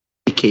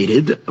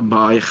dedicated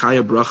by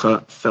Chaya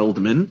Bracha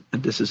Feldman,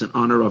 and this is in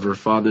honor of her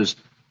father's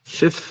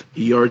 5th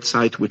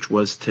yahrzeit, which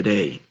was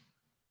today,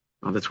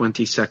 on the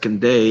 22nd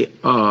day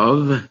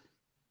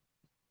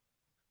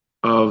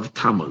of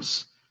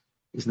Tammuz.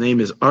 His name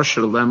is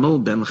Asher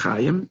Lemel Ben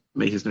Chaim.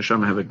 May his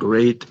neshama have a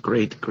great,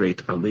 great,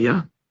 great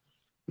aliyah.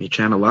 May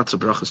channel lots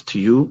of brachas to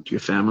you, to your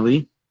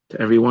family, to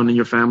everyone in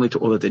your family, to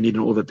all that they need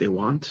and all that they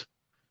want.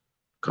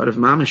 God of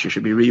Mamish, you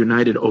should be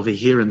reunited over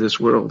here in this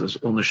world, as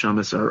all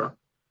neshamas are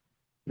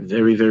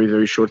very, very,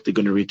 very shortly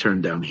going to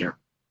return down here.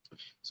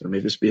 So may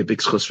this be a big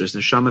schus for his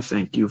neshama.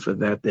 Thank you for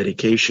that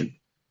dedication.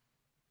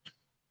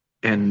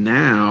 And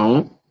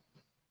now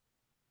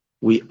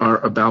we are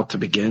about to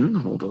begin.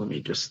 Hold on, let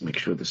me just make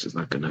sure this is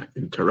not going to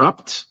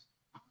interrupt.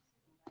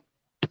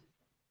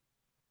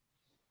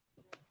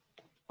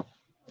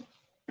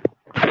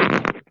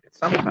 It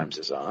sometimes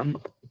is on.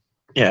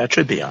 Yeah, it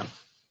should be on.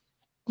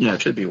 Yeah,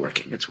 it should be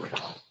working. It's working.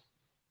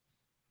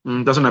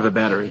 It doesn't have a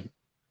battery.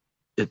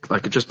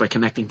 Just by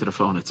connecting to the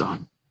phone, it's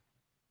on.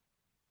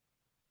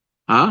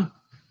 Huh?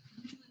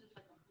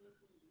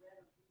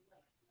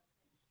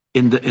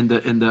 So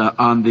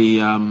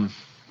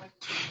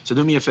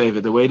do me a favor.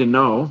 The way to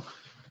know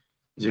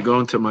is you go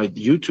into my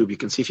YouTube. You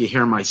can see if you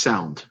hear my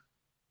sound.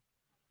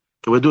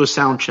 Okay, we'll do a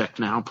sound check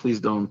now.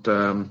 Please don't.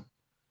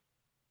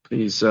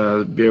 Please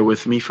bear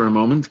with me for a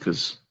moment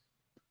because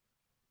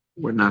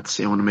we're not.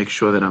 I want to make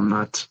sure that I'm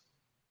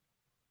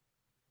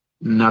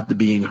not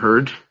being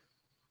heard.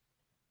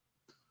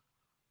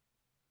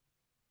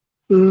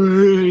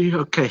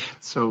 Okay,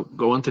 so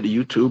go onto the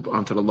YouTube,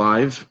 onto the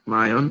live,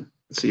 Mayan,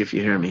 see if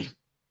you hear me.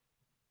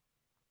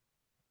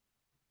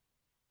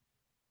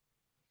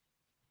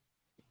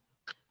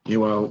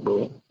 You all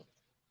will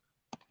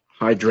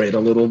hydrate a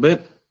little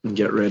bit and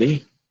get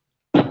ready.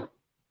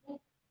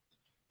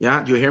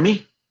 Yeah, do you hear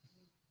me?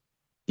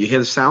 You hear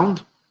the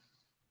sound?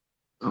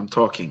 I'm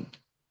talking.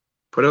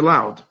 Put it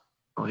loud.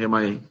 I'll hear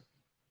my...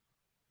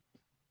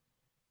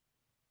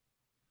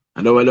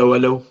 Hello, hello,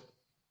 hello.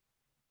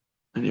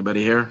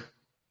 Anybody here?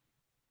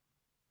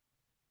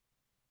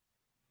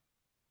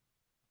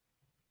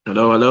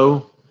 Hello,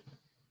 hello.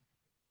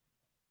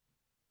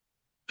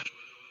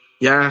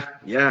 Yeah,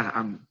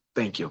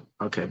 thank you.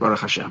 Okay,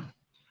 Baruch Hashem.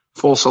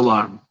 False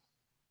alarm.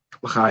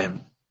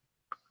 L'chaim.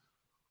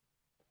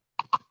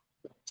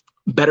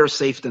 Better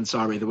safe than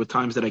sorry. There were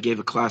times that I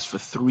gave a class for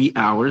 3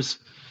 hours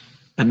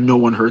and no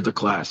one heard the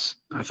class.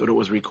 I thought it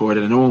was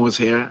recorded and no one was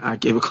here. I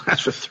gave a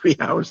class for 3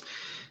 hours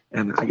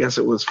and I guess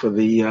it was for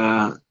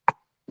the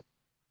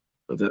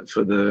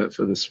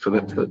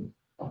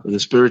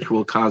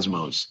spiritual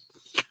cosmos.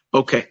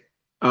 Okay.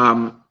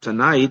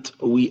 Tonight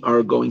we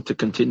are going to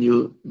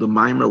continue the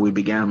mimer we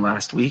began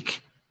last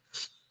week.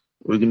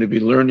 We're going to be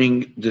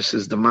learning. This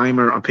is the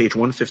mimer on page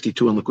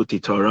 152 in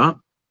Likutei Torah,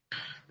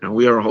 and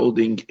we are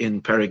holding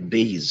in Perek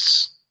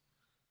Beis.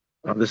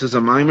 This is a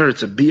mimer.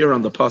 It's a beer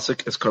on the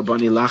pasuk as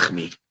Karbani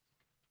Lachmi,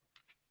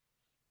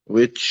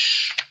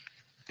 which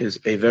is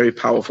a very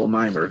powerful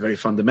mimer, a very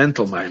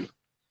fundamental mimer.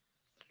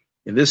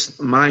 In this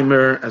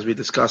mimer, as we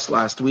discussed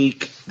last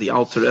week, the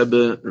Alter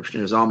Rebbe, Reb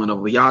Shneur Zalman of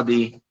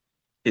Liadi,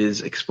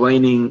 is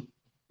explaining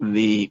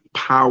the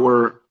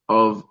power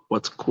of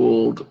what's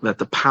called, that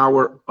the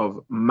power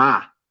of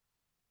Ma.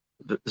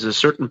 There's a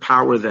certain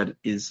power that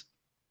is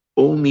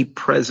only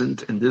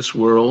present in this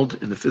world,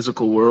 in the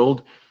physical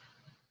world,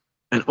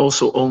 and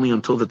also only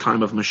until the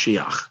time of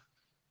Mashiach,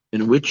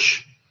 in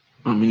which,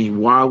 meaning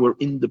while we're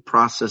in the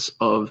process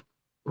of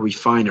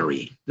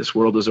refinery, this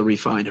world is a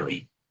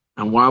refinery.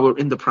 And while we're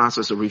in the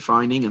process of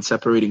refining and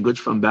separating good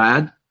from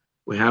bad,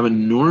 we have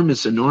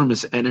enormous,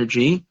 enormous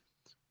energy,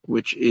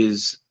 which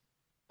is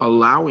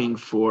allowing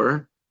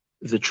for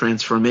the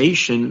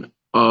transformation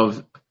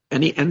of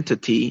any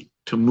entity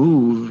to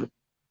move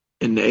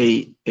in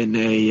a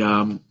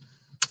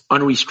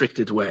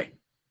unrestricted way.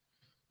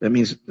 That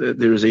means that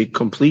there is a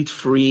complete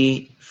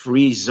free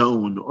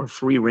zone or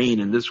free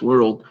reign in this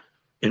world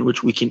in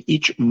which we can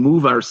each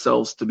move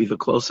ourselves to be the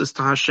closest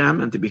to Hashem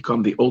and to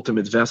become the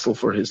ultimate vessel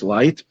for His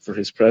light, for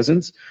His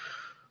presence.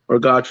 Or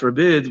God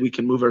forbid, we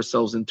can move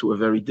ourselves into a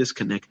very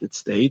disconnected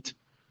state.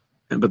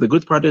 But the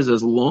good part is,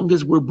 as long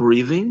as we're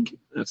breathing,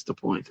 that's the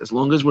point. As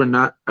long as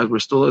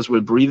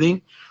we're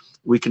breathing,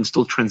 we can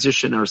still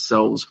transition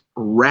ourselves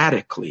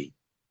radically,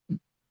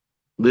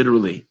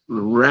 literally,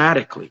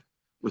 radically.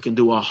 We can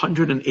do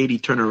 180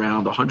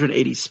 turnaround,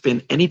 180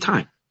 spin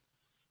anytime.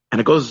 And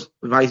it goes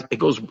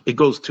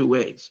two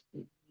ways.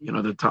 You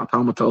know, the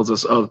Talmud tells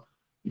us of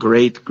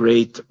great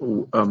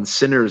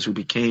sinners who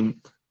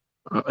became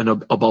a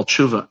Baal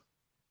Tshuva,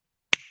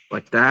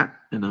 like that,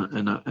 in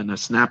a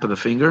snap of the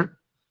finger.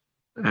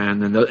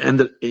 And in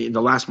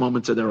the last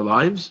moments of their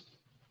lives,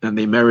 and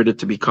they merited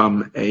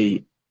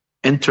to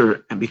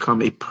enter and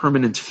become a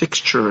permanent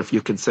fixture, if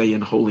you can say, in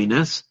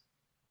holiness.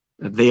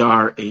 They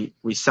are a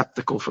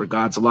receptacle for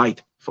God's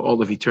light for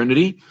all of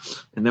eternity.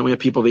 And then we have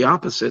people the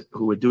opposite,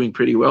 who were doing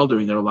pretty well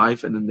during their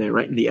life, and then they,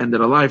 right in the end of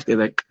their life,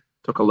 they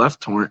took a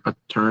left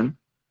turn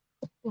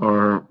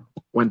or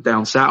went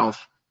down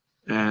south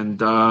and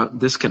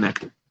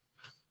disconnected.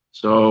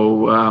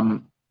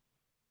 So,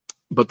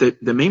 but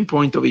the main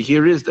point over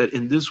here is that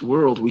in this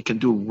world we can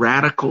do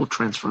radical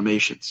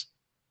transformations.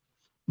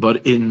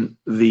 But in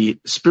the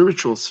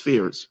spiritual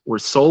spheres where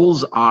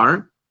souls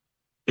are,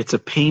 it's a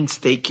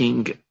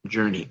painstaking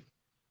journey.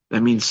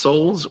 That means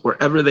souls,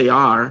 wherever they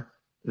are,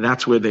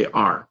 that's where they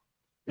are.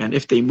 And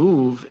if they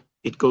move,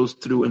 it goes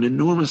through an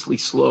enormously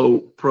slow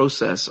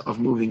process of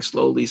moving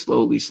slowly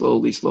through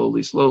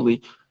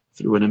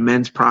an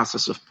immense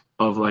process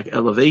of like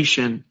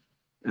elevation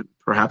and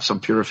perhaps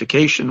some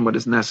purification, what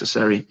is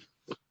necessary.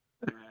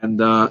 And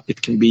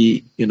it can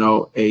be,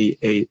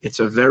 it's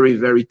a very,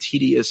 very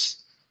tedious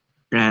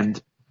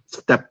and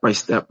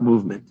step-by-step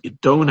movement. You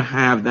don't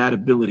have that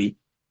ability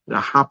to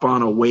hop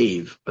on a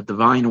wave, a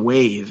divine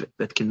wave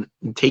that can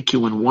take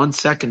you in 1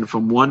 second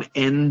from one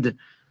end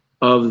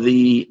of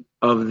the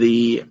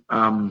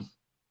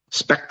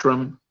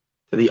spectrum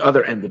to the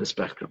other end of the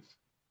spectrum.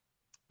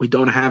 We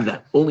don't have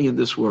that, only in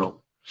this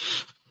world.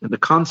 And the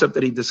concept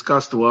that he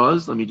discussed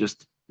was, let me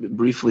just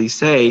briefly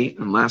say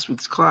in last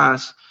week's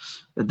class,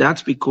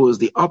 that's because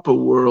the upper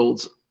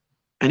worlds,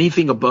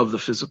 anything above the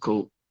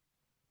physical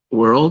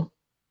world,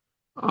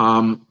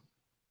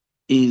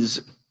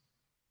 is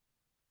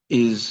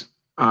the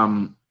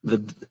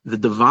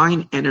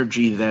divine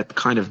energy that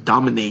kind of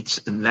dominates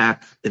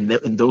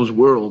in those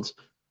worlds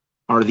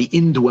are the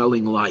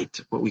indwelling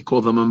light, what we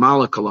call the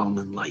Mamala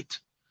Kalaman light.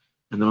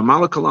 And the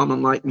Mamala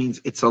Kalaman light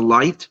means it's a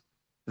light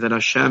that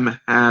Hashem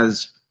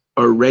has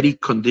already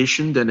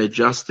conditioned and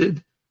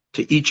adjusted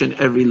to each and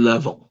every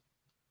level.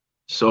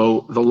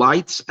 So the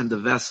lights and the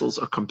vessels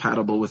are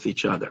compatible with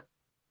each other.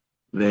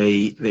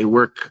 They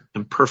work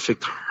in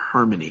perfect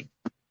harmony.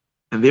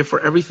 And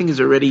therefore everything is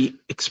already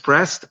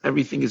expressed,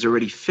 everything is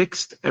already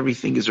fixed,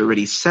 everything is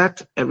already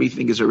set,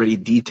 everything is already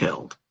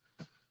detailed.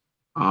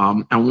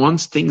 And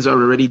once things are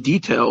already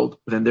detailed,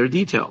 then they're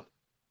detailed.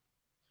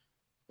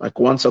 Like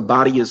once a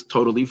body is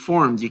totally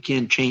formed, you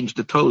can't change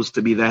the toes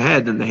to be the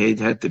head and the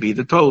head to be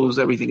the toes.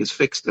 Everything is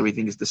fixed,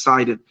 everything is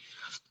decided.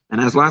 And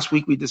as last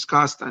week we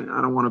discussed, I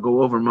don't want to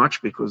go over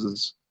much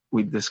because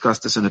we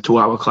discussed this in a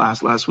 2-hour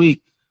class last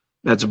week,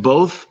 that's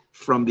both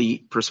from the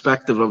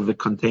perspective of the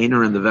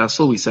container and the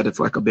vessel. We said it's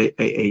like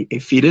a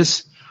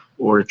fetus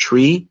or a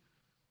tree.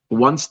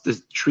 Once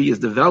the tree is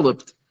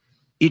developed,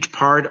 each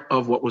part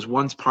of what was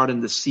once part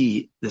in the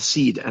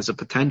seed as a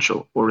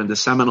potential, or in the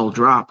seminal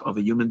drop of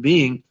a human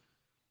being,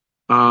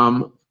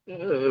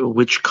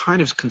 which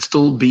kind of can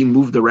still be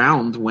moved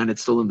around when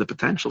it's still in the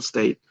potential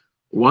state.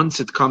 Once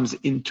it comes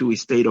into a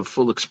state of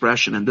full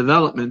expression and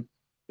development,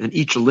 then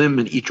each limb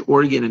and each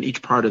organ and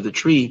each part of the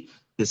tree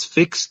is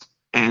fixed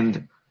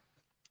and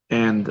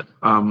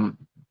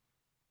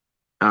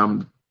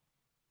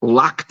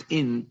locked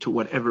into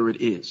whatever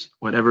it is,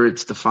 whatever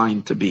it's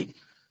defined to be.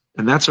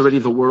 And that's already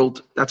the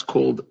world, that's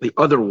called the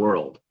other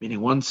world,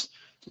 meaning once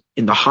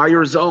in the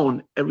higher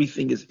zone,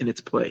 everything is in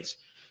its place.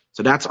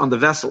 So that's on the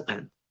vessel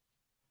end.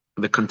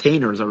 The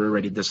containers are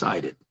already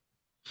decided.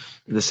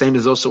 And the same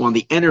is also on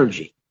the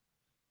energy,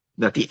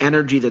 that the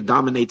energy that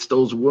dominates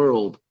those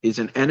worlds is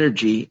an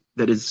energy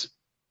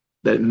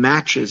that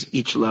matches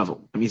each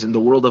level. It means in the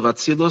world of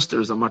Atzilus,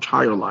 there's a much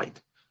higher light.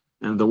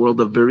 And in the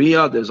world of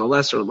Beriah, there's a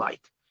lesser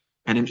light.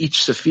 And in each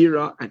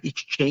sephira, and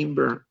each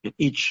chamber, in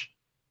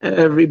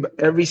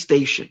every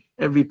station,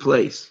 every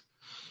place,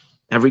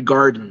 every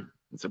garden,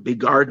 it's a big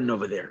garden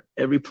over there.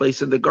 Every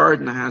place in the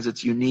garden has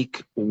its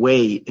unique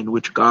way in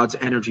which God's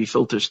energy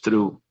filters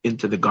through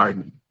into the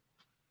garden.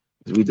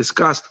 As we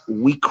discussed,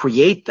 we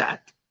create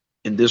that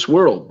in this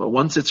world. But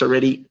once it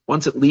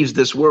leaves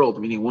this world,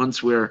 meaning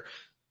once we're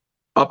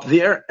up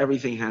there,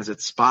 everything has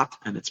its spot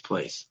and its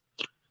place.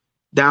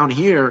 Down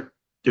here,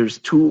 there is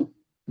two.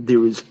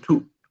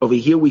 Over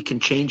here, we can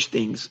change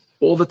things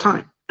all the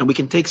time. And we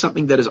can take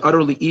something that is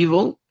utterly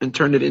evil and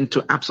turn it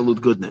into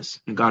absolute goodness.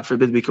 And God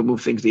forbid we can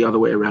move things the other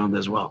way around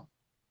as well.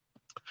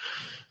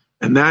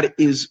 And that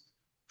is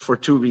for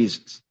two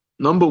reasons.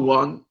 Number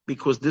one,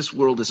 because this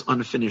world is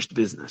unfinished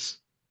business.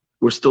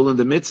 We're still in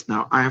the midst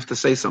now. I have to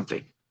say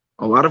something.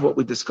 A lot of what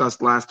we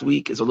discussed last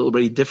week is a little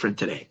bit different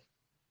today.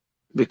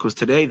 Because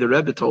today the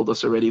Rebbe told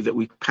us already that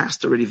we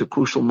passed already the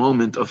crucial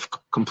moment of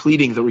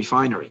completing the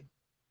refinery.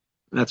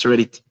 And that's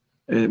already,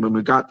 when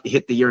we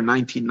hit the year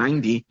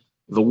 1990,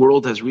 the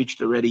world has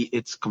reached already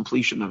its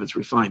completion of its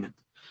refinement.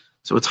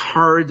 So it's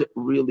hard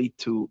really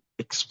to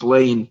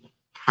explain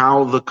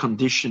how the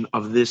condition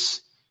of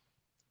this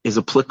is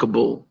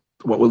applicable,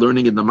 what we're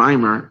learning in the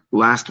Maimer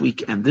last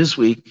week and this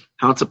week,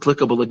 how it's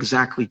applicable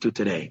exactly to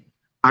today.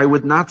 I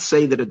would not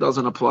say that it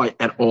doesn't apply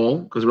at all,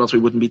 because or else we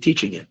wouldn't be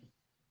teaching it.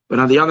 But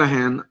on the other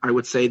hand, I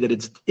would say that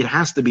it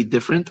has to be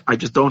different. I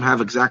just don't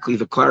have exactly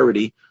the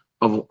clarity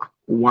of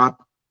what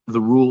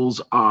the rules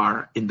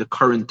are in the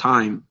current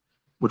time,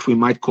 which we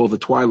might call the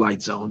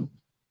twilight zone,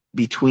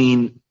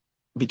 between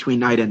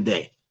night and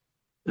day.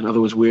 In other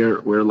words,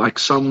 we're like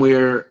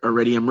somewhere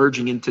already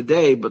emerging into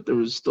day, but there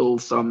is still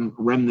some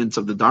remnants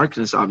of the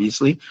darkness,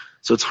 obviously.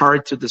 So it's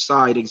hard to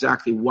decide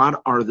exactly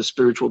what are the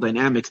spiritual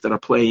dynamics that are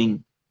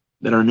playing,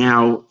 that are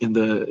now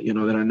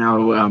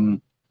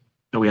that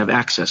we have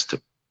access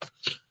to.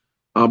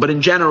 But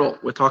in general,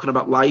 we're talking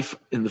about life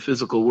in the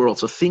physical world.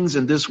 So things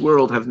in this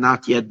world have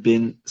not yet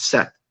been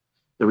set.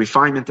 The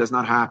refinement has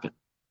not happened.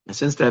 And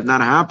since they have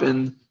not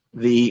happened,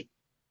 the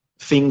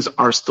things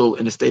are still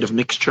in a state of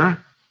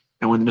mixture.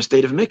 And when in a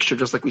state of mixture,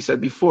 just like we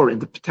said before, in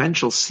the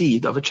potential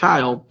seed of a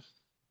child,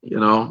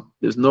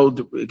 there's no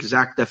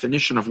exact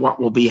definition of what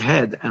will be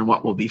head and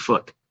what will be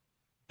foot.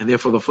 And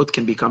therefore the foot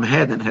can become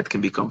head and head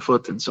can become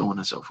foot and so on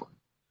and so forth.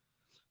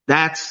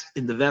 That's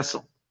in the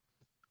vessel.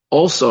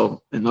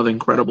 Also, another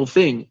incredible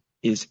thing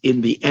is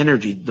in the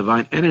energy,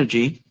 divine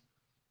energy,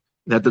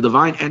 that the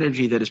divine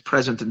energy that is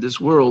present in this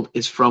world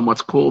is from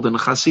what's called in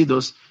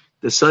Chassidus,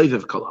 the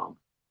Sovev Kalam.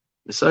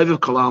 The Sovev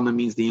Kalam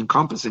means the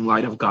encompassing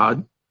light of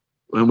God,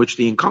 in which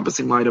the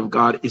encompassing light of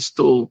God is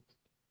still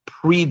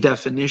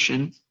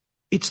pre-definition.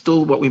 It's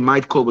still what we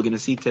might call, we're going to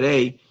see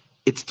today,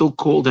 it's still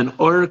called an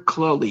Or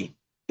Klali.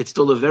 It's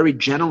still a very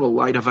general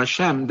light of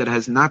Hashem that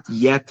has not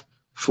yet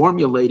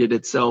formulated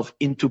itself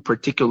into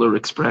particular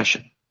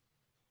expression.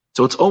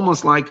 So it's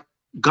almost like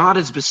God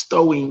is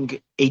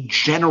bestowing a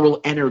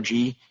general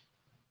energy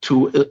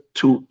to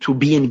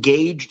be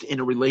engaged in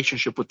a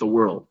relationship with the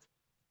world.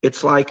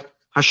 It's like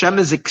Hashem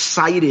is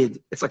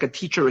excited. It's like a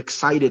teacher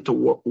excited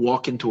to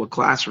walk into a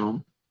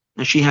classroom,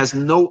 and she has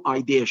no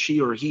idea,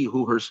 she or he,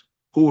 who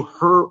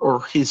her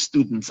or his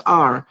students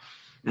are,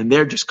 and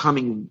they're just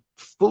coming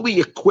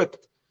fully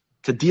equipped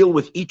to deal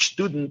with each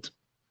student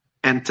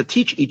and to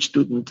teach each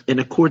student in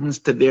accordance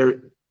to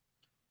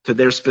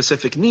their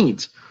specific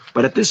needs.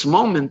 But at this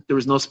moment, there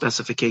is no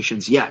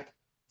specifications yet.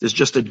 There's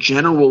just a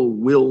general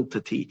will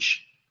to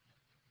teach.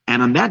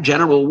 And on that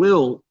general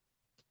will,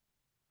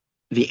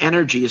 the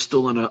energy is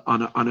still in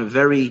a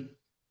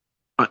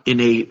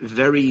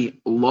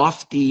very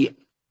lofty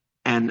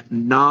and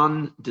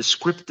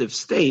non-descriptive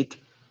state,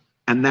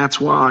 and that's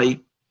why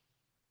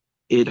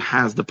it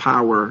has the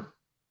power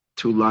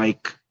to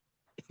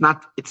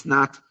it's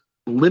not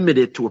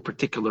limited to a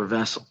particular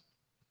vessel.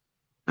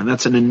 And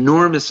that's an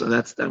enormous,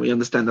 that we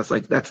understand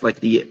that's like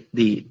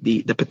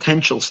the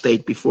potential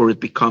state before it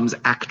becomes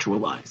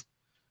actualized.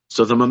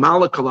 So the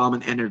Mamala Kalam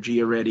and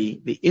energy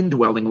already, the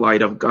indwelling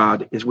light of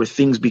God, is where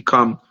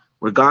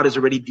God is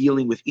already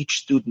dealing with each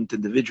student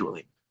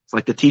individually. It's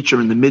like the teacher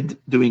in the mid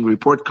doing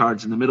report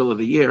cards in the middle of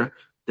the year.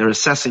 They're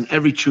assessing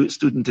every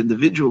student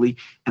individually,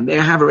 and they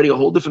have already a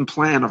whole different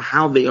plan of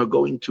how they are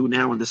going to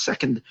now in the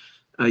second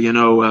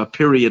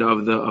period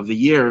of the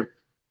year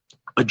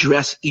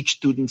address each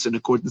student in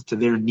accordance to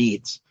their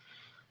needs.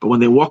 But when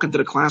they walk into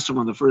the classroom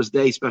on the first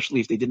day, especially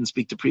if they didn't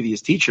speak to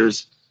previous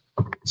teachers,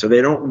 so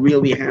they don't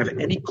really have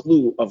any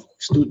clue of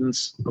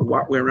students,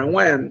 what, where, and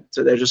when,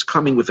 so they're just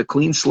coming with a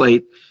clean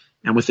slate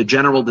and with a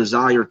general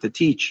desire to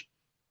teach.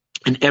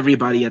 And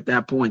everybody at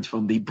that point,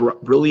 from the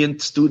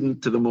brilliant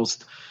student to the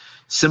most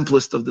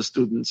simplest of the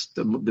students,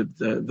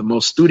 the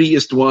most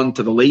studious one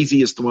to the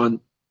laziest one,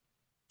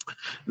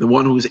 the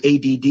one whose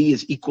ADD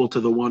is equal to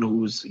the one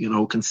who's,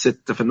 can sit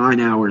for 9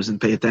 hours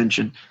and pay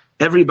attention.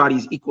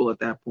 Everybody's equal at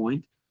that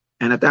point.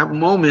 And at that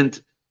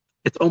moment,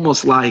 it's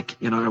almost like,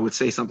 I would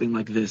say something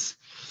like this.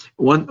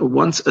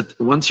 Once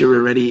you're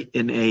already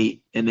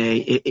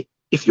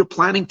if you're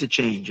planning to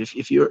change,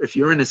 if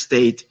you're in a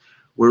state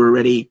where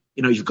already,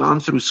 you've gone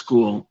through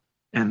school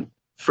and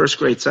first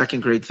grade,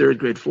 second grade, third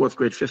grade, fourth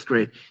grade, fifth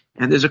grade,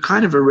 and there's a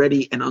kind of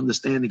already an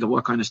understanding of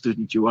what kind of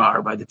student you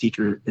are by the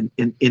teacher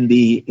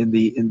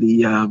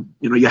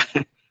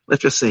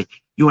let's just say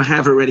you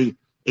have already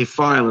a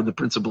file in the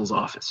principal's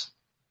office.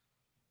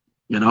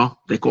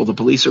 They call the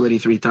police already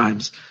 3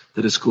 times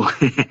to the school.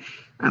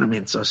 I don't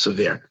mean so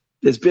severe.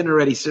 There's been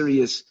already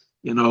serious,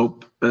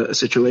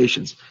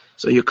 situations.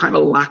 So you're kind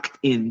of locked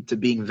into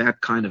being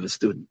that kind of a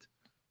student,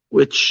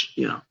 which,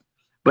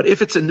 But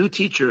if it's a new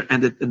teacher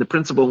and the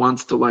principal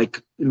wants to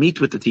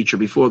meet with the teacher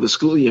before the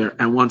school year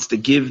and wants to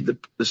give the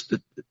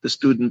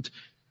student,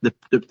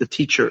 the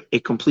teacher, a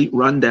complete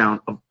rundown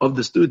of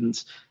the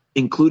students,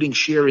 including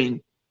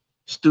sharing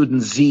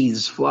student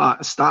Z's file,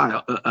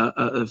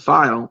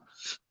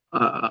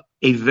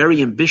 a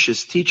very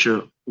ambitious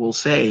teacher will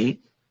say,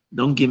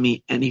 don't give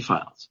me any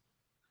files.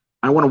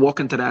 I want to walk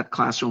into that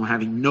classroom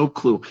having no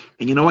clue.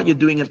 And you know what you're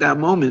doing at that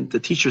moment? The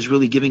teacher is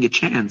really giving a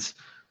chance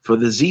for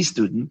the Z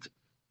student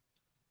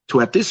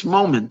to, at this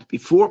moment,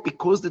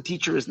 because the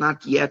teacher is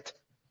not yet,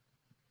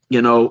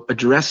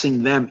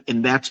 addressing them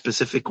in that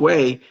specific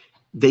way,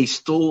 they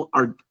still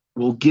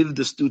will give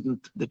the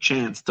student the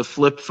chance to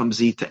flip from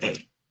Z to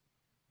A.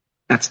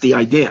 That's the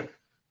idea.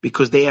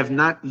 Because they have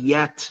not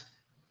yet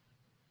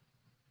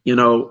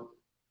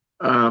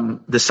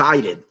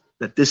decided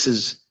that this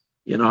is,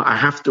 I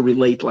have to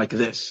relate like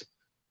this.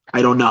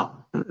 I don't know.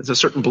 It's a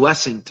certain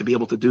blessing to be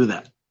able to do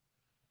that.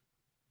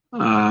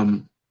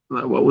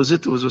 What was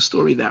it? There was a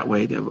story that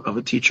way of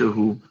a teacher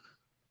who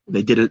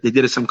they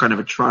did some kind of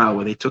a trial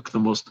where they took the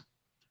most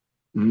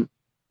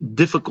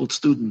difficult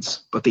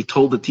students, but they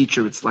told the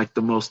teacher it's like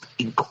the most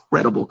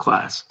incredible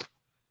class.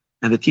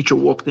 And the teacher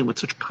walked in with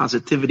such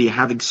positivity,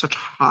 having such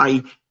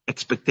high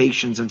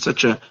expectations and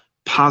such a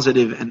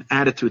positive an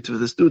attitude to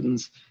the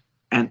students.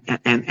 And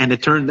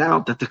it turned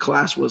out that the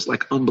class was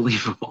like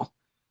unbelievable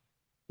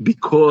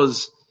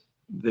because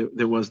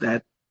there was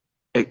that,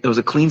 it was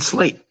a clean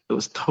slate. It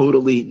was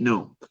totally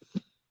new.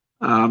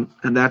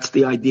 And that's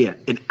the idea.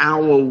 In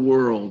our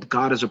world,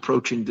 God is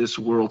approaching this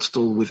world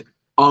still with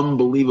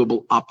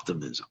unbelievable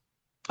optimism.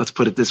 Let's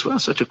put it this way.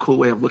 Such a cool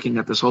way of looking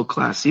at this whole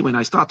class. See, when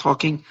I start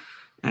talking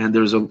and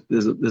there's a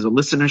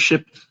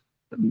listenership,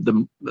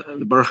 the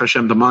Baruch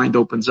Hashem, the mind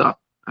opens up.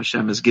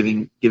 Hashem is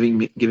giving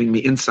me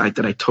insight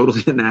that I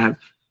totally didn't have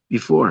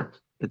before.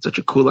 It's such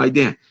a cool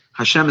idea.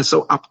 Hashem is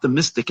so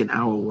optimistic in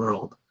our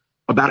world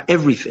about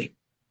everything,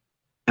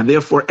 and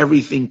therefore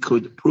everything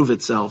could prove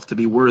itself to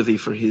be worthy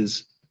for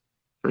His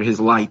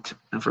light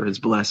and for His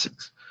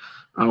blessings.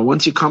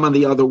 Once you come on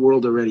the other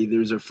world already,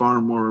 there's a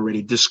far more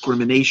already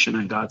discrimination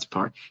on God's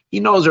part. He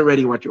knows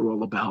already what you're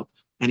all about,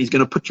 and He's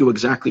going to put you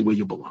exactly where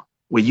you belong.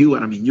 Where you,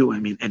 and I mean you, I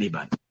mean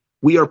anybody.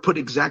 We are put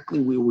exactly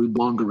where we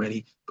belong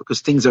already because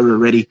things are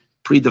already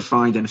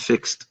predefined and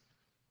fixed.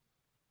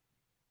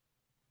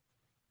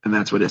 And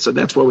that's what it is. So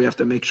that's why we have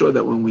to make sure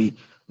that when we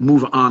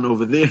move on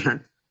over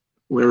there,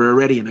 we're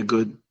already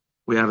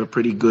we have a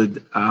pretty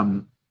good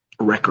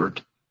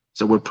record.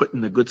 So we're put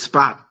in a good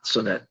spot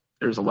so that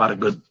there's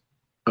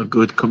a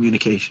good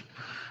communication.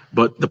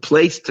 But the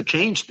place to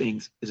change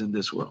things is in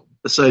this world,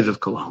 the Seiv of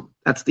Kalam.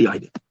 That's the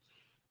idea.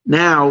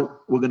 Now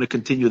we're going to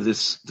continue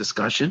this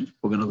discussion.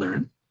 We're going to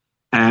learn.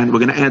 And we're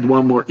going to add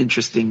one more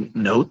interesting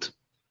note.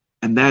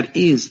 And that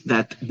is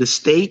that the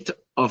state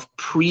of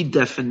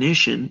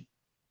predefinition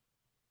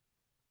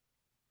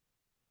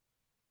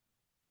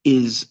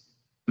is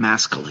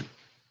masculine.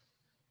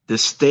 The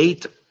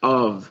state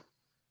of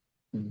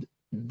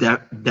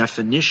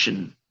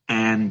definition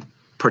and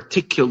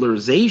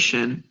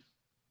particularization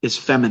is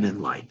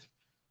feminine light,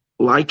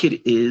 like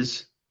it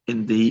is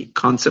in the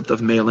concept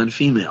of male and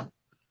female.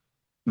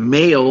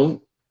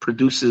 Male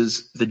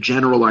produces the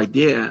general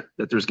idea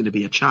that there's going to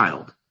be a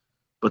child,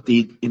 but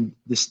the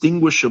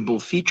indistinguishable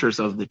features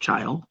of the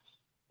child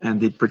and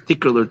the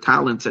particular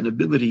talents and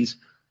abilities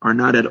are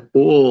not at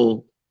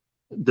all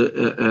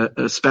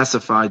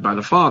specified by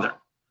the father.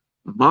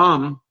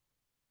 Mom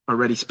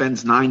already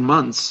spends 9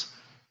 months,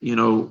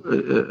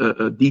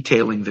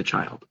 detailing the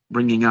child,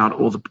 bringing out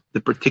all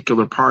the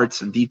particular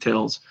parts and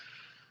details.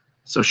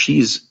 So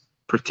she's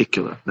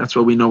particular. That's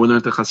why we know we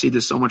learned the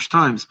Hasidus so much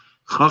times.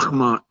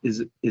 Chachma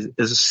is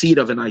a seed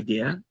of an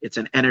idea. It's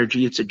an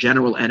energy. It's a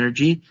general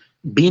energy.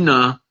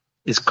 Bina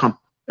is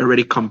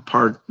already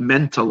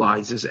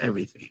compartmentalizes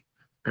everything.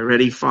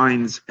 Already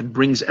finds and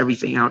brings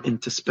everything out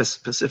into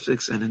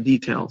specifics and in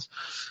details.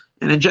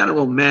 And in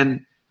general,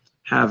 men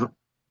have,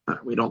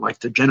 we don't like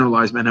to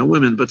generalize men and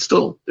women, but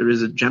still there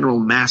is a general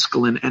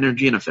masculine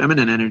energy and a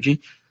feminine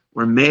energy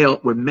where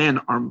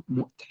men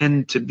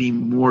tend to be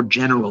more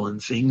general in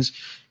things,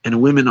 and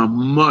women are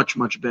much,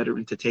 much better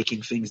into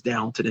taking things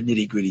down to the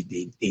nitty-gritty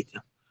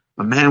detail.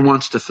 A man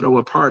wants to throw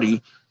a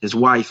party, his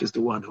wife is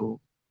the one who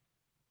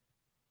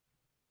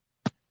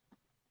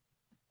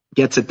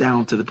gets it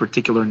down to the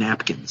particular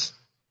napkins.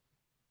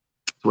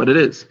 That's what it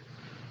is.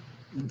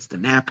 It's the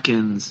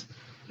napkins,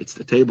 it's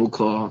the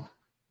tablecloth,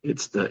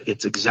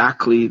 it's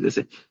exactly this.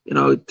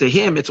 To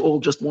him, it's all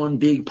just one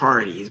big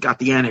party. He's got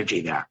the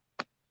energy there.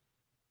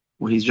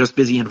 When he's just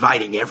busy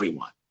inviting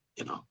everyone,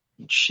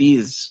 she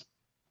has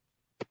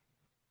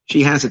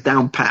it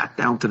down pat,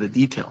 down to the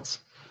details.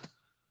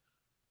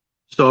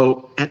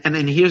 So, and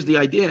then here's the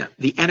idea.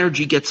 The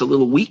energy gets a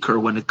little weaker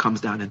when it comes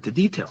down into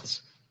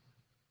details.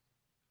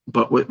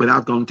 But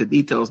without going to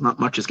details, not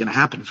much is going to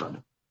happen from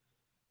it.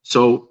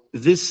 So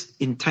this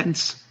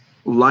intense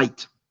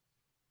light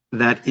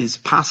that is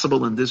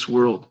possible in this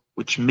world,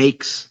 which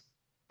makes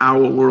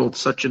our world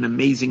such an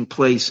amazing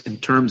place in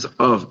terms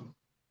of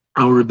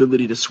our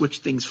ability to switch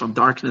things from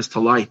darkness to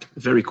light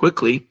very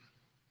quickly,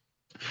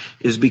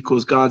 is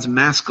because God's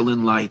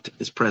masculine light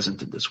is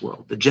present in this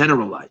world, the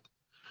general light.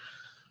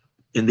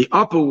 In the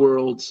upper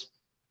worlds,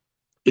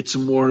 it's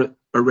more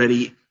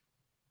already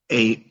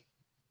the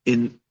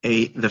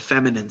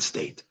feminine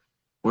state,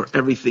 where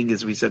everything,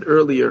 as we said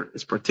earlier,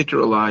 is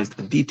particularized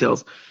in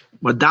details.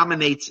 What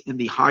dominates in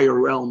the higher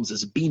realms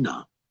is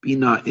Bina.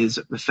 Bina is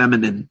the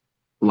feminine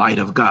light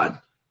of God.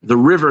 The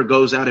river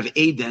goes out of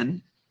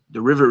Eden.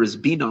 The river is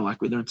Bina,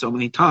 like we learned so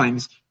many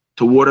times,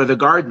 to water the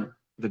garden.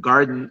 The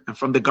garden, and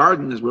from the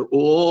garden is where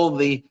all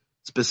the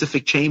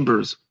specific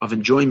chambers of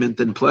enjoyment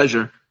and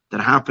pleasure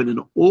that happen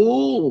in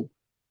all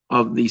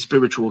of the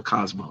spiritual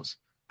cosmos.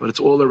 But it's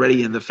all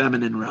already in the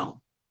feminine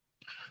realm.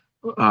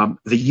 The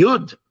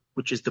Yud,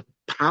 which is the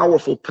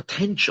powerful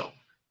potential,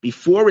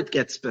 before it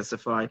gets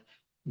specified,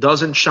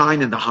 doesn't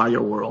shine in the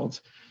higher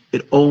worlds.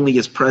 It only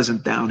is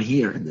present down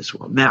here in this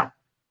world. Now,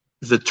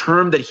 the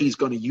term that he's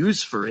going to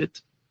use for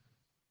it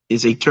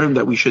is a term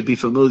that we should be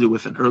familiar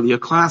with in earlier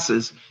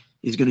classes.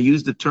 He's going to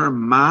use the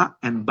term Ma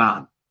and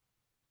Ban.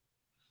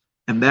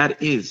 And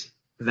that is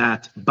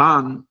that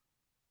Ban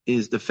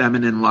is the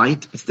feminine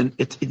light.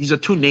 These are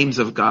two names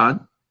of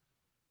God.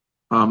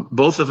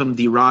 Both of them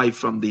derive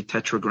from the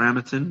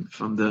Tetragrammaton,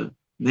 from the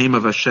name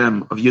of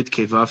Hashem of Yud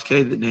Kei Vav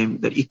Kei, the name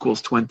that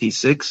equals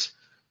 26.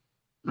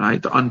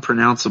 right? The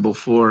unpronounceable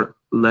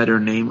four-letter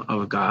name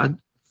of God.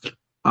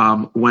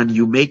 When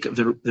you make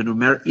the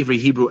numeric, every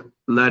Hebrew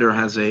letter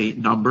has a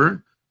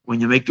number. When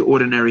you make the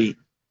ordinary,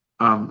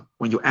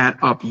 when you add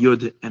up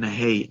Yud and a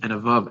Hey and a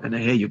Vav and a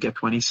Hey, you get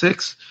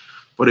 26.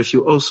 But if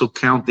you also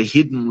count the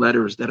hidden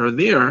letters that are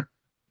there,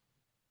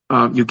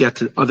 you get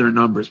to other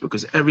numbers,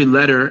 because every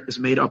letter is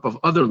made up of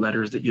other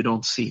letters that you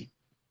don't see,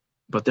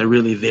 but they're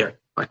really there.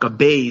 Like a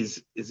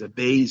Beis is a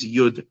Beis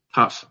Yud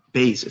Taf.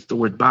 Beis is the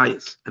word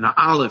Bayis. And an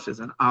Aleph is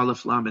an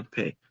Aleph Lamed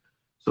Pei.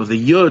 So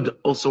the Yud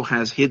also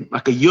has hidden,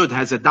 like a Yud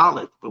has a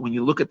Dalet, but when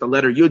you look at the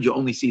letter Yud, you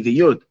only see the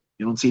Yud.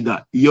 You don't see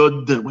the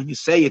Yud. When you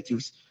say it, you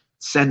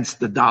sense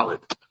the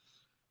Dalet.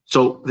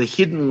 So the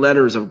hidden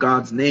letters of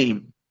God's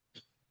name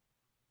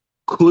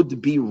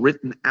could be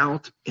written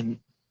out in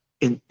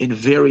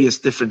various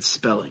different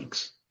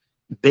spellings.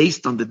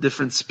 Based on the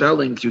different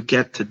spellings, you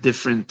get to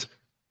different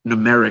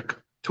numeric,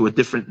 to a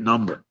different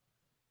number.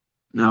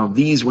 Now,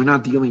 these, we're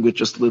not dealing with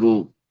just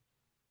little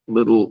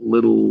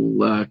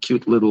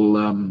cute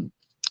little,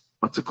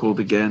 what's it called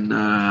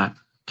again,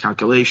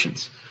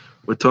 calculations.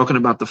 We're talking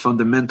about the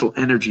fundamental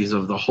energies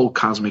of the whole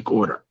cosmic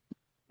order,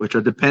 which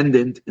are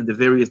dependent in the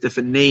various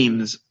different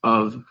names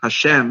of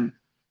Hashem.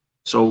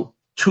 So,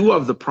 two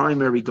of the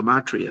primary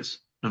gematrias,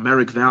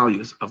 numeric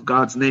values of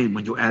God's name,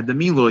 when you add the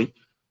Miloi,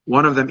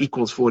 one of them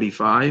equals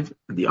 45,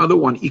 and the other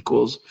one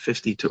equals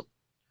 52.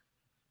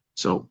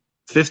 So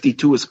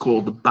 52 is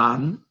called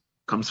Ban,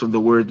 comes from the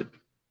word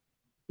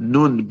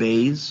Nun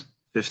Beis,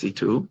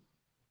 52.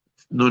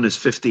 Nun is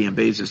 50 and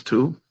Beis is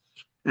 2.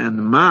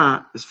 And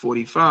Ma is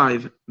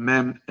 45,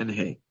 Mem and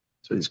He.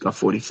 So he's got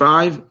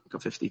 45,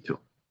 got 52.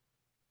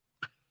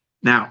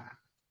 Now,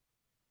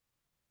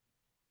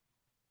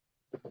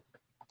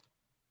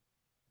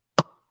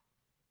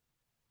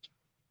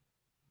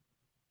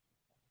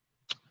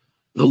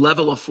 the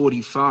level of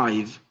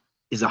 45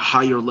 is a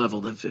higher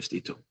level than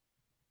 52.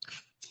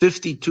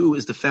 52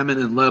 is the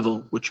feminine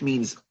level, which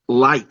means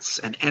lights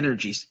and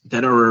energies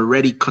that are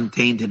already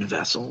contained in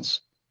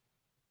vessels.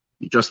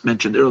 You just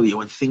mentioned earlier,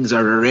 when things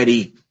are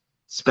already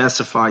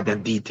specified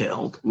and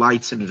detailed,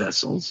 lights and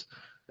vessels,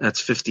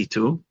 that's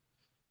 52.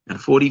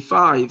 And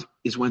 45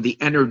 is when the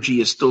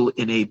energy is still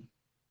in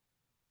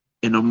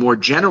a more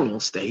general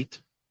state,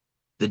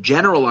 the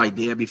general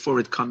idea before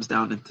it comes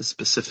down into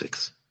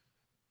specifics.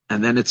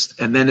 And then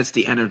it's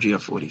the energy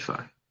of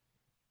 45.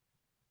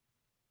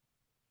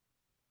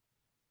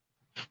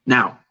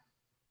 Now,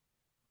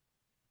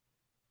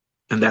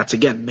 and that's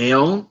again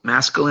male,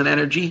 masculine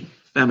energy,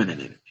 feminine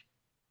energy.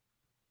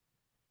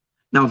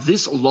 Now,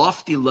 this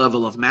lofty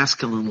level of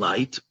masculine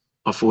light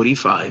of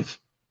 45,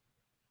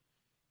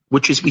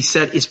 which as we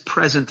said is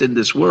present in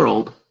this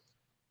world,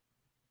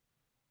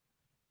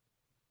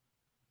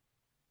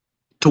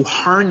 to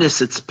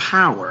harness its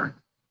power,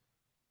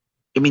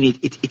 I mean,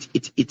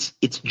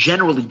 it's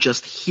generally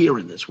just here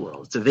in this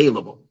world. It's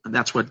available, and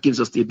that's what gives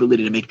us the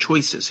ability to make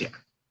choices here.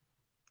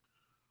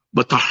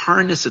 But to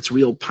harness its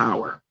real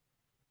power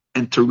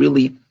and to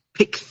really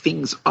pick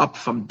things up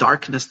from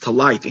darkness to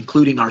light,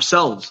 including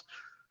ourselves,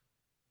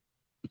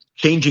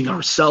 changing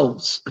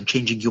ourselves and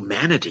changing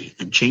humanity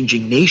and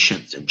changing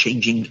nations and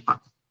changing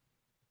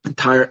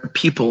entire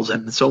peoples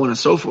and so on and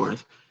so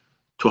forth,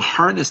 to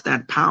harness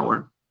that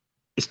power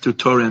is through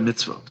Torah and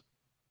mitzvot.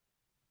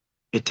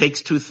 It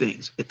takes two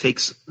things. It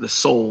takes the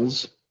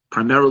souls.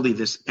 Primarily,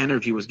 this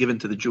energy was given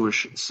to the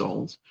Jewish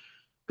souls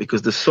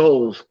because the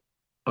souls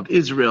of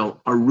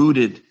Israel are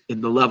rooted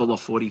in the level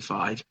of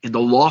 45, in the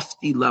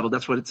lofty level.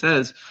 That's what it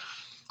says.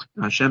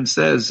 Hashem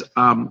says,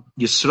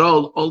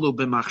 Yisrael olu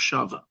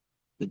b'machshava.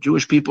 The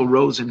Jewish people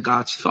rose in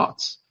God's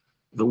thoughts.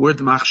 The word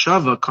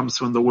machshava comes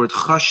from the word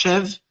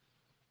chashev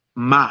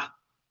ma,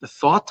 the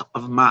thought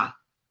of ma.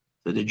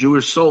 So the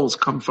Jewish souls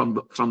come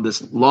from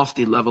this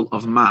lofty level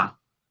of ma,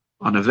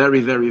 on a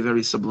very, very,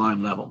 very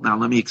sublime level. Now,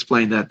 let me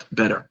explain that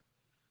better.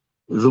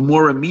 The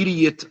more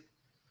immediate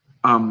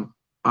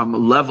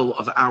level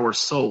of our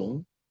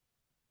soul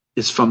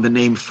is from the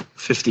name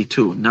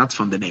 52, not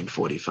from the name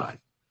 45.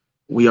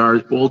 We are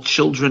all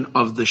children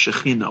of the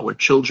Shekhinah. We're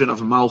children of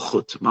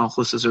Malchut.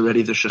 Malchut is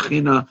already the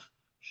Shekhinah.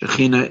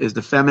 Shekhinah is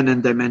the feminine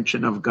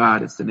dimension of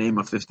God. It's the name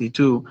of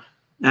 52.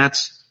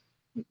 That's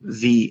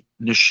the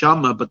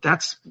neshama, but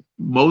that's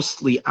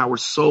mostly our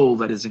soul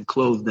that is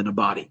enclosed in a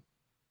body.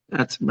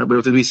 Remember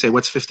what did we say?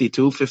 What's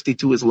 52?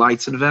 52 is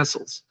lights and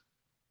vessels.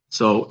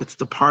 So it's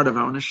the part of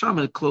our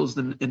neshama closed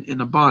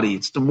in a body.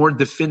 It's the more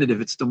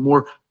definitive. It's the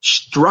more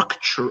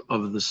structure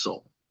of the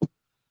soul.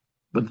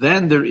 But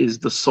then there is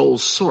the soul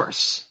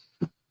source.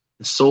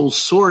 The soul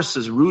source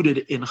is rooted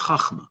in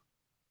Chachma,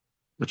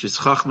 which is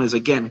Chachma is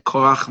again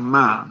Koach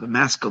Ma, the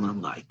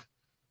masculine light,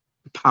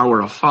 the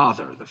power of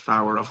Father, the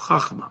power of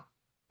Chachma.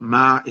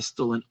 Ma is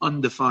still an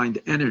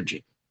undefined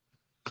energy.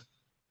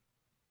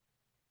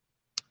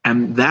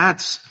 And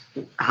that's,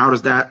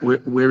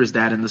 where is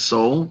that in the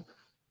soul?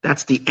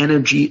 That's the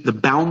energy, the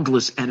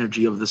boundless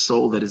energy of the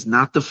soul that is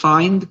not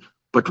defined,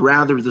 but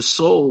rather the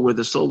soul, where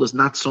the soul is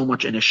not so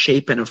much in a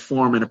shape and a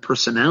form and a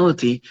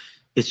personality.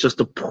 It's just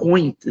a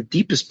point, the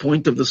deepest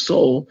point of the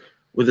soul,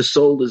 where the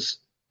soul is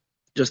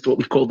just what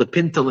we call the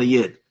Pintal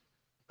Yid,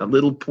 the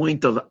little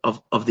point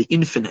of the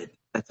infinite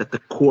that's at the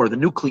core, the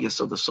nucleus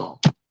of the soul.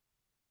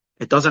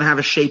 It doesn't have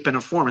a shape and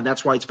a form, and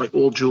that's why it's by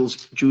all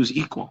Jews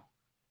equal.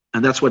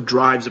 And that's what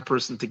drives a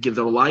person to give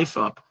their life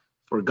up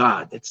for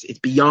God. It's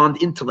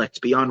beyond intellect, it's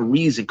beyond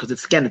reason, because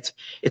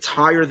it's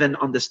higher than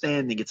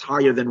understanding, it's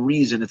higher than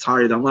reason, it's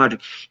higher than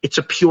logic. It's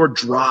a pure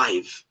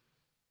drive.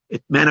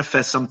 It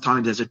manifests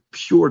sometimes as a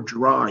pure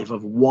drive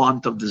of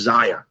want, of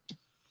desire.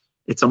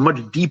 It's a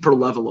much deeper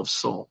level of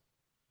soul.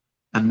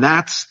 And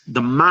that's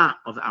the ma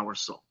of our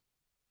soul.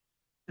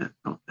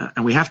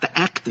 And we have to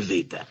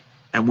activate that.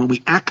 And when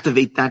we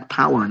activate that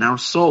power in our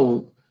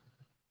soul,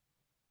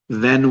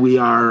 then we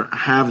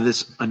have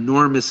this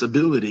enormous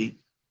ability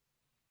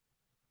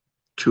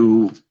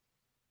to,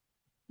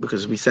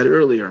 because we said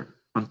earlier,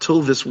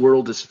 until this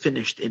world is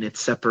finished in its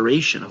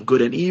separation of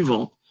good and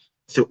evil,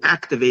 through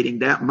activating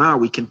that ma,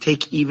 we can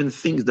take even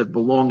things that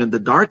belong in the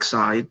dark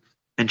side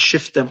and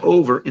shift them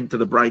over into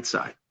the bright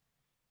side.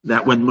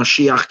 That when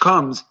Mashiach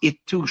comes, it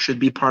too should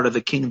be part of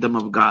the kingdom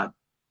of God.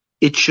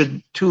 It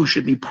should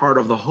be part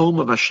of the home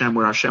of Hashem,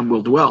 where Hashem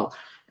will dwell.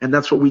 And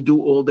that's what we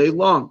do all day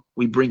long.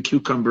 We bring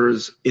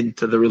cucumbers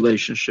into the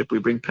relationship. We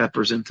bring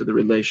peppers into the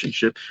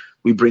relationship.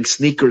 We bring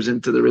sneakers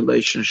into the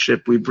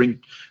relationship. We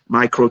bring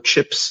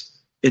microchips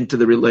into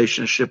the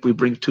relationship. We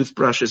bring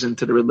toothbrushes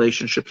into the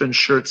relationship, and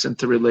shirts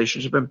into the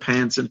relationship, and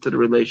pants into the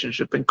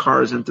relationship, and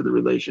cars into the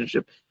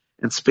relationship,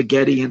 and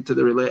spaghetti into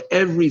the relationship.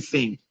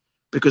 Everything.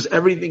 Because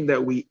everything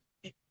that we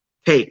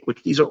take,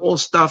 which these are all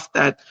stuff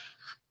that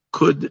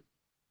could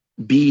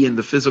be in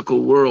the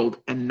physical world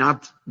and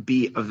not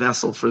be a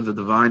vessel for the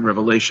divine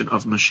revelation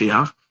of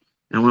Mashiach.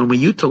 And when we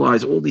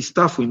utilize all these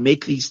stuff, we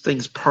make these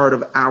things part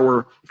of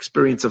our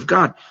experience of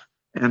God.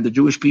 And the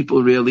Jewish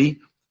people really,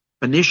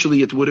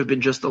 initially it would have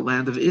been just the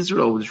land of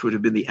Israel, which would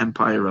have been the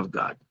empire of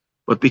God.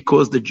 But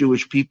because the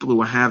Jewish people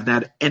who have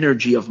that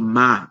energy of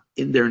ma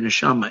in their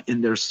neshama,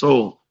 in their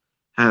soul,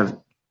 have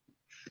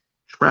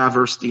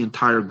traversed the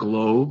entire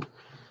globe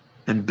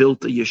and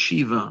built a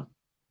yeshiva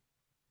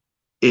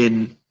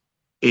in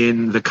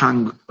the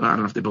Congo. I don't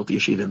know if they built the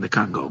yeshiva in the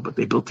Congo, but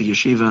they built the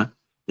yeshiva,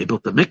 they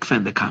built the mikveh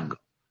in the Congo.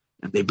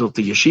 And they built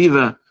the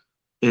yeshiva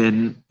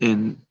in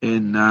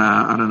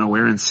I don't know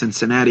where, in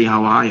Cincinnati,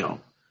 Ohio.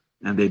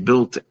 And they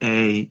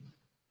they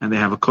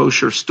have a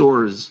kosher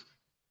stores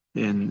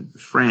in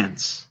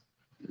France.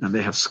 And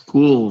they have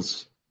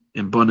schools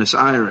in Buenos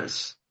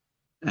Aires.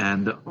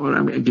 And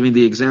I'm giving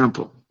the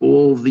example.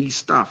 All these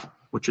stuff,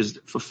 which is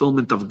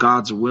fulfillment of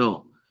God's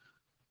will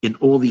in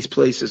all these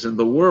places in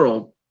the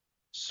world.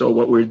 So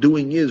what we're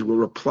doing is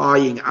we're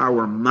applying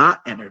our ma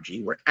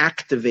energy, we're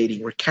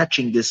activating, we're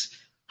catching this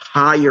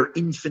higher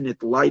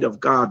infinite light of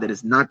God that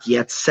is not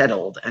yet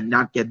settled and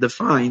not yet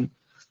defined,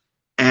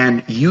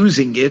 and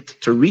using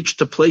it to reach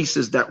to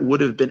places that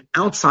would have been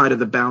outside of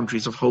the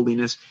boundaries of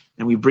holiness,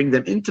 and we bring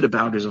them into the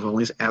boundaries of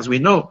holiness. As we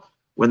know,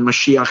 when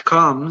Mashiach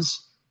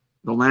comes,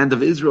 the land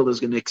of Israel is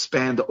going to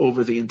expand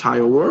over the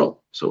entire world.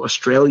 So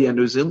Australia and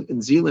New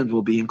Zealand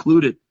will be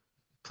included.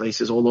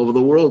 Places all over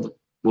the world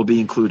will be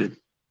included.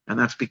 And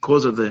that's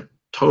because of the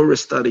Torah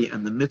study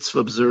and the mitzvah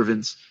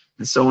observance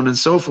and so on and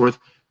so forth.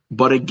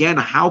 But again,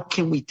 how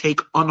can we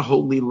take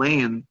unholy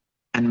land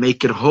and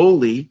make it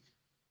holy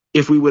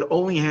if we would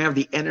only have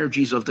the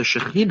energies of the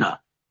Shekhinah?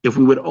 If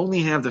we would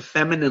only have the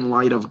feminine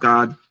light of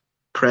God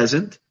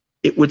present,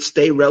 it would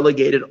stay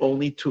relegated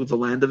only to the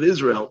land of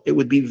Israel. It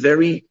would be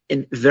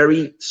in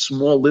very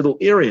small little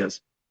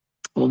areas,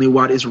 only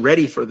what is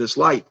ready for this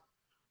light.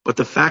 But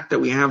the fact that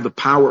we have the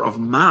power of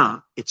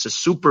Ma, it's a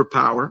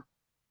superpower,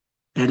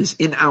 and is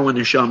in our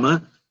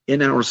neshama,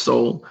 in our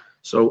soul.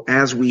 So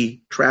as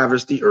we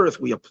traverse the earth,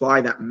 we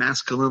apply that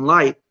masculine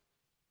light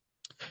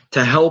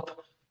to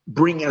help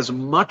bring as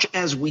much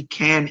as we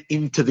can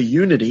into the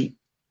unity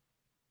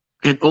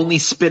and only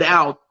spit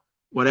out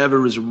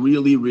whatever is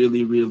really,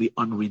 really, really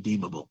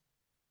unredeemable.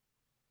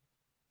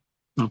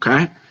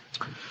 Okay?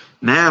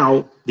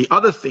 Now, the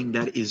other thing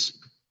that is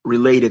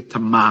related to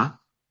Ma,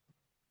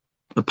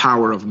 the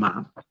power of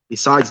Ma,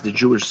 besides the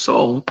Jewish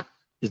soul,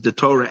 is the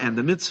Torah and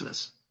the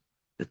mitzvahs.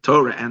 The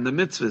Torah and the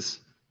mitzvahs,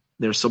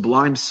 their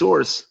sublime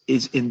source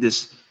is in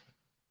this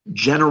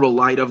general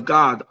light of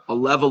God, a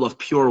level of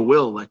pure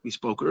will, like we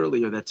spoke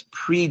earlier, that's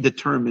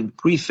predetermined,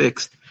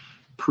 prefixed,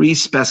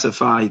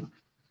 pre-specified,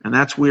 and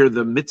that's where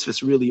the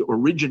mitzvahs really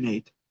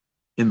originate,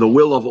 in the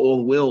will of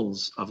all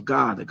wills of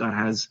God that God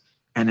has,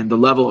 and in the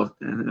level of,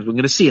 and as we're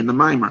going to see in the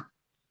Maimar.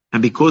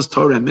 And because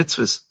Torah and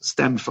mitzvahs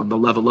stem from the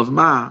level of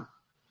Ma,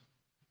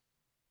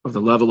 of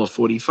the level of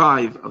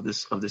 45, of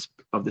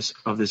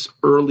this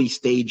early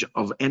stage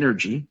of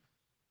energy,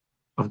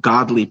 of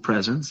godly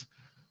presence.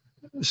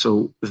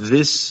 So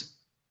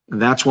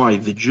that's why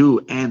the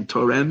Jew and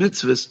Torah and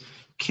mitzvahs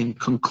can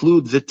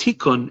conclude the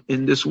tikkun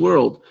in this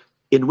world.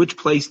 In which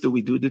place do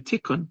we do the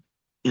tikkun?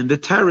 In the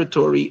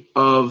territory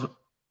of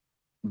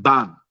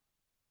Ban.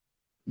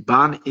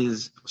 Ban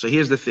is, so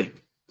here's the thing.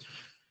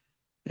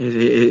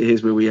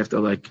 Here's where we have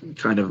to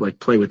kind of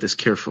play with this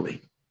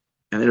carefully.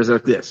 And there's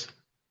like this.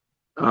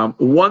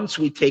 Once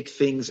we take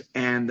things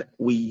and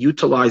we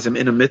utilize them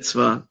in a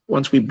mitzvah,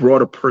 once we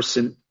brought a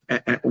person,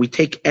 we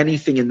take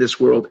anything in this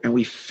world and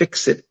we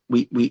fix it,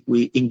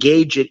 we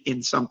engage it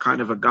in some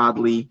kind of a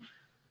godly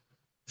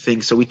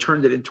thing. So we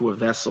turned it into a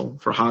vessel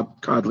for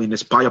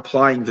godliness by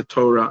applying the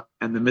Torah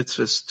and the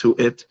mitzvahs to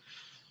it.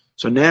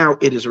 So now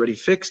it is already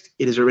fixed.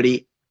 It has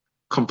already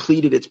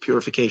completed its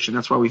purification.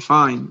 That's why we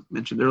find,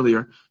 mentioned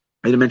earlier,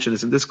 I didn't mention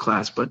this in this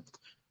class, but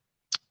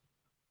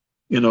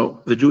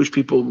the Jewish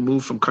people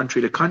move from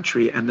country to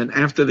country, and then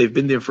after they've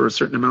been there for a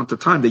certain amount of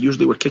time, they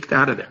usually were kicked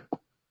out of there.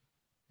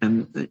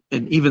 And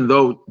even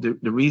though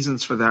the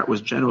reasons for that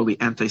was generally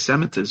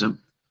anti-Semitism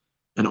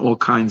and all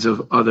kinds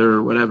of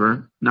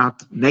other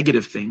not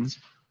negative things,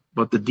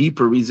 but the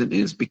deeper reason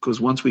is because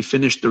once we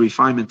finished the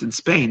refinement in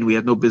Spain, we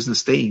had no business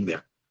staying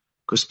there,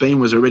 because Spain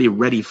was already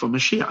ready for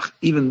Mashiach,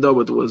 even though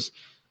it was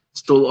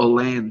still a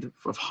land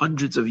of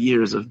hundreds of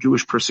years of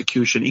Jewish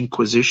persecution,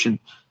 inquisition,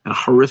 and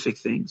horrific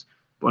things.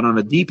 But on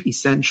a deep,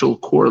 essential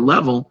core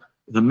level,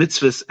 the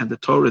mitzvahs and the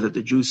Torah that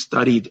the Jews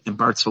studied in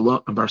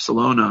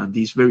Barcelona and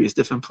these various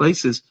different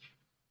places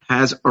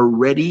has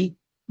already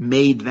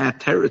made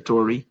that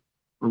territory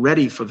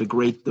ready for the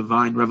great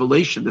divine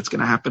revelation that's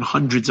going to happen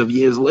hundreds of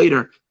years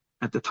later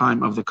at the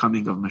time of the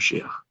coming of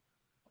Mashiach.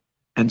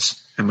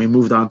 And we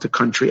moved on to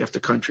country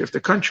after country after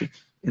country.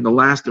 In the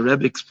last, the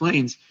Rebbe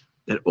explains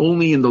that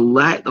only in the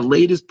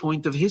latest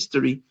point of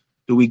history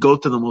do we go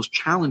to the most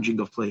challenging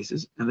of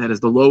places, and that is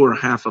the lower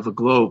half of the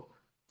globe,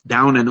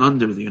 down and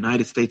under the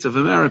United States of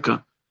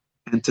America,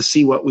 and to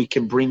see what we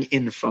can bring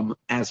in from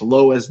as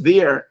low as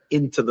there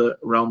into the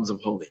realms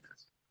of holiness.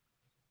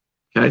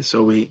 Okay,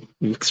 so we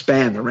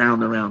expand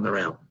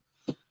around.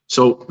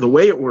 So the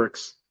way it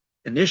works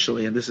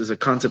initially, and this is a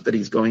concept that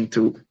he's going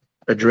to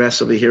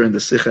address over here in the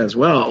Sikha as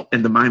well,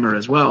 and the Maimer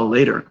as well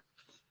later,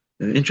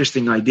 an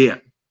interesting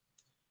idea.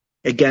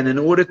 Again, in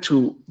order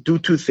to do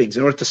two things,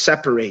 in order to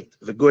separate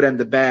the good and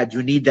the bad,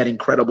 you need that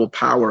incredible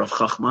power of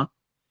Chachma,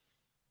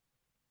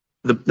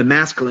 the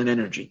masculine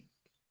energy.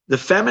 The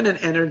feminine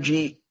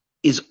energy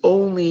is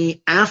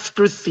only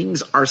after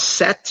things are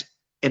set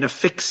in a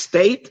fixed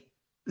state,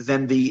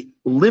 then the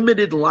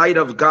limited light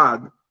of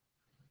God,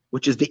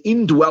 which is the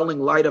indwelling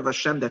light of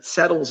Hashem that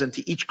settles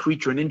into each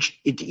creature and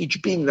into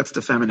each being, that's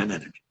the feminine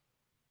energy.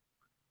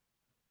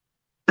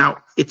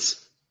 Now,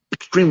 it's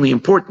extremely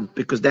important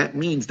because that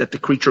means that the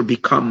creature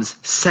becomes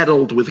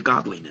settled with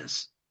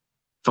godliness.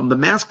 From the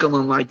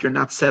masculine light, you're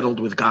not settled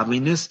with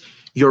godliness.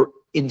 You're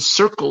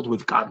encircled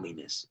with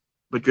godliness,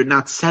 but you're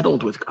not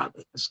settled with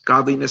godliness.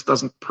 Godliness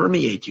doesn't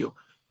permeate you.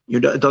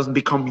 It doesn't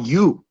become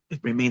you. It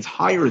remains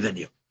higher than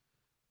you.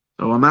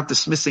 So I'm not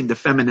dismissing the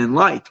feminine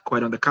light.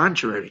 Quite on the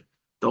contrary.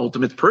 The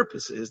ultimate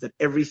purpose is that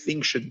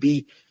everything should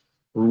be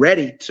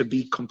ready to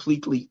be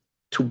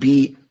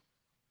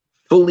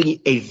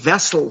fully a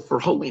vessel for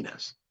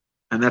holiness.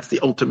 And that's the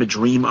ultimate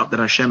dream that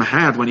Hashem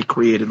had when he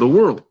created the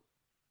world.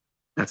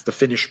 That's the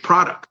finished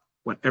product,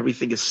 when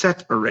everything is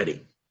set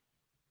already.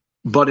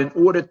 But in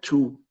order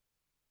to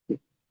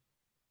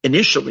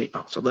initially,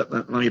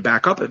 let me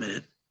back up a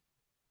minute.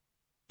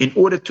 In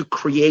order to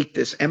create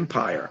this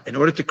empire, in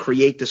order to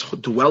create this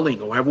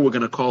dwelling, or whatever we're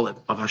going to call it,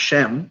 of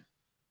Hashem,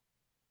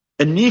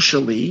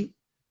 initially,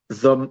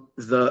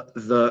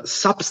 the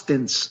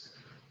substance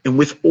in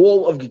which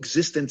all of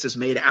existence is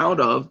made out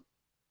of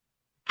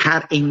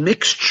had a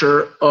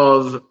mixture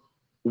of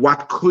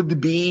what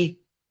could be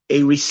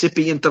a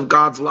recipient of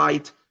God's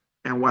light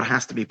and what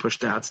has to be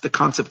pushed out. It's the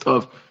concept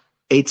of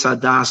Eitz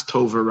Hadas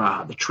Tov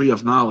Ra, the tree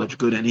of knowledge,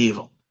 good and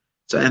evil.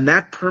 And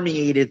that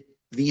permeated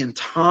the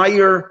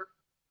entire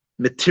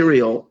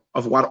material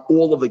of what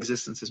all of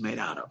existence is made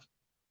out of.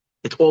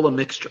 It's all a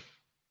mixture.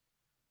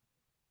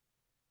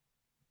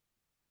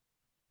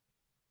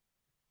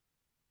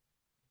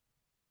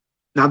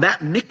 Now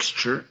that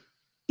mixture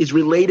is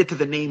related to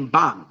the name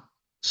Ban.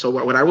 So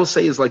what I will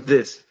say is like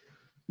this.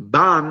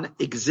 Ban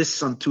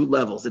exists on two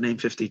levels, the name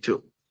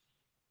 52.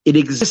 It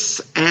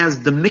exists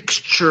as the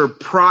mixture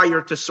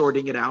prior to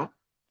sorting it out.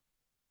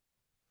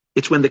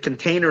 It's when the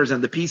containers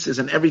and the pieces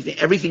and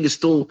everything is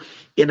still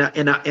in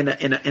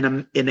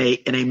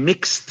a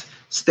mixed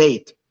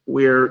state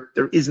where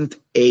there isn't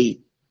a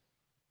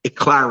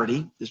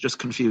clarity, there's just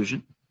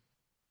confusion.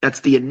 That's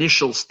the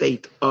initial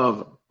state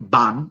of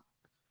Ban.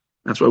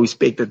 That's why we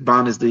speak that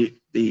Ban is the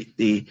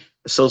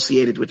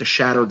associated with the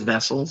shadowed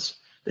vessels.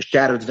 The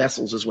shadowed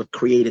vessels is what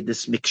created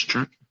this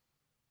mixture.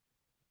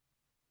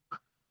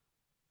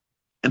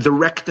 And the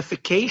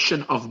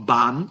rectification of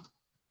Ban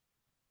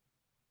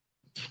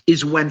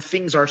is when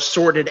things are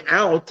sorted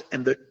out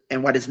and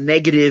what is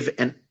negative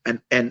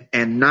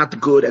and not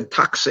good and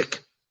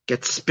toxic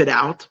gets spit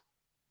out.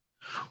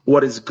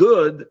 What is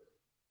good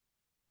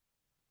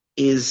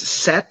is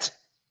set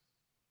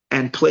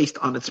and placed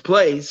on its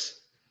place,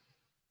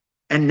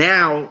 and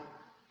now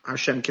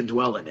Hashem can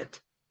dwell in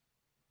it.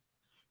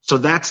 So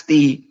that's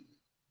the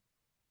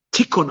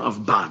tikkun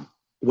of Ban.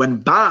 When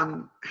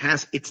Ban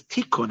has its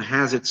tikkun,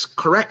 has its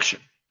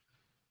correction,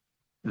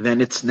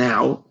 then it's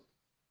now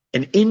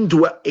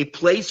a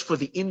place for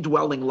the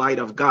indwelling light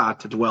of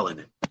God to dwell in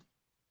it.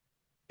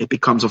 It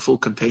becomes a full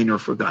container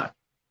for God.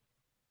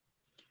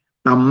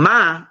 Now,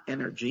 Ma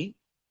energy,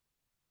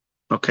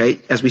 okay,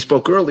 as we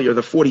spoke earlier,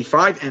 the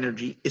 45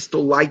 energy is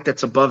still light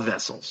that's above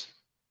vessels.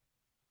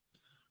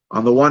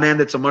 On the one hand,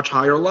 it's a much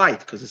higher light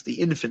because it's the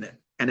infinite,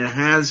 and it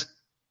has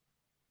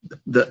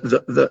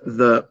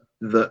the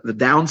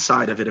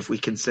downside of it, if we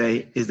can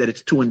say, is that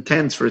it's too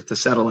intense for it to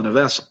settle in a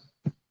vessel.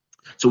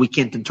 So we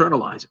can't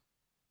internalize it.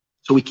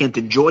 So we can't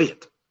enjoy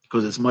it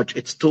because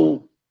it's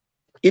too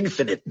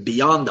infinite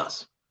beyond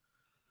us.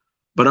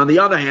 But on the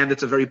other hand,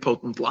 it's a very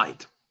potent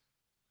light.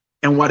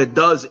 And what it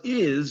does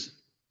is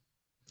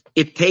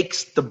it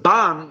takes the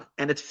ban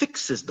and it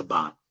fixes the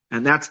ban.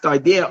 And that's the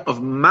idea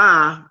of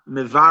ma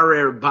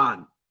mevarer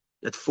ban.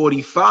 That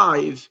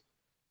 45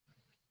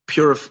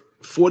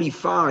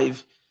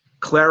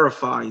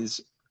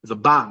 clarifies the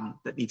ban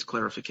that needs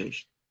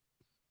clarification.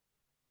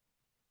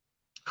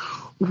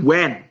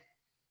 When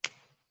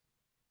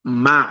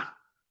ma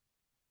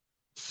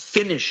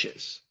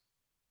finishes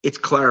its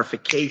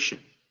clarification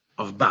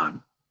of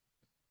ban,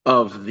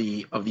 of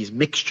these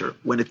mixture,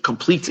 when it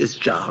completes its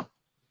job,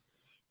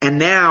 and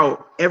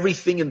now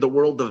everything in the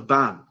world of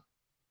ban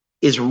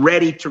is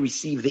ready to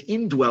receive the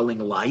indwelling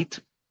light,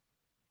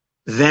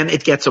 then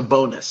it gets a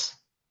bonus.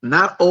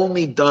 Not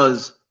only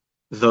does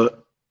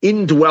the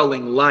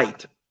indwelling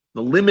light,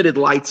 the limited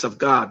lights of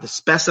God, the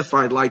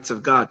specified lights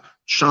of God,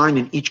 shine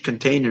in each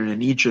container and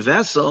in each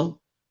vessel,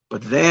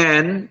 but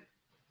then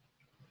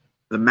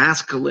the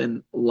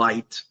masculine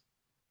light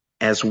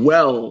as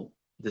well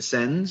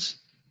descends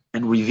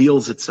and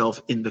reveals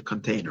itself in the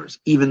containers,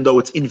 even though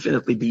it's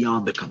infinitely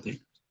beyond the containers.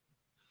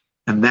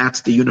 And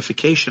that's the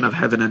unification of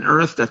heaven and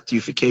earth, that's the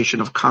unification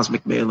of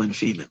cosmic male and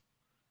female.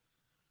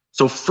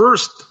 So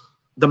first,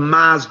 the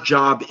Ma's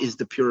job is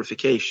the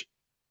purification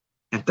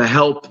and to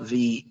help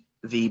the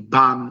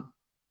Ban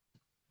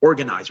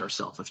organize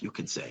ourselves, if you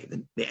can say.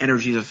 The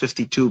energies of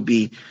 52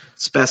 be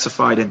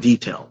specified and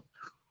detailed.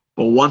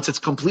 But once it's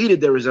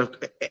completed, there is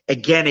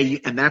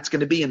and that's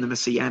going to be in the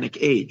Messianic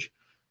age,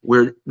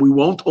 where we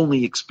won't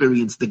only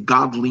experience the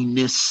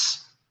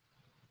godliness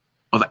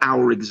of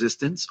our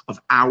existence, of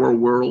our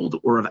world,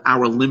 or of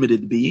our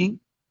limited being,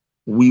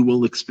 we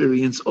will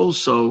experience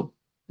also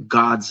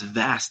God's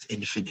vast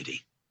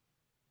infinity,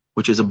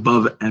 which is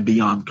above and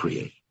beyond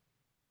creation.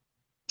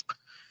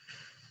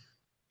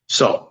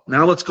 So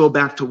now let's go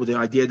back to the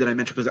idea that I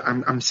mentioned, because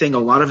I'm saying a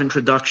lot of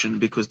introduction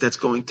because that's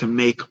going to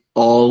make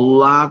a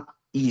lot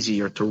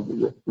easier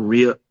to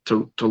read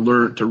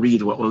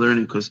what we're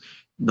learning, because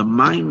the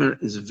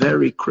Maimer is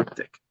very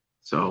cryptic.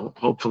 So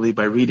hopefully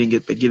by reading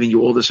it, by giving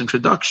you all this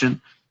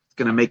introduction, it's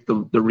going to make the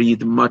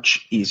read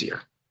much easier.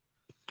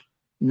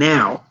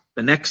 Now,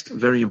 the next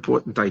very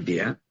important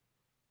idea,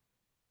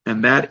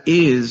 and that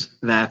is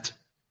that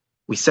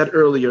we said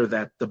earlier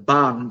that the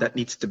Ban that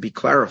needs to be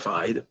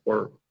clarified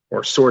or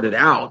sorted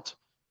out,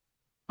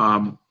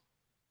 the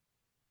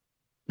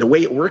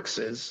way it works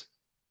is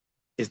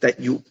that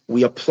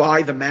we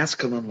apply the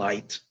masculine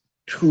light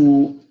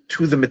to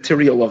the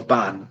material of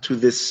Ban, to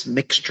this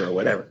mixture, or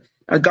whatever.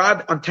 Now,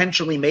 God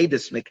intentionally made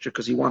this mixture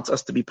because he wants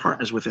us to be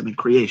partners with him in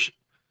creation.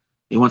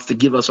 He wants to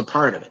give us a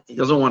part of it. He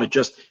doesn't want to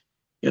just,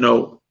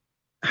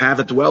 have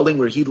a dwelling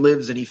where he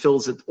lives and he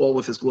fills it all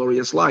with his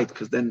glorious light,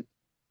 because then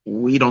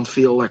we don't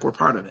feel like we're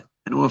part of it.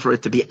 In order for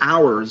it to be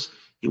ours,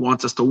 he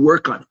wants us to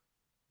work on it.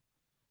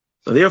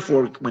 So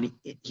therefore, when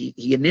he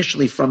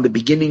initially, from the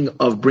beginning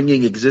of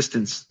bringing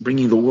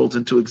the worlds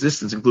into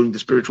existence, including the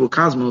spiritual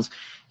cosmos,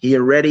 he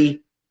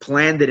already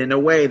planned it in a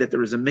way that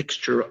there is a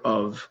mixture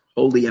of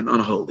holy and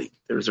unholy.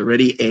 There's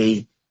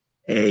already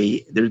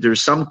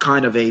there's some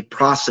kind of a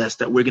process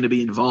that we're going to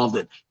be involved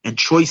in, and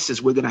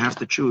choices we're going to have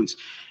to choose.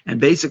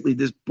 And basically,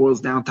 this boils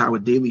down to our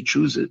daily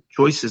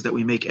choices that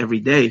we make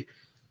every day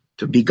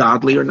to be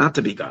godly or not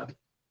to be godly.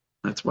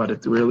 That's what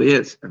it really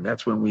is. And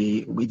that's when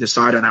we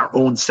decide on our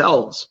own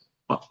selves.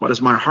 What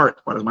is my heart?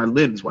 What is my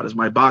limbs? What is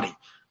my body?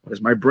 What is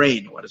my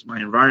brain? What is my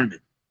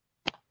environment?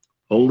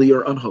 Holy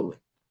or unholy?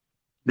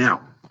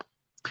 Now,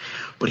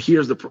 but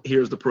here's the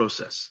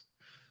process.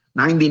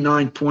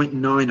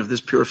 99.9 of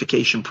this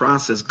purification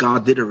process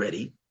God did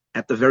already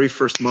at the very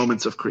first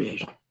moments of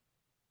creation.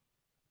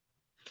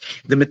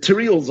 The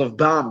materials of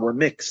Ban were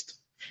mixed.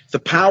 The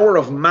power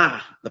of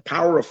Ma, the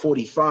power of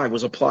 45,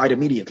 was applied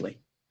immediately.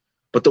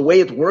 But the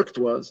way it worked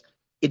was,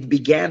 it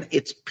began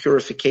its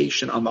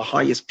purification on the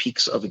highest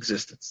peaks of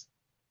existence,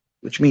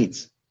 which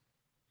means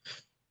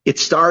it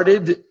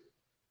started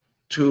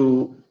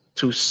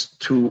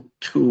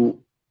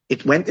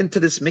it went into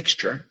this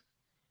mixture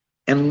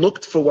and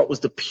looked for what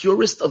was the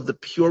purest of the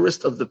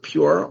purest of the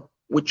pure,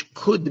 which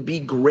could be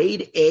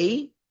grade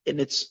A in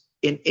its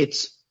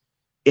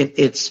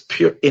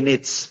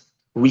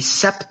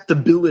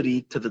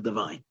receptibility to the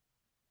divine.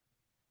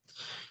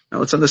 Now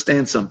let's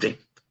understand something.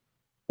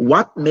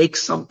 What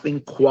makes something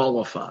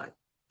qualify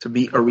to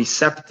be a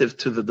receptive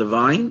to the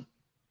divine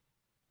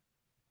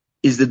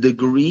is the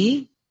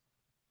degree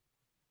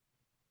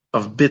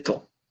of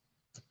bittul.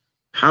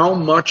 How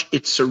much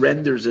it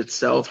surrenders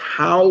itself,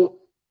 how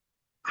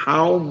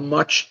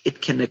much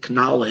it can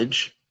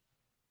acknowledge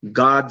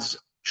God's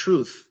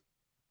truth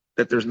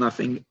that there's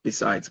nothing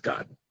besides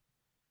God.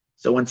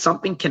 So when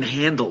something can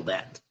handle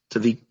that to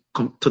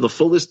the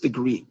fullest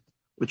degree,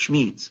 which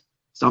means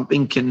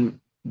something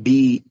can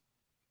be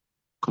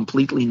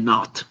completely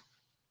not,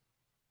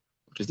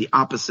 which is the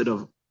opposite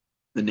of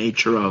the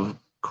nature of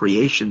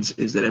creations,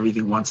 is that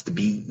everything wants to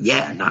be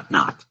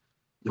not.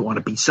 You want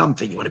to be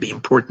something. You want to be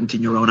important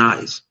in your own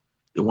eyes.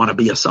 You want to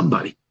be a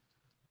somebody.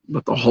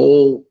 But the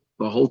whole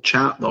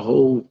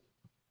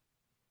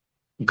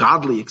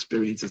godly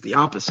experience is the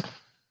opposite.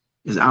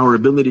 Is our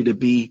ability to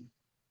be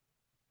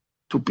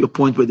to a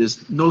point where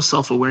there's no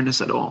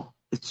self-awareness at all.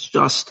 It's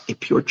just a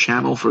pure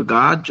channel for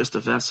God, just a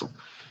vessel,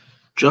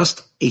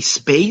 just a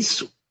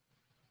space.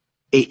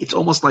 It's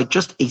almost like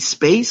just a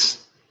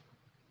space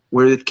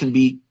where it can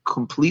be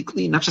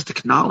completely not just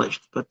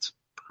acknowledged, but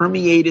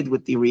permeated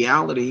with the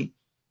reality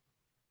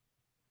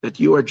that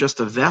you are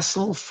just a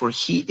vessel, for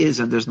He is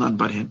and there's none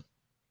but Him.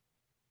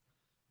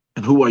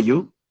 And who are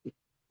you?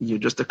 You're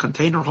just a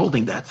container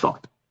holding that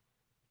thought.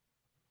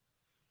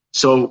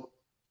 So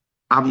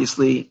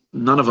obviously,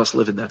 none of us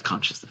live in that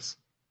consciousness.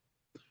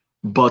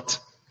 But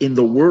in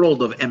the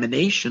world of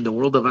emanation, the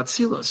world of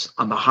Atzilus,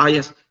 on the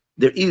highest,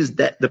 there is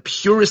that the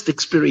purest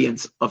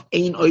experience of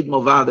Ein Od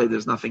Milvado,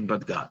 there's nothing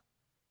but God.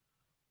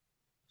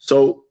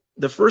 So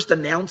the first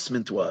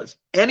announcement was,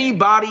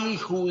 anybody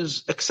who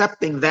is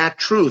accepting that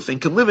truth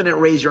and can live in it,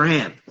 raise your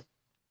hand.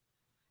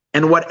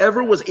 And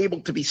whatever was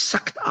able to be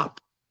sucked up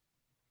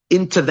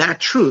into that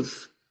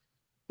truth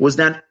was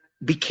then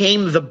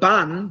became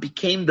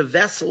the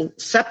vessel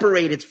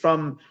separated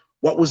from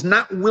what was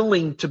not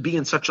willing to be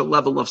in such a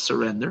level of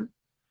surrender.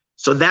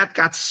 So that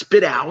got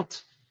spit out,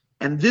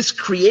 and this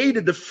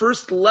created the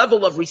first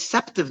level of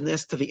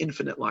receptiveness to the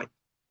infinite light.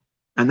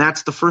 And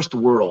that's the first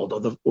world,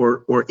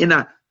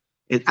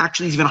 it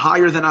actually is even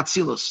higher than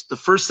Atzilus. The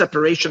first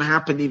separation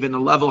happened even a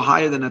level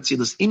higher than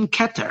Atzilus. In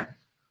Keter,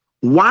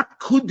 what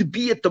could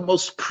be at the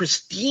most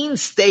pristine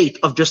state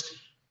of just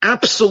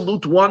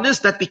absolute oneness,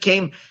 that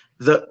became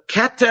the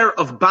Keter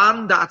of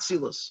Ban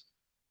Atzilus,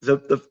 the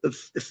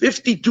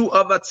 52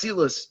 of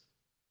Atzilus.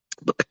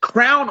 But the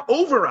crown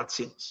over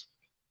Atzilus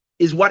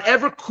is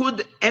whatever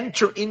could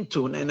enter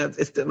into, and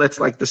that's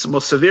like the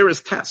most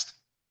severest test.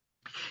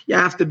 You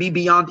have to be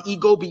beyond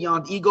ego,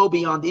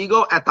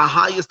 at the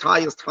highest,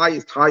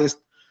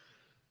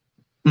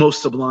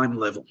 most sublime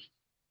level.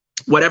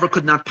 Whatever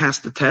could not pass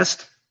the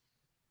test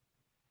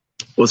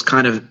was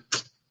kind of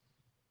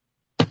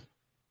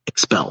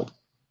expelled.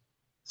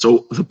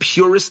 So the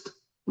purest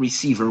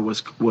receiver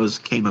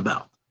came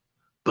about.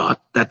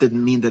 But that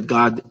didn't mean that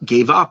God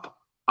gave up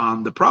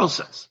on the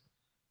process.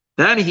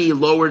 Then He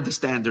lowered the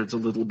standards a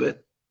little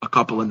bit, a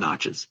couple of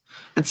notches,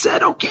 and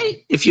said,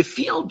 okay, if you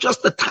feel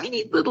just a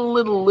tiny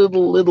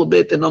little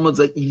bit, and almost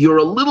like you're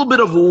a little bit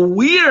of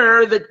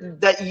aware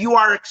that you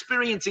are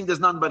experiencing there's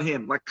none but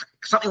Him, like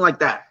something like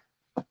that.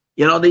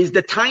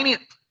 The tiny,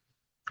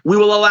 we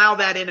will allow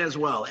that in as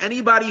well.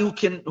 Anybody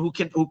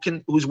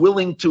who's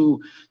willing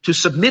to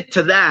submit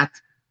to that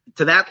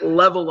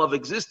level of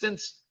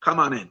existence, come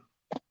on in.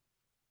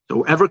 So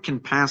whoever can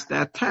pass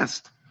that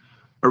test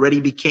already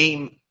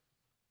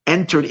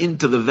entered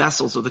into the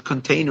vessels or the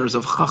containers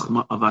of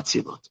Chachma of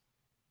Atzilut,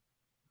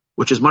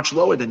 which is much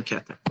lower than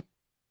Keter.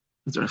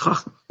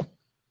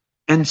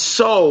 And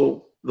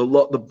so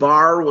the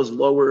bar was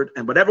lowered,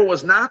 and whatever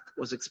was not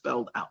was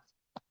expelled out.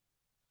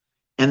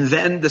 And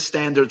then the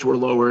standards were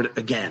lowered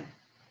again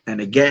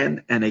and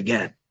again and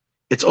again.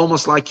 It's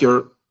almost like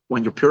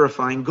when you're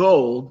purifying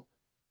gold,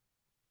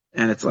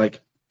 and it's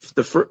like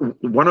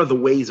one of the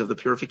ways of the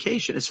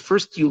purification is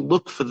first you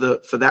look for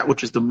that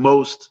which is the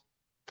most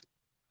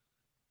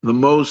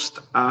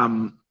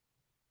I'll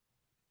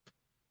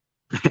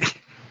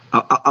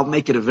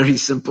make it a very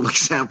simple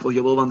example.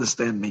 You'll all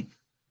understand me.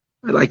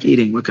 I like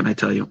eating. What can I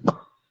tell you?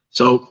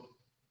 So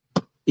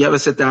you ever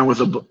sit down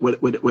with a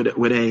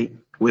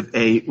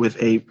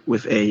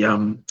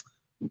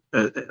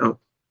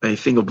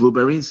thing of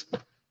blueberries?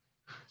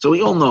 So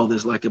we all know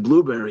there's like a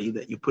blueberry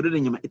that you put it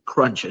in your mouth, it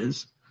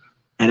crunches,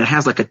 and it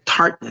has like a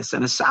tartness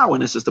and a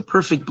sourness. Is the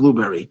perfect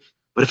blueberry.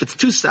 But if it's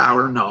too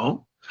sour,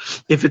 no.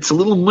 If it's a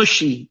little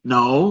mushy,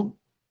 no,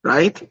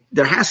 right?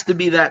 There has to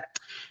be that.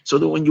 So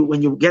that when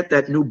you get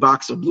that new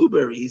box of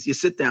blueberries, you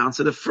sit down.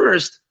 So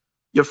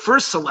your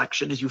first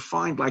selection is you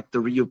find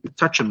you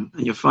touch them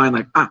and you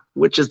find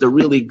which is the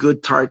really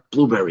good tart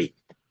blueberry,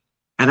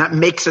 and that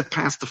makes it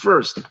past the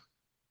first.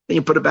 Then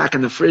you put it back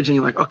in the fridge and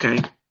you're like,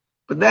 okay.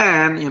 But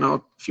then,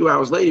 a few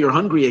hours later, you're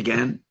hungry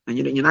again, and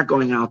you're not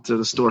going out to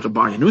the store to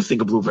buy a new thing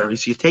of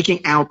blueberries. So you're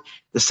taking out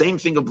the same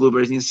thing of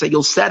blueberries, and you say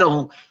you'll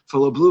settle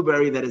for a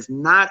blueberry that is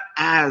not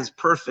as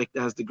perfect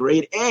as the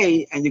grade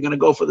A, and you're going to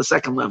go for the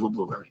second level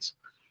blueberries.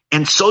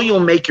 And so you'll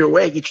make your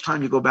way each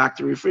time you go back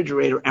to the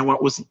refrigerator, and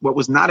what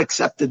was not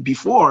accepted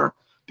before,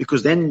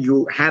 because then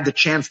you had the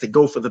chance to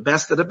go for the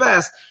best of the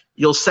best,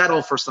 you'll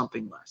settle for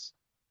something less.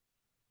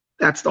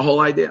 That's the whole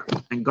idea.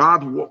 And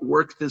God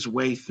worked His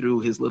way through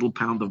His little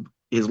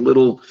His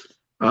little,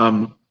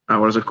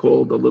 what is it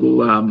called? The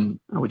little, how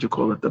would you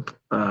call it?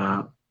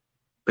 The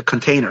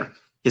container.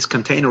 his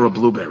container of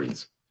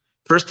blueberries.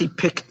 First he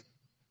picked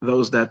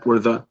those that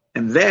were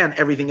and then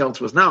everything else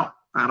was, no,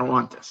 I don't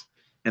want this.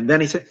 And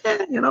then he said,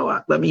 you know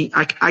what,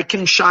 I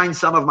can shine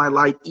some of my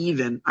light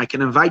even. I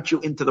can invite you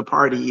into the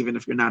party even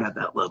if you're not at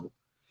that level.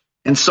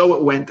 And so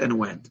it went and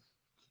went.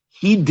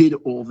 He did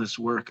all this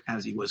work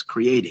as he was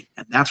creating.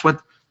 And that's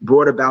what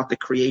brought about the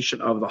creation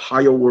of the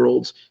higher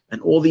worlds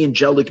and all the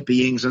angelic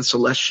beings and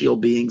celestial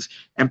beings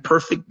and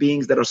perfect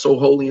beings that are so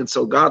holy and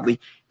so godly.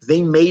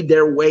 They made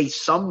their way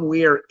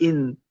somewhere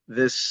in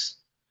this.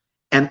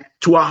 And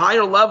to a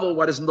higher level,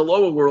 what is in the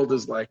lower world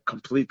is like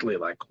completely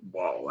like,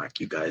 whoa, like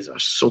you guys are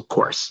so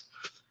coarse.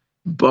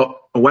 But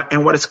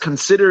what is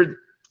considered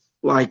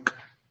like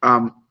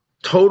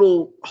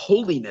total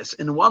holiness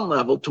in one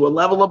level to a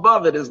level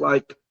above it is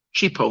like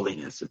cheap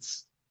holiness.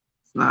 It's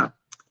not.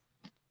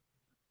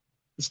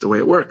 It's the way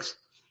it works.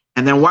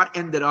 And then what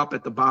ended up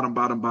at the bottom,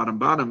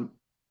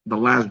 the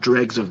last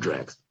dregs of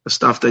dregs, the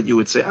stuff that you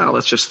would say, oh,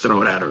 let's just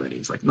throw it out already.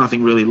 It's like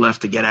nothing really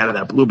left to get out of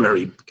that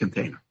blueberry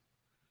container.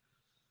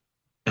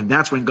 And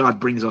that's when God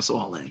brings us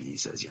all in. He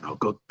says,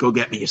 go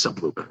get me some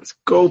blueberries.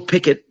 Go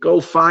pick it.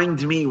 Go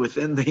find me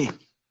within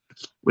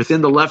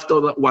the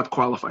leftover, what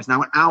qualifies.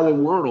 Now, in our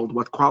world,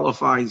 what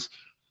qualifies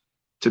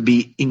to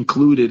be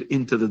included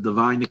into the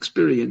divine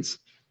experience,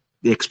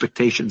 the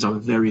expectations are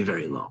very,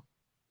 very low.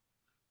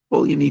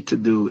 All you need to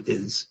do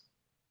is,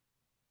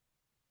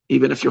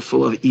 even if you're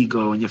full of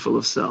ego and you're full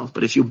of self,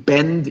 but if you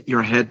bend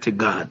your head to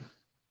God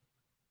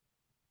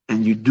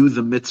and you do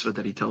the mitzvah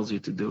that he tells you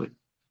to do it,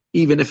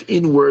 even if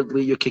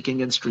inwardly you're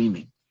kicking and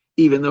screaming,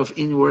 even though if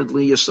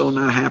inwardly you're so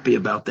not happy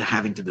about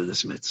having to do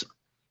this mitzvah,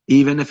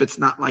 even if it's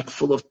not like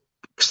full of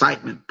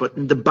excitement, but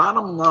in the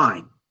bottom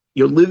line,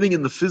 you're living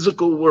in the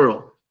physical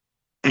world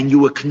and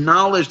you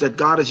acknowledge that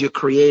God is your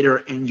creator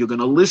and you're going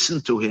to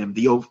listen to him,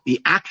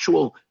 the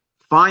actual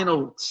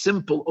final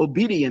simple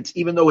obedience,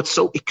 even though it's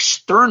so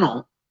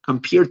external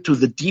compared to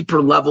the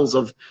deeper levels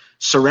of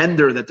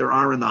surrender that there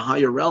are in the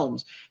higher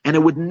realms. And it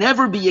would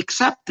never be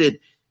accepted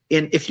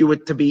if you were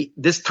to be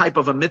this type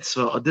of a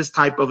mitzvah or this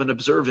type of an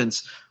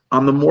observance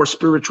on the more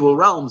spiritual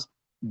realms.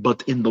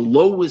 But in the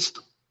lowest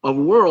of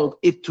world,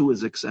 it too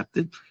is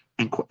accepted.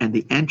 And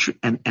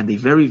the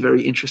very,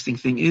 very interesting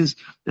thing is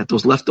that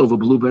those leftover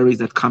blueberries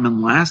that come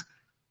in last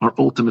are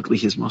ultimately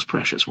his most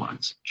precious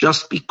ones.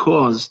 Just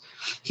because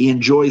he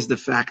enjoys the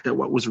fact that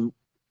what was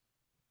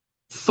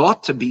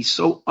thought to be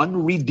so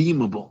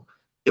unredeemable,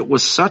 it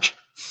was such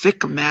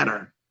thick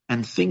matter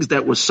and things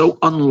that were so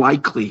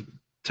unlikely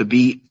to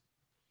be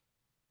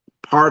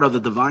part of the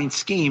divine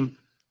scheme,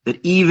 that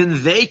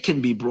even they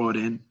can be brought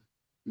in,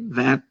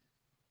 that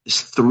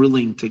is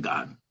thrilling to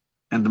God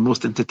and the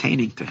most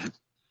entertaining to him.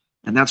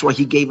 And that's why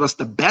he gave us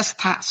the best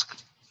task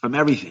from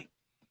everything.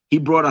 He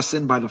brought us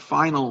in by the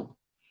final.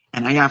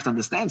 And I have to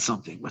understand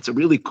something. What's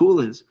really cool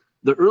is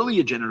the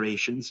earlier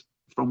generations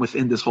from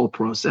within this whole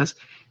process,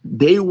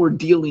 they were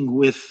dealing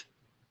with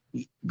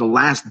the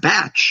last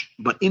batch,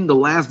 but in the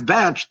last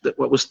batch,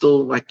 what was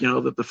still like,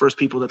 the first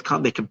people that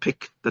come, they can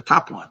pick the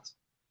top ones.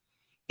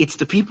 It's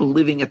the people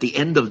living at the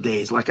end of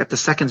days, like at the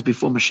seconds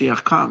before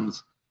Mashiach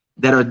comes,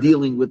 that are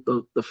dealing with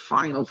the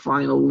final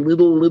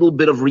little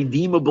bit of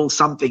redeemable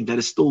something that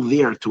is still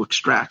there to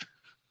extract.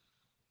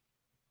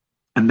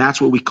 And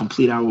that's where we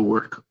complete our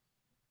work.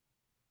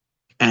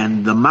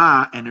 And the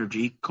Ma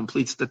energy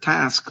completes the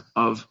task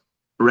of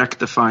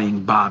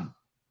rectifying Ban.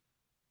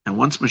 And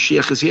once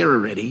Mashiach is here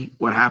already,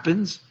 what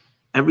happens?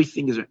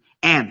 Everything is...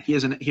 And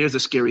here's a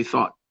scary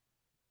thought.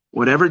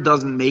 Whatever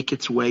doesn't make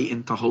its way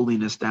into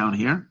holiness down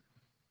here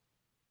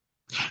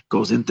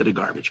goes into the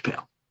garbage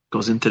pail,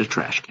 goes into the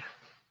trash can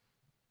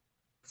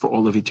for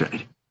all of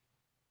eternity.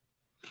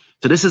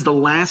 So this is the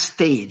last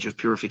stage of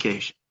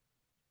purification.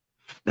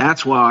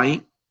 That's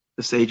why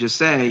the sages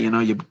say,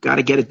 you've got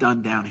to get it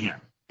done down here.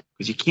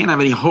 Because you can't have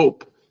any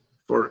hope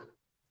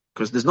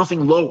because there's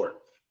nothing lower.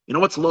 You know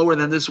what's lower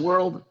than this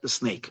world? The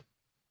snake.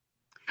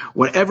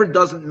 Whatever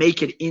doesn't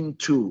make it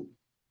into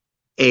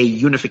a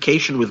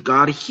unification with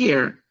God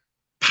here,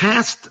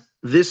 past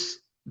this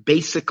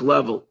basic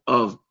level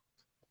of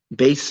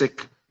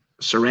basic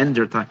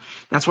surrender time.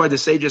 That's why the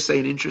sages say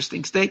an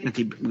interesting statement.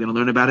 We're going to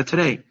learn about it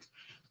today.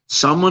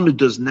 Someone who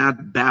does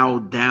not bow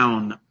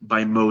down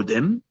by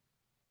modim,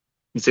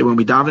 you say when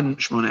we daven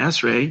Shemona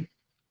Esrei,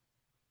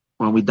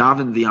 when we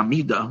daven the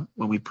Amida,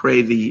 when we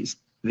pray the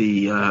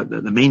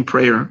main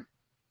prayer,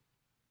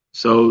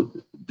 so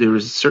there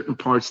is certain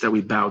parts that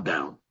we bow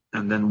down.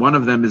 And then one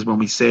of them is when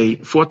we say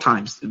 4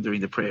 times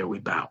during the prayer, we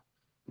bow.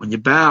 When you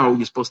bow,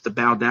 you're supposed to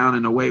bow down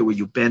in a way where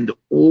you bend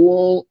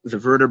all the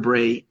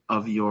vertebrae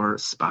of your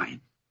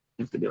spine.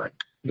 You have to be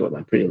go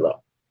like pretty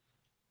low.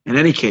 In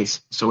any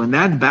case, so in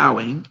that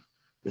bowing,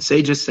 the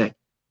sages say,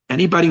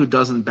 anybody who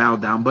doesn't bow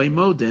down by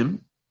modim,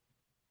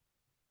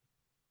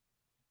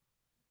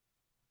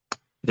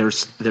 their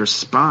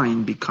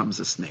spine becomes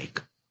a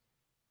snake.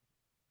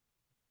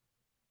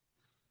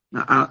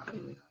 Now,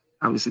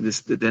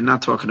 obviously, they're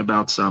not talking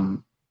about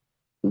some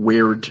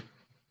weird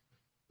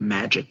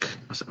magic.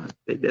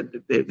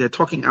 They're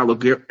talking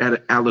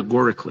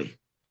allegorically.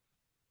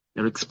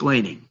 They're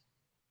explaining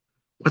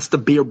What's the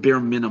bare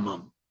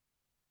minimum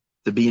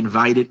to be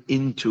invited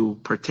into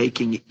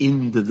partaking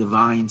in the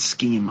divine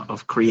scheme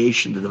of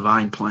creation, the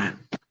divine plan?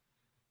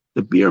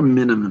 The bare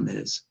minimum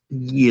is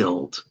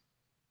yield.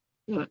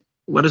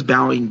 What is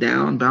bowing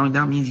down? Bowing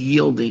down means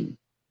yielding.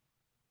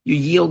 You're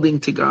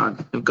yielding to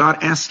God. If God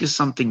asks you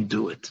something,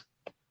 do it.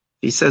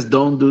 He says,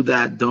 don't do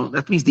that.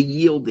 That means the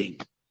yielding.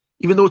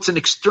 Even though it's an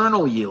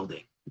external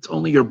yielding, it's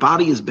only your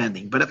body is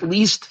bending. But at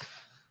least,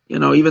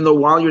 even though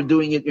while you're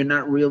doing it, you're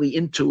not really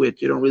into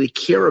it. You don't really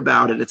care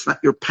about it. It's not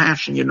your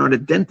passion. You're not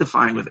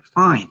identifying with it.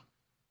 Fine.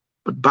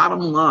 But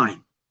bottom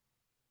line,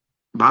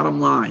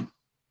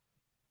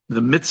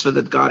 the mitzvah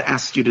that God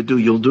asks you to do,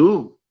 you'll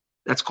do.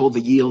 That's called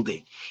the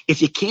yielding.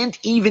 If you can't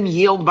even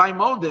yield by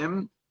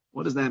modim,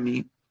 what does that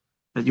mean?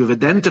 That you've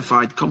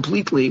identified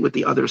completely with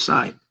the other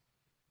side.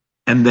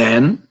 And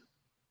then,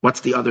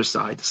 what's the other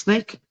side? The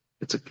snake.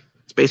 It's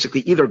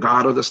basically either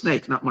God or the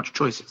snake, not much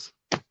choices.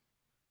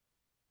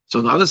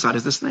 So the other side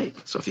is the snake.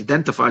 So if you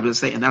identified with the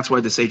snake, and that's why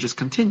the sages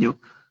continue,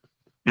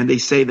 and they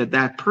say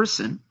that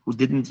person who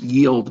didn't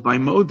yield by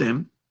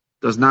modim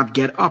does not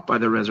get up by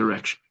the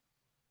resurrection.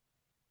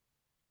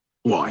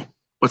 Why?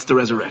 What's the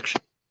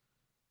resurrection?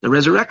 The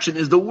resurrection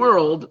is the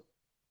world.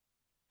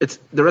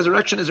 The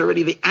resurrection is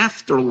already the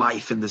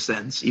afterlife in the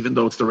sense, even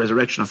though it's the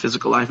resurrection of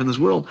physical life in this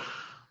world,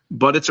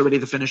 but it's already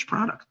the finished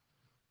product.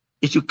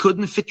 If you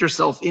couldn't fit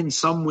yourself in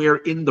somewhere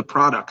in the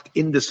product,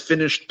 in this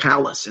finished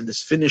palace, in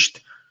this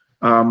finished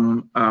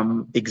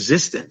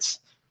existence,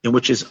 in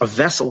which is a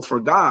vessel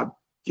for God,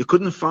 you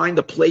couldn't find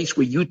a place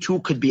where you too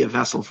could be a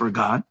vessel for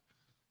God,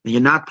 and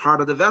you're not part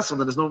of the vessel,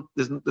 then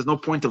there's no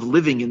point of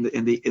living in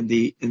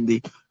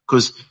the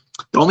because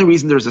the only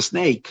reason there's a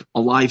snake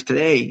alive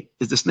today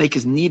is the snake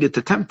is needed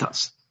to tempt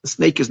us. The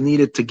snake is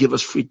needed to give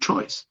us free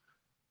choice.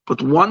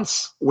 But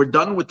once we're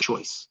done with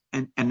choice,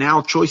 and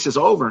now choice is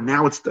over,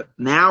 now is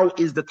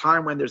the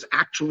time when there's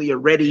actually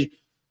already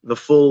the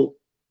full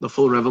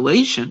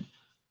revelation.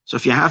 So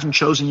if you haven't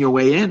chosen your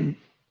way in,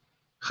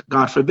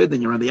 God forbid,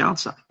 then you're on the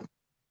outside.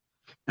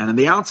 And on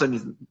the outside,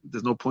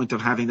 there's no point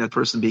of having that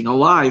person being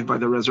alive by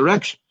the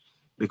resurrection,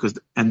 because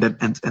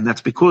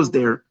that's because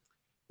their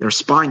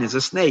spine is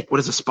a snake. What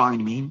does a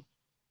spine mean?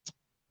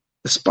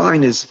 The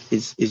spine is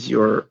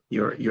your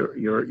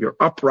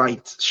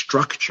upright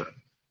structure,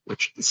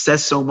 which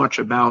says so much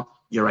about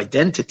your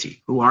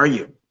identity. Who are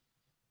you?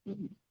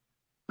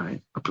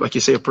 Right? Like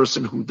you say, a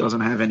person who doesn't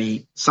have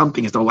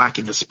something is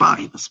lacking a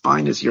spine. The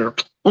spine is your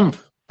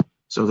oomph.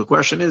 So the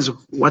question is,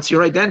 what's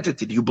your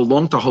identity? Do you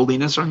belong to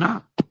holiness or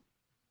not?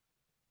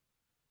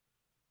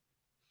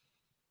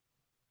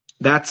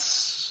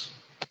 That's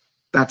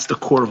the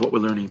core of what we're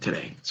learning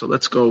today. So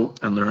let's go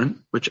and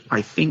learn, which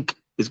I think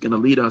is going to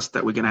lead us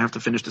that we're going to have to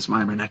finish this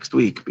mimer next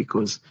week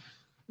because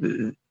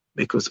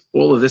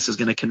all of this is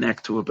going to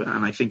connect to it.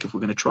 And I think if we're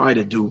going to try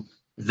to do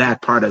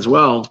that part as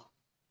well,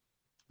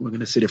 we're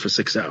going to sit here for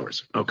 6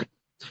 hours. Okay.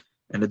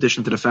 In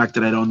addition to the fact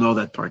that I don't know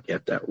that part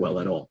yet that well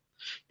at all.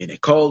 So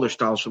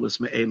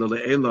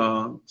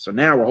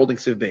now we're holding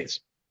Siv Beis.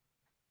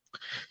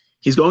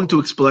 He's going to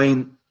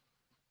explain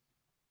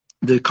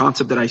the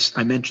concept that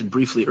I mentioned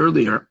briefly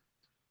earlier,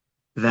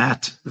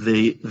 that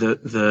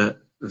the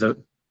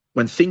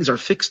when things are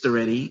fixed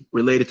already,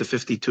 related to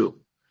 52.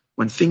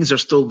 When things are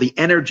still the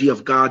energy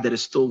of God that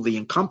is still the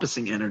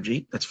encompassing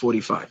energy, that's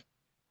 45.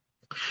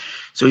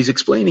 So he's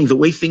explaining the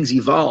way things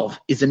evolve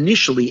is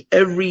initially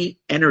every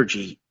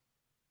energy,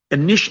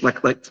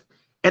 like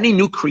any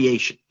new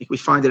creation, I think we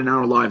find it in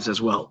our lives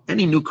as well.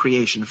 Any new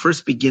creation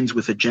first begins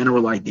with a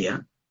general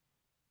idea,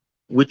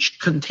 which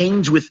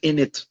contains within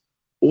it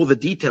all the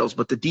details,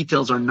 but the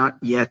details are not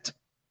yet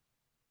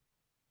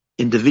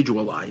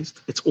individualized.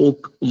 It's all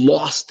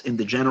lost in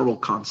the general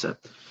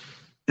concept.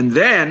 And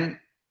then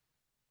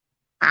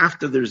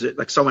after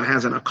like someone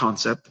has a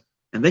concept,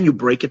 and then you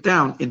break it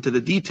down into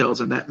the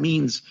details, and that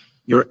means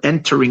you're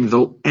entering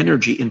the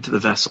energy into the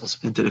vessels,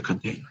 into the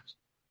containers.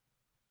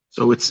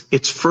 So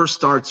it first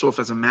starts off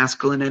as a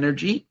masculine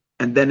energy,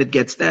 and then it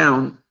gets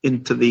down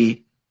into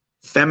the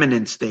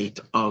feminine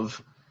state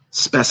of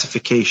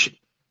specification.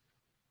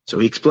 So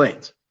he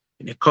explains.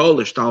 So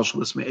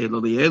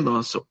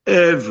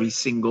every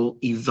single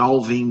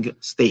evolving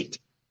state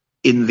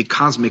in the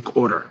cosmic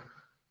order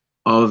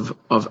of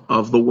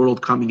the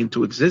world coming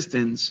into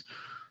existence,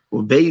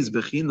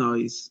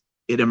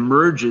 it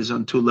emerges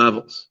on two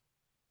levels.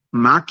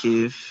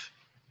 Makif,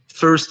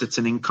 first it's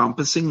an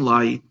encompassing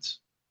light,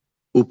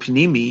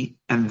 upnimi,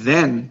 and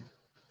then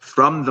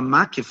from the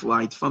makif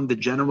light, from the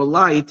general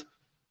light,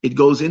 it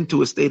goes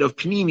into a state of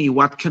pnimi,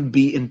 what can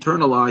be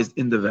internalized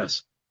in the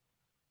vessel.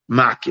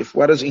 Makif,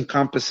 what does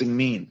encompassing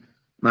mean?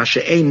 That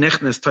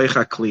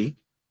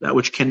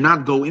which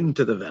cannot go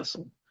into the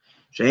vessel.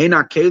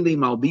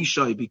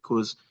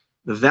 Because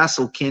the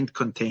vessel can't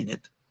contain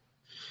it.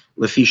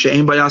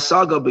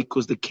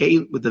 Because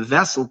the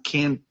vessel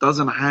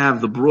doesn't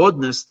have the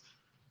broadness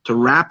to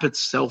wrap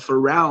itself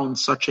around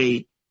such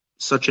an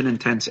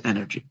intense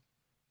energy.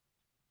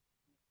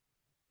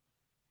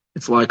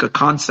 It's like a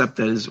concept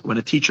that is, when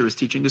a teacher is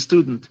teaching a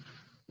student,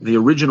 the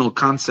original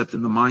concept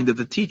in the mind of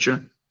the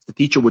teacher The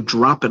teacher would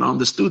drop it on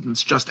the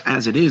students just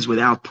as it is,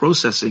 without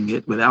processing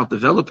it, without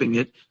developing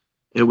it.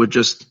 It would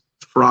just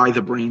fry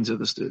the brains of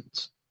the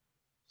students.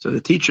 So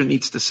the teacher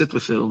needs to sit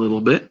with it a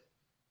little bit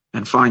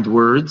and find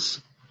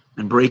words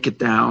and break it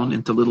down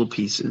into little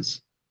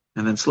pieces,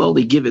 and then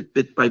slowly give it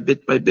bit by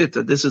bit by bit.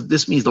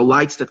 This means the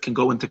lights that can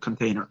go into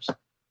containers.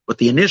 But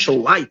the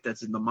initial light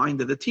that's in the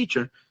mind of the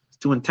teacher is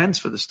too intense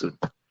for the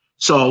student.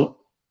 So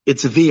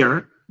it's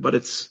there, but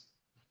it's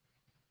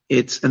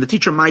and the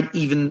teacher might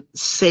even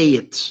say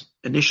it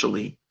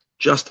initially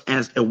just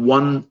as a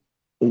one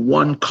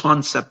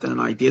concept and an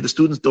idea. The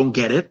students don't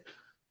get it,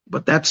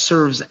 but that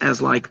serves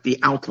as like the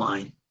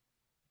outline.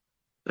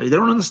 They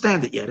don't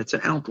understand it yet. It's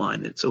an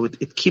outline. So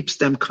it keeps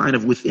them kind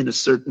of within a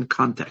certain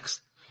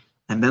context.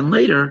 And then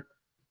later,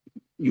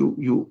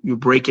 you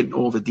break it in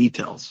all the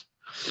details.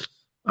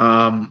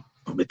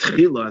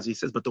 As he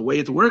says, but the way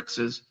it works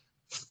is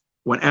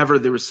whenever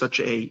there is such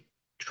a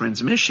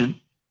transmission,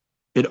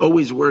 it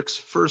always works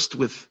first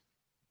what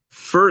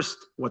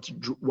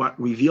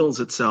reveals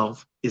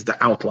itself is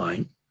the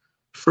outline.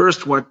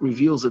 First, what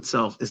reveals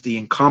itself is the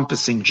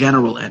encompassing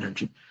general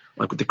energy,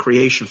 like with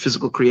the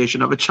physical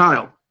creation of a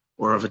child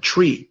or of a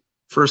tree.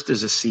 First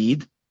there's a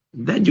seed,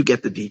 and then you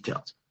get the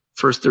details.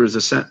 First there is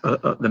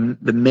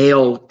the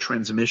male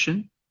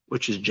transmission,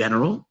 which is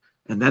general,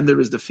 and then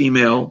there is the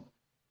female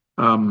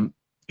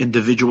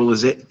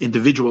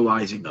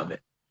individualizing of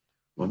it.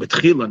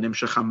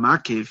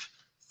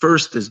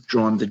 First is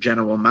drawn the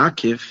general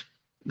makiv,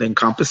 the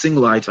encompassing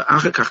light,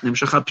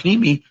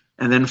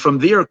 and then from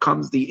there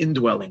comes the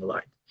indwelling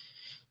light.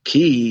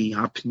 Ki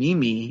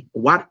hapnimi,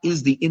 what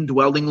is the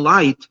indwelling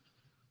light?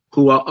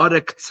 Hua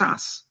arek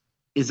tzas,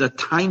 is a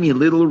tiny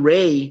little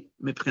ray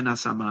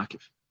mipchenas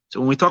hamakiv. So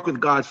when we talk with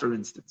God, for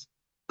instance,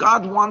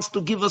 God wants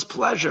to give us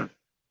pleasure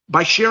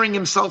by sharing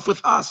himself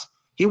with us.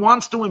 He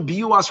wants to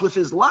imbue us with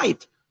his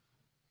light,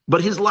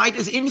 but his light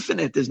is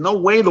infinite. There's no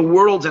way the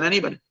world's in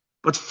anybody.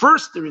 But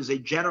first there is a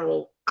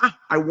general,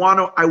 I want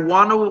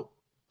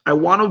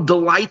to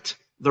delight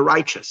the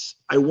righteous.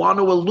 I want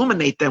to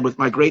illuminate them with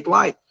my great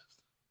light.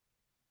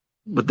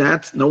 But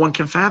no one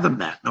can fathom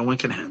that. No one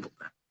can handle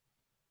that.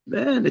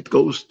 Then it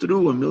goes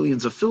through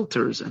millions of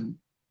filters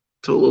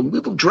until a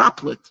little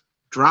droplet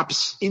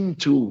drops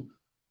into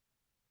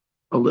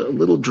a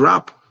little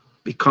drop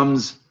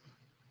becomes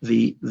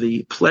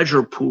the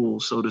pleasure pool,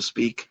 so to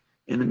speak,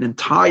 in an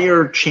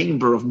entire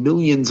chamber of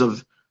millions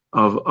of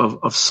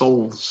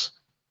souls,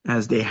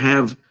 as they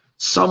have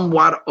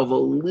somewhat of a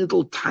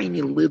little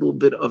tiny little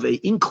bit of a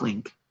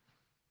inkling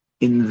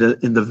in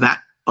the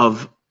vat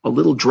of a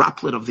little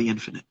droplet of the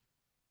infinite.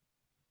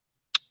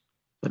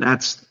 And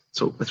that's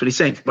what he's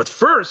saying. But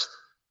first,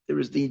 there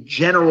is the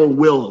general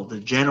will,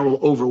 the general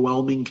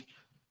overwhelming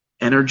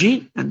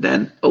energy, and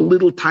then a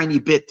little tiny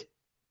bit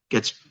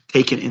gets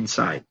taken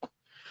inside.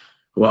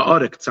 Only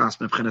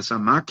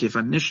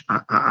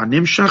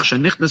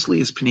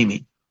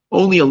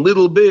a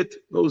little bit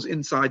goes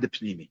inside the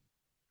pnimi.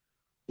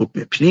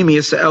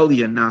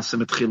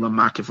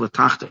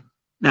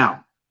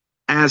 Now,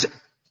 as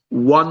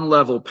one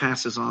level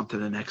passes on to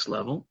the next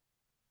level,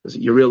 because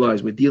you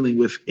realize we're dealing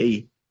with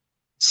a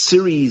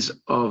series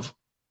of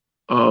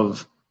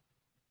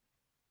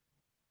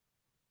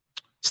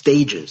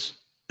stages,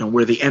 and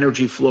where the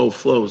energy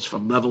flows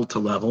from level to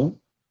level.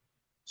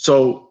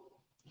 So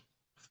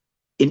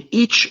in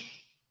each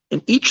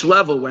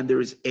level, when there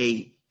is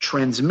a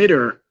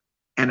transmitter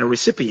and a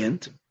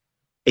recipient,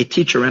 a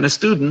teacher and a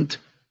student,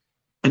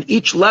 and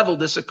each level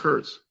this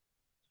occurs,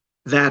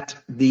 that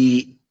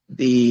this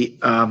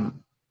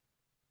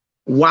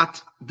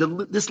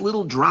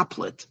little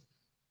droplet,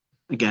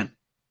 again,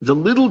 the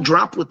little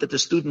droplet that the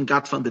student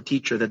got from the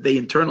teacher that they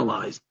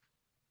internalized,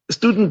 the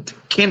student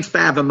can't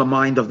fathom the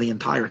mind of the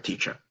entire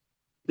teacher,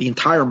 the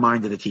entire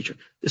mind of the teacher.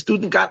 The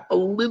student got a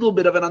little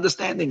bit of an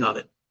understanding of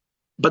it.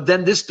 But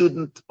then this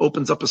student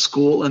opens up a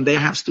school and they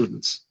have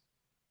students.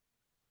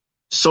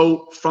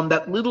 So from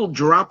that little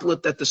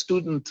droplet that the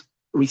student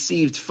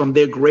received from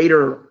their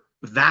greater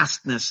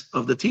vastness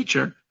of the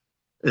teacher,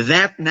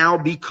 that now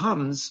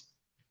becomes,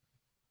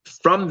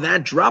 from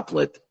that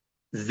droplet,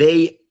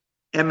 they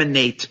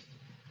emanate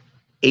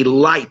a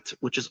light,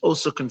 which is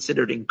also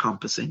considered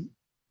encompassing,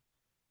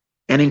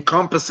 and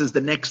encompasses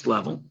the next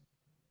level.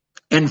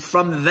 And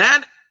from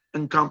that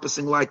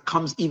encompassing light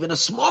comes even a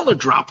smaller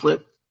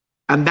droplet,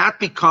 and that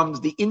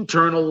becomes the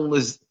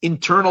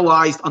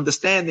internalized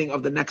understanding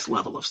of the next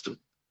level of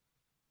student.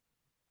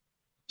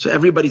 So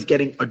everybody's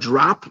getting a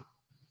drop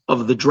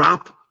of the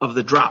drop of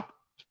the drop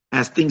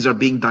as things are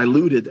being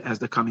diluted as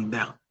they're coming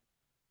down,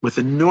 with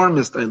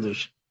enormous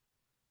dilution.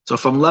 So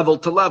from level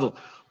to level.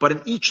 But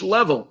in each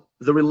level,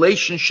 the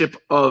relationship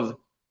of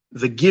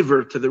the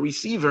giver to the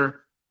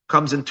receiver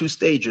comes in two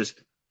stages.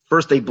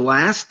 First a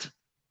blast,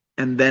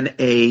 and then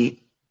as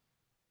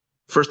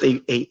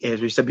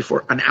we said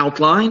before, an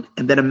outline,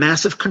 and then a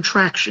massive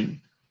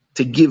contraction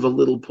to give a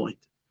little point,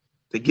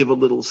 to give a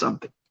little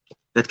something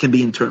that can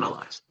be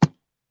internalized.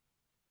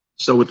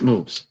 So it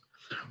moves.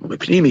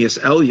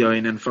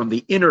 And from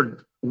the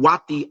inner,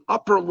 what the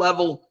upper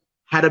level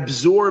had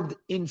absorbed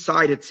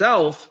inside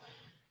itself,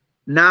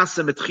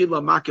 nasa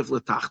metchila makif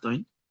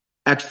letachton.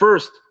 At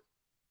first,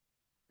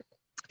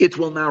 it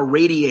will now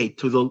radiate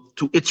to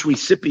its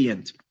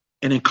recipient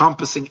an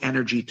encompassing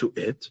energy to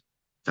it.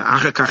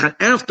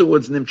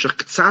 Afterwards, a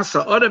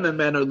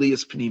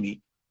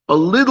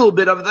little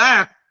bit of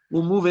that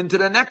will move into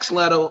the next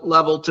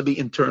level to be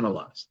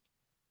internalized.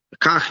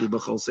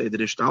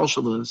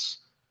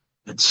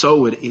 And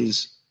so it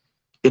is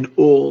in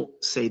all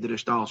Seder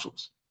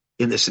Ishtalshalos.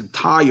 In this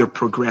entire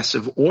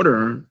progressive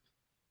order,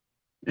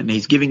 and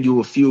he's giving you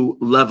a few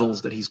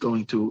levels that he's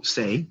going to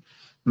say,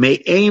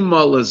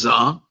 Me'ema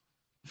laza,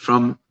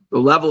 from the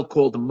level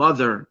called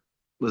mother,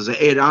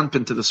 Laza'er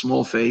Anpin, to the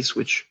small face,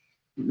 which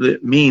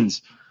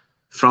means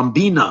from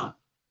Bina,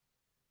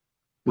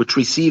 which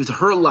received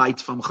her light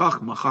from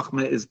Chachma.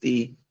 Chachma is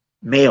the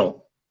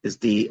male, is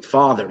the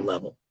father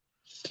level.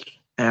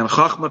 And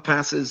Chachma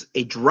passes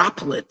a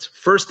droplet.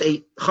 First,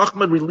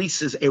 Chachma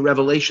releases a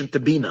revelation to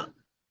Bina.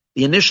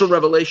 The initial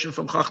revelation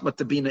from Chachma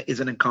to Bina is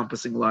an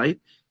encompassing light,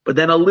 but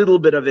then a little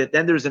bit of it,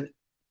 then there's an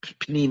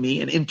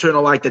pnimi, an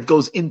internal light that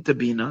goes into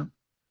Bina.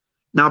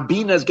 Now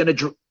Bina is going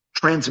to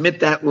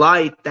transmit that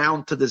light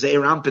down to the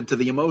Ze'er Anpin, to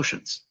the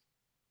emotions.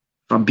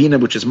 From Bina,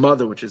 which is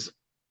mother, which is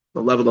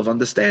the level of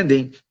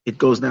understanding, it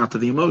goes now to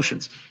the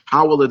emotions.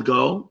 How will it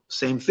go?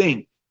 Same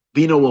thing.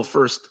 Bina will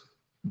first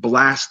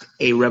blast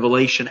a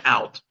revelation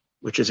out,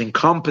 which is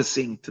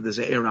encompassing to the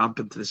Ze'er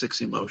Anpin, to the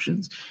 6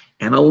 emotions,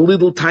 and a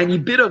little tiny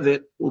bit of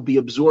it will be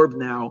absorbed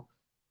now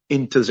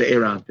into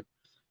Ze'er Anpin.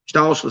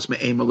 Shtalshlos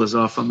me'ema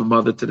lazah, from the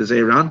mother to the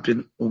Ze'er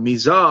Anpin,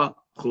 umizah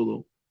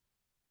chulu.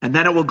 And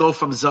then it will go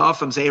from Zah,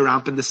 from Ze'er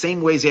Anpin, the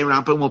same way Ze'er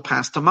Anpin will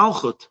pass to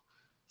Malchut.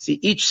 See,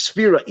 each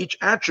sphera, each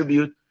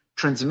attribute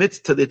transmits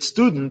to its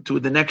student, to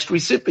the next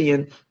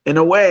recipient, in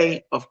a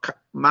way of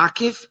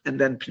makif and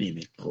then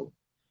pnimi.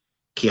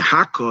 Ki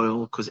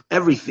hakoil, because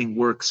everything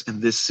works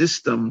in this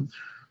system,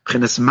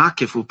 chenes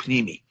makif u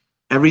pnimi.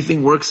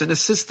 Everything works in a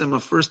system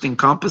of first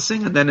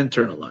encompassing and then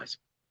internalizing.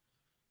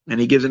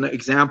 And he gives an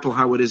example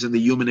how it is in the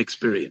human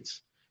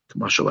experience.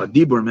 Like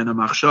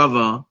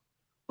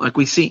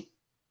we see,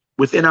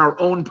 within our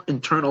own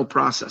internal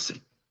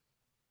processing.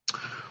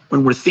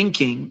 When we're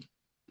thinking,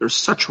 there's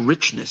such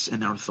richness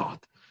in our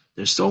thought.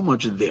 There's so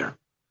much there.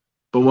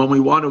 But when we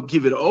want to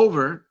give it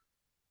over,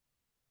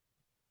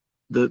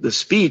 the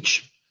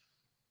speech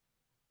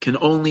can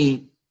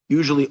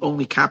usually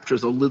only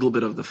captures a little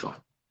bit of the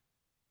thought.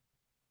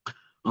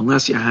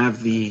 Unless you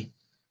have the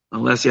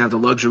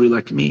luxury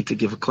like me to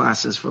give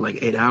classes for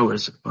like 8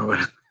 hours or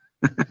whatever.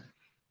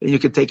 Then you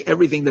can take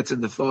everything that's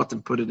in the thought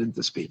and put it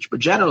into speech. But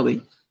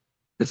generally,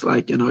 it's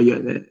like,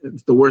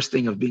 it's the worst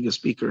thing of being a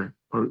speaker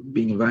or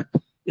being invited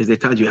is they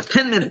tell you have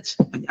 10 minutes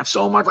and you have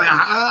so much, like,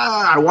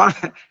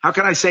 how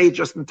can I say it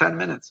just in 10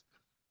 minutes?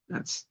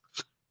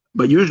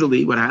 But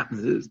usually what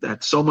happens is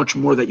that so much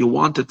more that you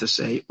wanted to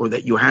say or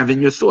that you have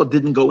in your thought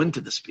didn't go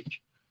into the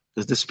speech.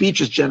 Because the speech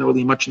is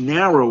generally much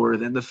narrower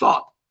than the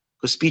thought.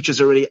 Because speech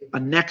is already a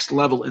next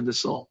level in the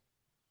soul.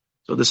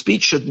 So the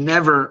speech can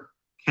never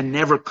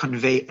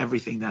convey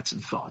everything that's in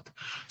thought.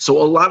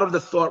 So a lot of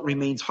the thought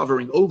remains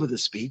hovering over the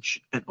speech,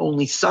 and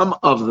only some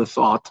of the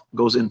thought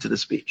goes into the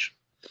speech.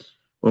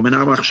 Not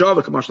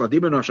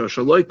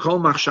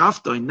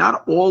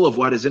all of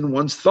what is in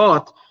one's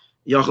thought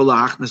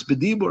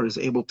is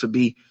able to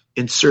be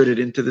inserted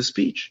into the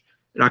speech.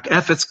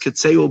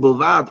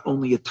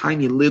 Only a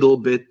tiny little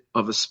bit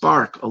of a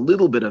spark, a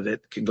little bit of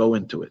it can go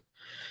into it.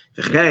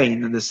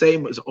 And the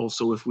same is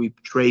also if we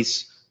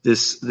trace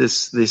this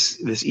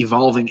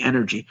evolving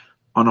energy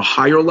on a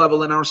higher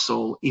level in our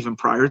soul, even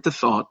prior to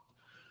thought,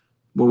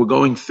 where we're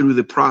going through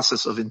the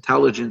process of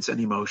intelligence and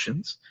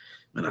emotions.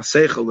 And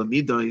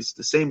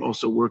the same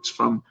also works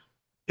from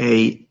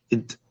a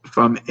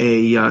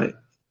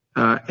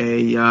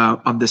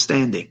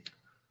understanding,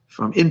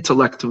 from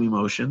intellect to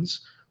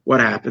emotions. What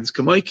happens?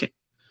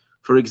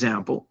 For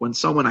example, when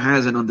someone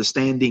has an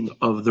understanding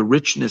of the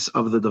richness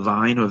of the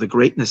divine or the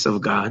greatness of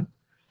God,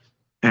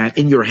 and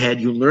in your head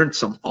you learned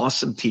some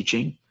awesome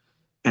teaching,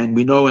 and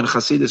we know in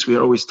Hasidus we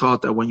are always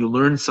taught that when you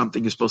learn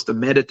something, you're supposed to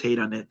meditate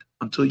on it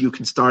until you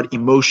can start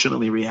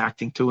emotionally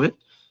reacting to it,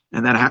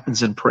 and that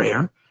happens in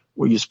prayer,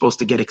 where you're supposed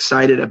to get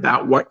excited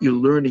about what you're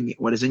learning.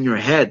 What is in your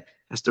head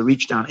has to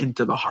reach down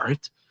into the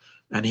heart.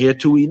 And here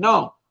too we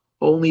know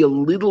only a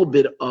little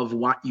bit of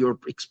what you're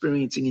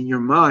experiencing in your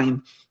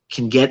mind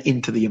can get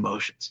into the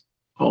emotions.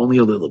 Only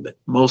a little bit.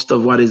 Most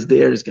of what is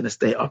there is going to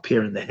stay up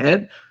here in the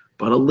head,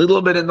 but a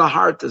little bit in the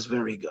heart is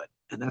very good.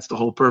 And that's the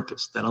whole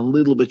purpose, that a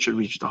little bit should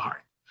reach the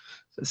heart.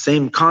 It's the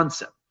same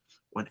concept.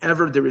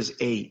 Whenever there is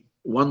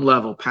one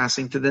level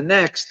passing to the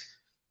next,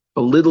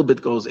 a little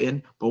bit goes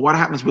in, but what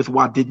happens with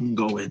what didn't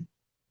go in?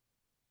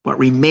 What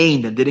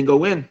remained and didn't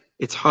go in?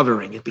 It's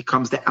hovering. It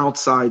becomes the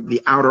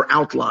outer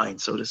outline,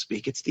 so to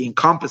speak. It's the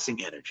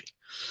encompassing energy.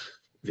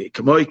 When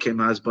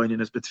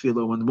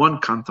one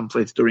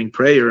contemplates during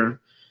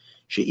prayer,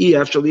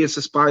 the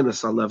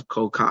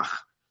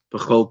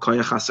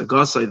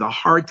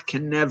heart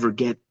can never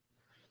get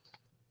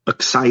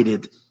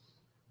excited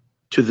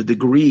to the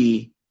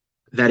degree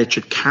that it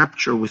should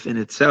capture within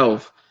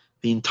itself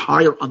the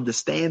entire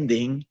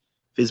understanding,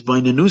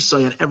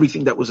 Vizbainanusa, and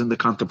everything that was in the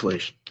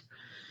contemplation.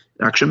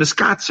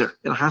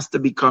 It has to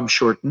become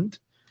shortened.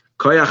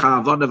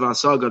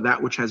 That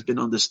which has been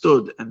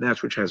understood and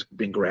that which has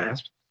been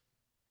grasped.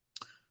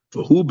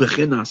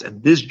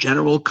 And this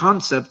general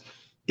concept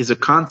is a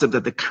concept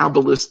that the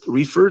Kabbalists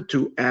refer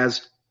to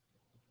as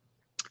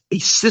a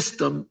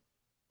system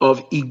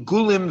of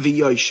igulim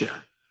v'yosher,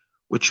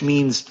 which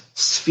means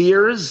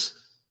spheres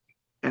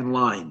and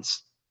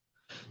lines.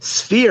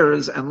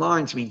 Spheres and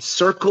lines mean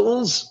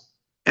circles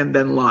and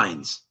then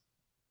lines.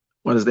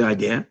 What is the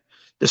idea?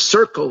 The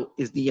circle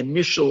is the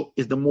initial,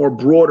 is the more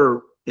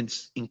broader,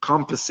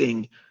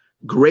 encompassing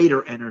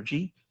greater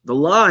energy. The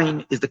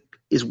line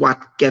is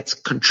what gets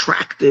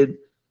contracted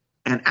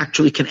and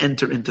actually can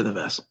enter into the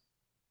vessel.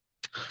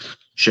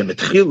 So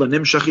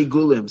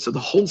the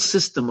whole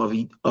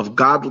system of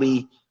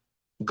godly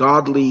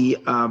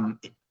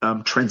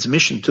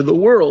transmission to the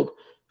world,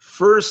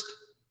 first,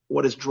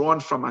 what is drawn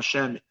from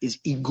Hashem is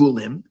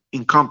igulim,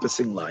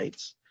 encompassing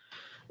lights.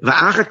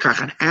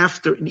 And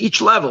after, in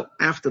each level,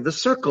 after the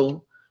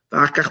circle,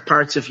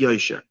 parts of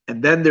Yosher.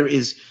 And then there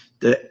is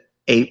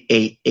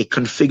a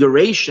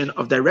configuration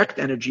of direct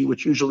energy,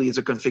 which usually is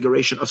a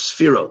configuration of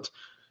spherot.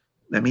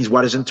 That means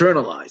what is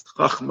internalized.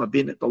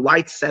 The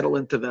lights settle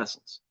into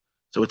vessels.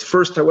 So it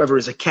first, however,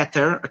 is a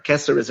keter. A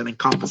keter is an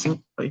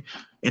encompassing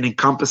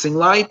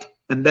light,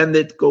 and then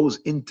it goes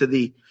into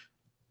the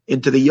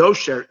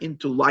Yosher,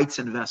 into lights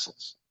and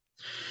vessels.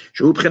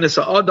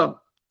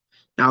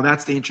 Now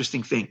that's the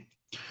interesting thing.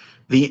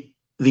 The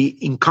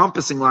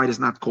encompassing light is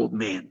not called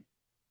man,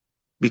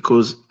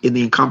 because in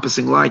the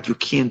encompassing light you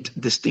can't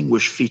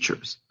distinguish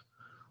features.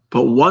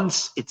 But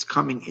once it's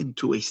coming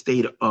into a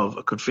state of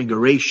a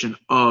configuration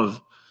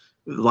of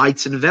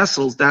lights and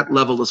vessels, that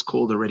level is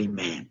called already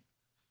man.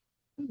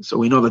 So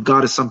we know that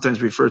God is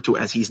sometimes referred to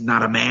as he's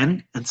not a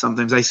man, and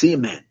sometimes I see a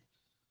man.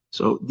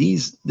 So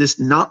this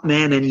not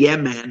man and yeah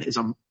man is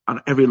on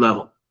every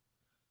level.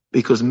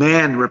 Because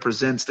man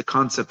represents the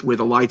concept where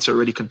the lights are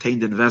already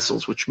contained in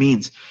vessels, which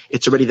means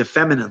it's already the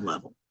feminine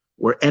level,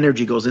 where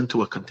energy goes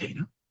into a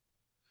container.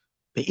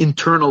 The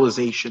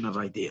internalization of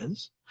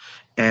ideas.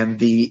 And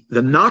the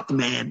not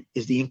man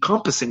is the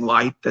encompassing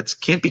light that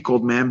can't be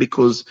called man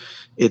because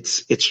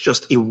it's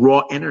just a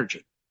raw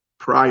energy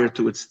prior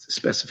to its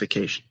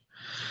specification.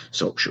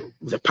 So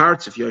the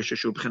parts of Yosher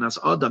Shu B'chinas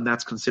Adam,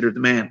 that's considered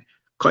man.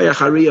 Koyach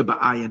Hariyah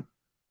Ba'ayin.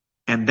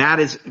 And that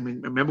is,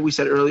 remember we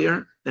said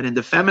earlier that in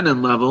the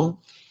feminine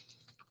level,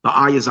 the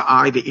eye is an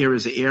eye, the ear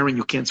is an ear, and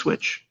you can't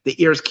switch. The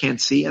ears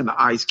can't see and the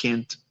eyes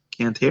can't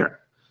hear.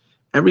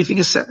 Everything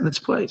is set in its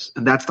place.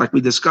 And that's like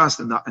we discussed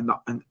and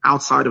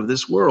outside of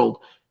this world,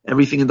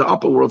 everything in the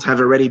upper worlds have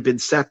already been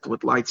set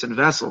with lights and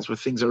vessels, where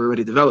things are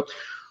already developed.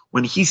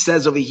 When he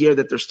says over here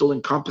that there's still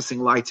encompassing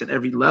lights at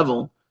every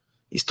level,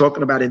 he's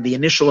talking about in the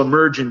initial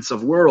emergence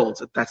of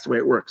worlds, that's the way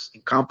it works.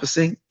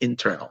 Encompassing,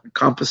 internal.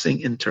 Encompassing,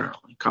 internal.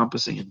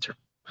 Encompassing,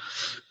 internal.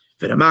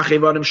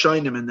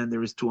 And then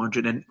there is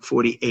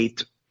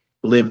 248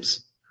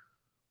 limbs.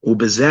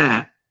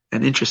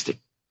 And interesting.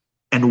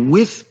 And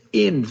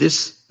within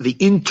this, the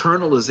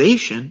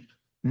internalization,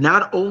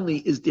 not only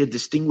is there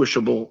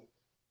distinguishable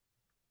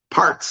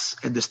parts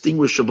and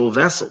distinguishable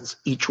vessels,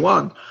 each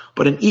one,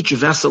 but in each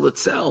vessel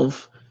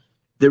itself,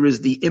 there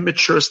is the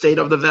immature state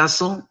of the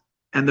vessel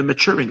and the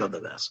maturing of the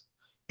vessel.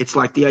 It's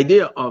like the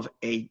idea of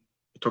you're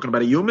talking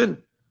about a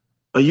human.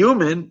 A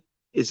human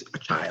is a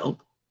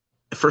child,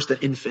 first an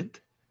infant,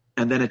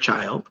 and then a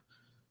child,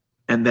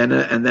 and then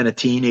a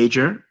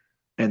teenager,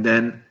 and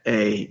then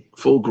a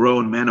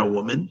full-grown man or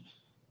woman,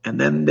 and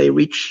then they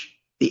reach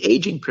the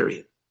aging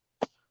period,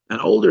 an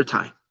older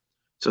time.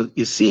 So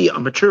you see a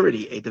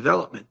maturity, a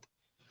development.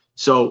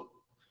 So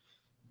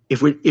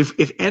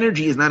if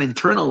energy is not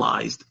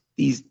internalized,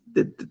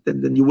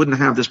 then you wouldn't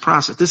have this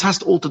process. This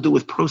has all to do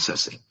with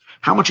processing.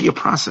 How much are you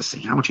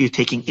processing? How much are you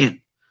taking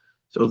in?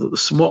 So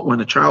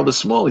when a child is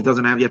small, he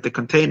doesn't have yet the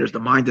containers. The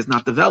mind is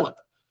not developed.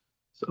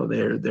 So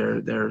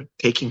they're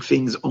taking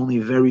things only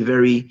very,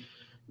 very,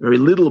 very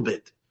little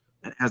bit.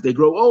 And as they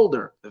grow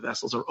older, the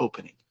vessels are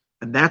opening.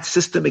 And that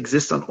system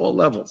exists on all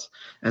levels.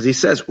 As he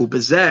says,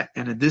 ubezeh,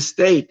 and in this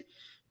state,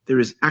 there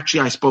is,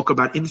 actually I spoke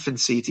about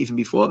infancy, it's even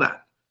before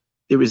that.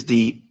 There is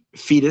the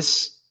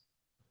fetus,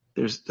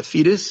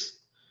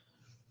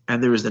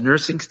 and there is the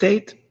nursing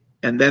state,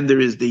 and then there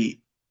is the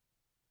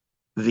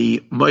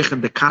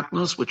moichem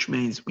dekatnos, which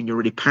means when you're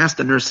already past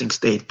the nursing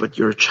state, but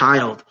you're a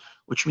child,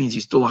 which means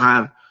you still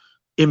have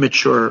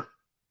immature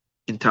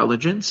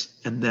intelligence,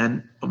 and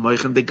then a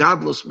moichem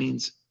degadlos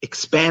means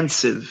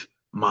expansive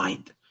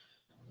mind.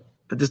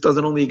 But this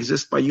doesn't only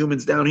exist by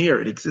humans down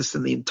here. It exists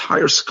in the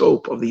entire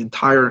scope of the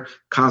entire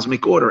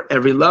cosmic order,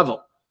 every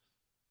level.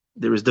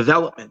 There is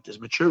development,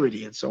 there's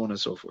maturity, and so on and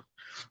so forth.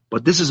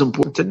 But this is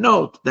important to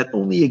note that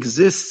only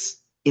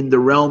exists in the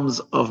realms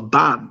of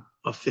Ban,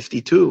 of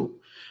 52,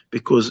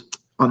 because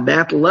on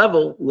that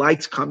level,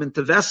 lights come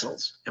into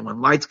vessels. And when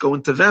lights go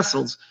into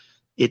vessels,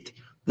 the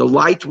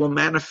light will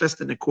manifest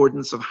in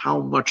accordance of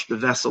how much the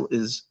vessel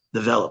is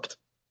developed.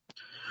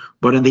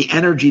 But in the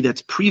energy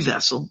that's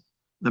pre-vessel,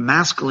 the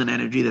masculine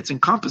energy that's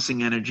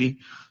encompassing energy,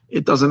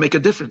 it doesn't make a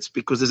difference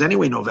because there's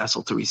anyway no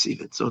vessel to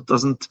receive it. So it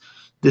doesn't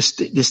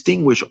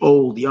distinguish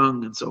old,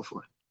 young, and so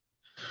forth.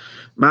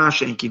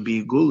 Ma'ashen can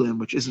be gulim,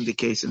 which isn't the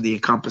case in the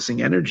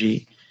encompassing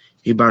energy.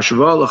 It's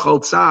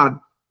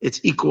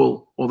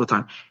equal all the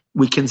time.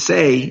 We can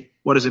say,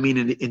 what does it mean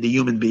in the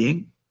human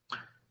being?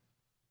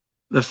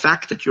 The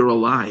fact that you're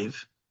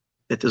alive,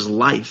 that there's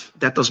life,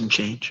 that doesn't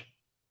change.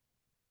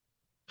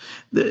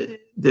 The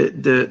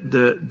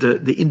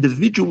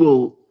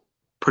individual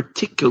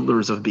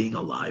particulars of being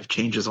alive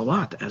changes a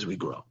lot as we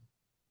grow,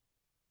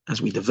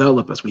 as we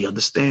develop, as we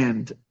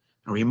understand,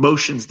 our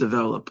emotions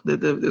develop.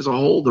 There's a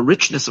whole, the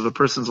richness of a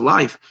person's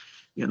life,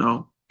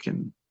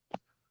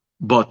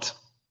 but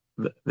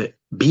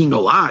being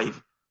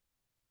alive,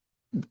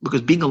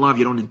 because being alive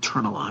you don't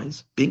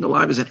internalize. Being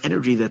alive is an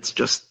energy that's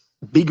just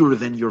bigger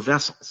than your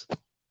vessels.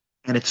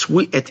 And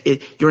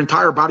your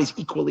entire body's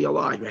equally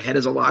alive. Your head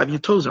is alive, and your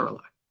toes are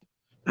alive.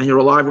 And you're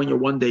alive when you're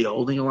 1 day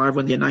old, and you're alive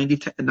when you're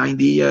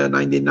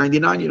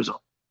 99 years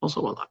old,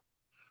 also alive.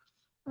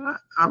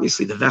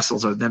 Obviously, the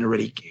vessels are then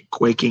already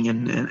quaking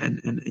and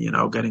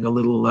getting a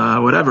little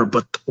whatever,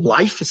 but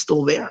life is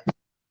still there.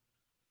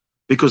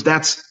 Because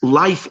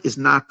life is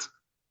not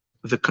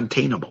the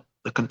containable.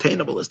 The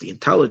containable is the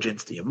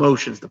intelligence, the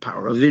emotions, the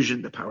power of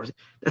vision,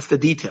 that's the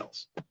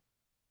details.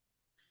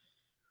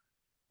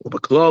 And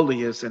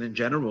in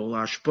general,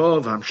 and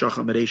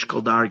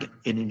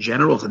in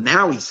general, and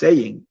now he's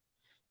saying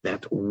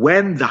that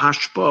when the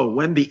hashpa,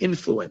 when the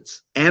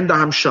influence, and the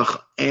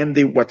hamshach,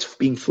 and what's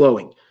being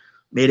flowing,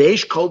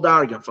 mereish kol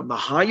dargan, from the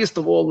highest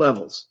of all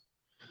levels,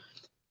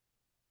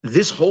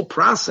 this whole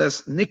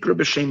process, nikra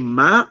b'shem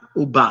ma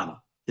uban,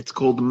 it's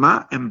called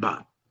ma and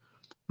ban.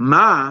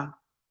 Ma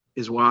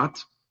is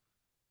what?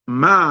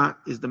 Ma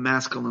is the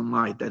masculine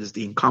light, that is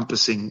the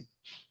encompassing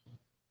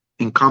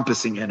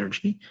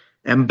energy.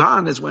 And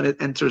ban is when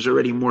it enters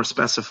already more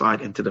specified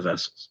into the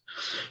vessels.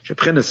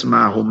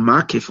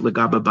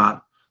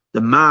 The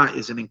ma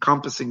is an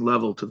encompassing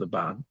level to the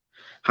ban.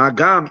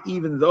 Hagam,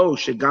 even though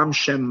shegam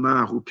shem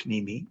mahu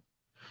pnimi.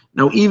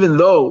 Now, even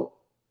though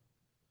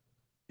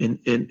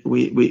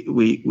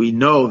we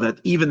know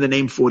that even the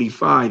name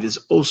 45 is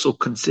also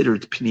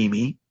considered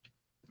pnimi,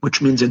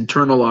 which means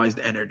internalized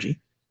energy.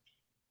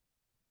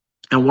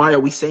 And why are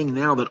we saying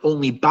now that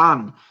only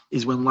ban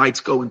is when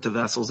lights go into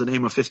vessels, the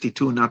name of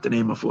 52, not the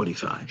name of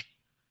 45?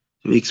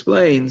 So he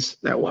explains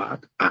that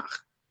what?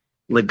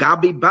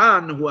 Legabi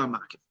ban hu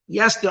makif.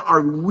 Yes, there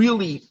are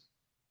really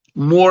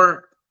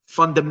more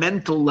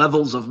fundamental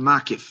levels of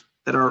makif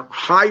that are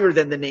higher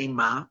than the name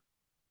ma.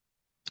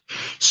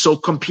 So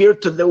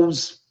compared to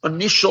those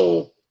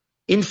initial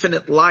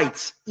infinite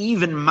lights,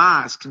 even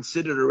ma is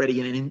considered already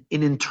an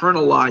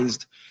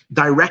internalized,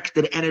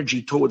 directed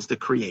energy towards the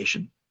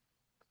creation.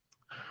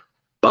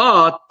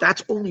 But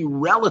that's only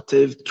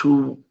relative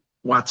to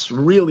what's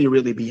really,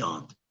 really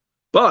beyond.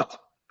 But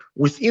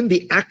within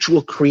the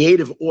actual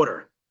creative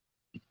order,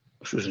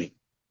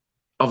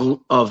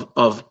 of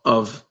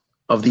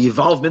the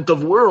evolvement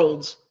of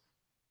worlds,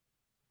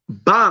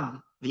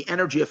 ban, the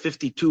energy of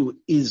 52,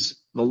 is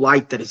the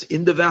light that is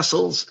in the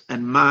vessels,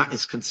 and ma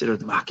is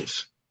considered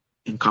makif,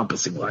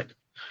 encompassing light.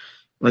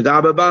 I'll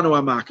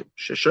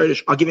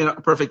give you a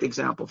perfect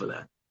example for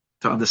that,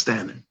 to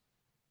understand it.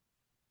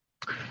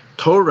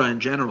 Torah in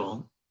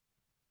general,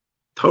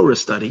 Torah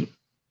study,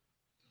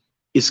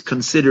 is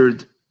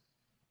considered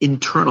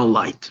internal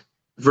light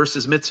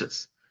versus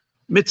mitzvahs.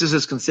 Mitzvahs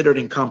is considered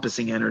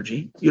encompassing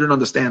energy. You don't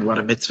understand what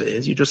a mitzvah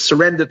is. You just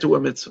surrender to a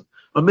mitzvah.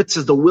 A mitzvah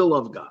is the will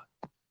of God.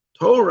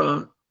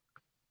 Torah,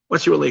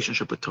 what's your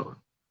relationship with Torah?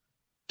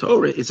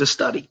 Torah is a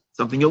study,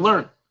 something you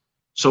learn.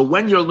 So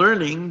when you're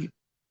learning,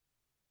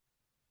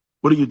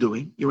 what are you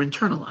doing? You're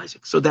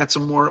internalizing. So that's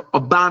a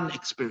ban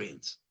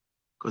experience.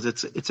 Because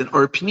it's an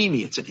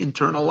pnimi, it's an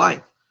internal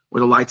light, where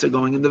the lights are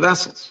going in the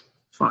vessels.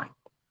 Fine.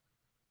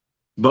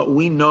 But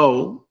we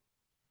know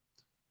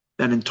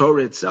that in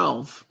Torah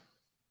itself,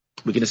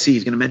 we're going to see,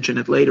 he's going to mention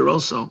it later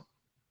also,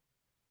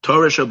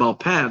 Torah Shabbal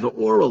Peh, the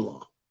oral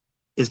law,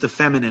 is the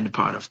feminine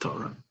part of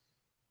Torah.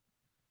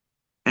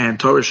 And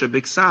Torah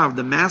Shabiksav,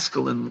 the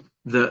masculine,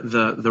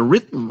 the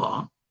written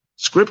law,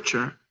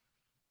 scripture,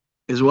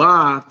 is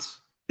what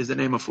is the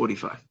name of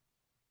 45.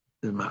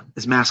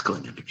 Is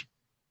masculine energy.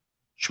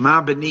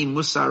 Shema b'ni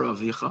musar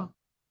avicha.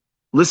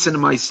 Listen,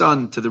 my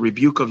son, to the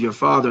rebuke of your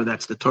father.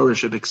 That's the Torah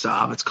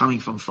Shabiksav. It's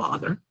coming from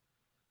father.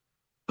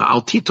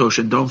 Al titosh,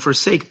 and don't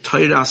forsake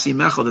Torah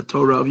asimecha, the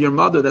Torah of your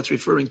mother. That's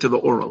referring to the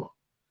oral law.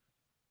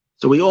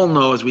 So we all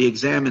know, as we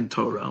examine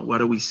Torah, what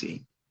do we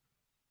see?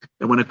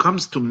 That when it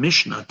comes to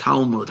Mishnah,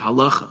 Talmud,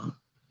 Halacha,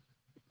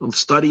 the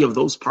study of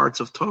those parts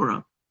of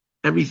Torah,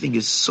 everything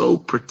is so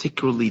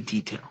particularly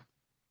detailed.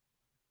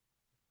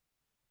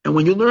 And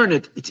when you learn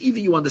it, it's either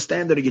you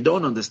understand it or you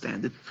don't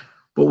understand it.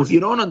 But if you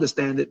don't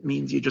understand it, it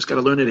means you just got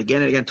to learn it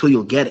again and again until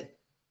you'll get it.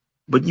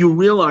 But you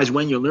realize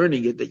when you're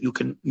learning it that you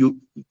can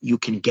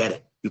get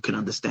it, you can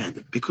understand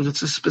it, because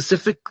it's a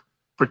specific,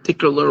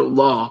 particular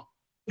law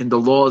in the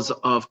laws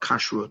of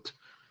kashrut,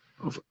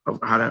 of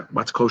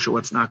what's kosher,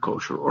 what's not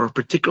kosher, or a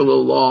particular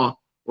law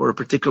or a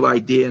particular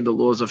idea in the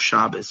laws of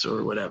Shabbos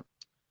or whatever.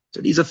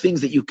 So these are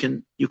things that you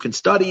can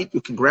study it,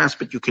 you can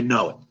grasp it, you can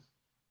know it.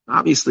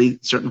 Obviously,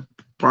 certain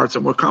parts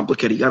are more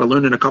complicated. You got to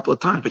learn it a couple of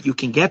times, but you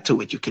can get to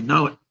it, you can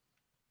know it.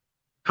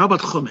 How about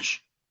Chumash?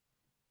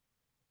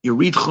 You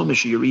read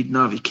Chumash or you read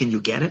Navi, can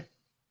you get it?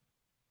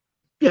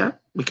 Yeah,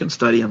 we can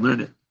study and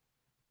learn it.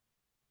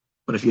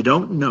 But if you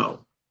don't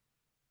know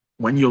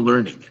when you're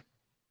learning it,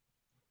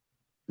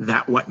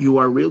 that what you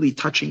are really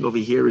touching over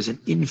here is an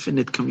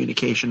infinite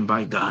communication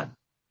by God,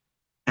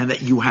 and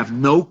that you have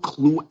no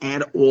clue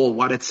at all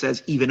what it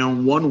says, even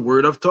on one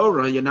word of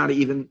Torah, you're not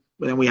even,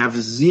 then we have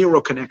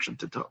zero connection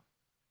to Torah.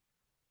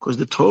 Because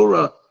the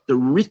Torah, the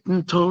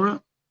written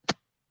Torah,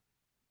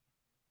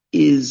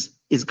 is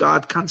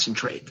God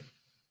concentrate.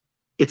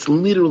 It's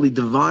literally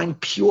divine,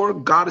 pure.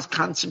 God is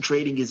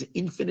concentrating his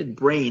infinite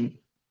brain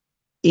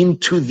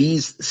into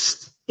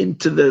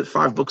the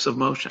 5 books of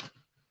Moshe.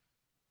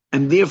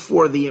 And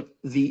therefore, the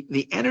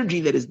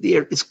energy that is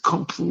there is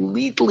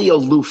completely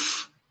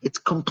aloof. It's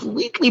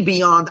completely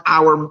beyond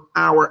our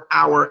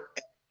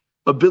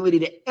ability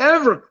to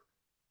ever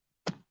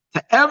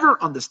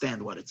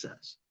understand what it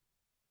says.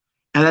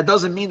 And that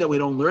doesn't mean that we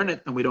don't learn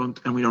it and we don't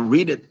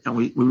read it, and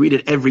we read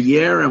it every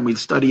year and we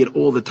study it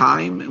all the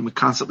time and we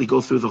constantly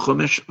go through the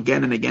Chumash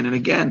again and again and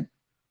again.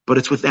 But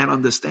it's with that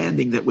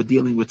understanding that we're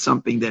dealing with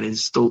something that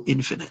is still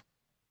infinite.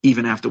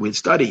 Even after we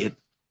study it,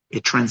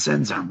 it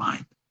transcends our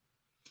mind.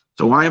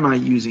 So why am I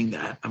using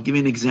that? I'm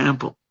giving an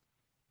example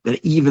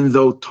that even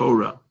though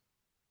Torah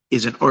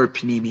is an Or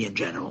Pnimi in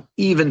general,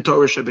 even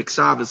Torah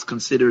Shebiksav is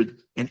considered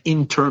an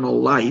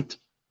internal light,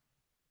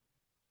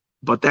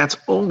 but that's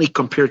only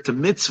compared to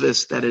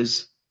mitzvahs that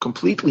is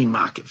completely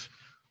makiv.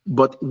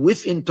 But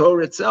within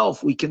Torah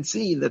itself, we can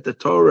see that the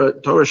Torah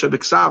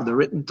Shebiksav, the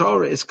written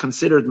Torah, is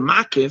considered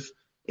makiv.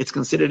 It's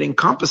considered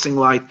encompassing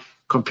light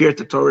compared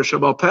to Torah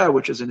Shebal Peh,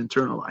 which is an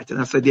internal light. And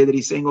that's the idea that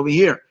he's saying over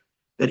here,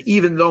 that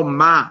even though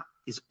Ma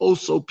is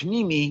also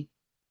Pnimi,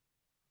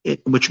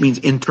 which means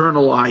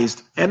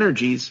internalized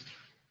energies,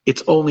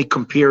 it's only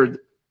compared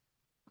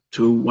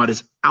to what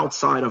is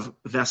outside of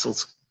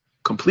vessels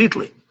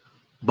completely.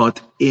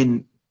 But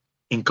in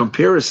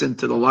comparison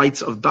to the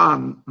lights of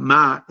Dan,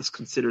 Ma is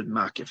considered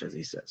Makif, as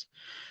he says.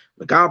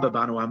 Because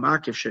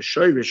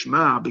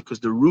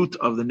the root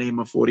of the name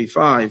of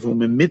 45,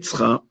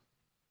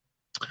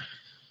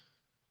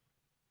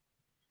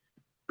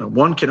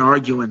 one can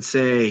argue and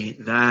say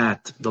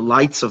that the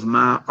lights of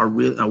Ma are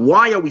real. Now,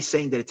 why are we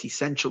saying that it's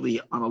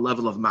essentially on a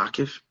level of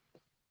Makif?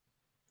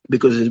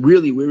 Because it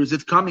really, where is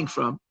it coming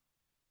from?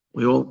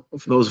 We all,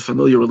 for those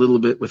familiar a little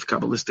bit with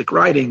Kabbalistic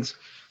writings,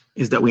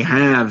 is that we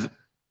have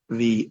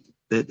the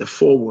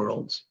 4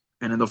 worlds.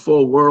 And in the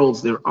 4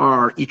 worlds,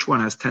 each one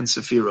has 10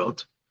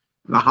 Sefirot.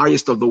 The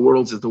highest of the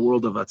worlds is the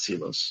world of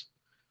Atzilus.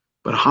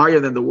 But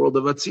higher than the world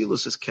of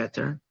Atzilus is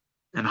Keter.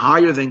 And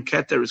higher than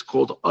Keter is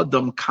called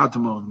Adam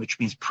Kadmon, which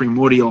means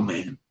primordial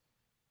man.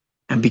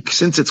 And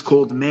since it's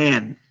called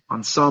man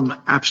on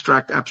some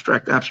abstract,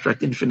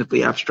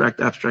 infinitely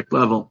abstract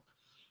level,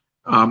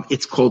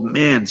 it's called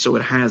man, so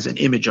it has an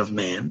image of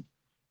man.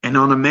 And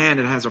on a man,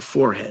 it has a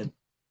forehead.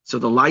 So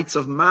the lights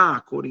of Ma,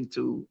 according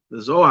to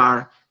the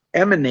Zohar,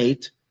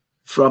 emanate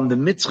from the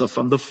mitzvah,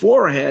 from the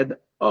forehead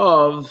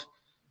of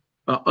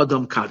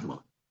Adam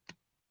Kadmon.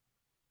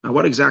 Now,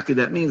 what exactly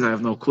that means, I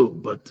have no clue.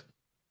 But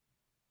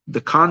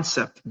the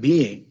concept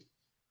being,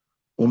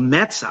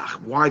 Umetzach,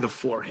 why the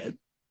forehead?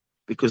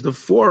 Because the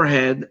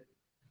forehead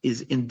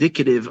is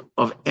indicative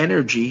of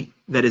energy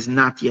that is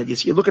not yet. You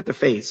see, you look at the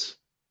face.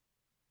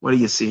 What do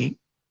you see?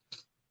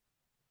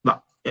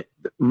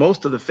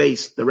 Most of the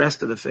face, the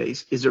rest of the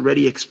face, is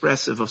already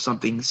expressive of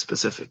something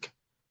specific.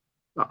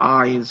 The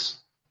eyes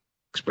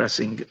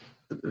expressing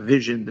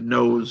vision, the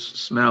nose,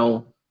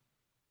 smell,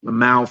 the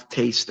mouth,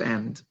 taste,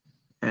 and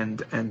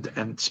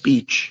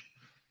speech.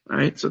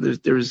 Right? So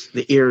there's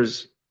the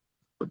ears,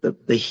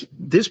 but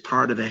this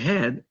part of the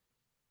head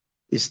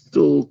is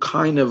still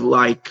kind of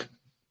like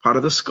part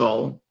of the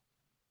skull.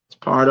 It's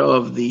part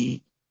of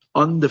the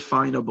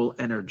undefinable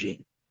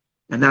energy.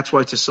 And that's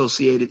why it's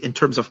associated in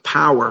terms of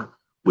power.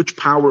 Which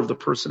power of the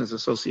person is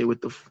associated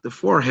with the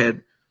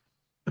forehead?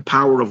 The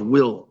power of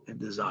will and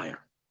desire.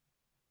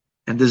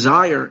 And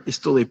desire is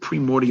still a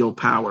primordial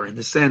power in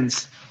the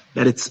sense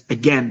that it's,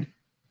 again,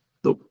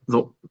 the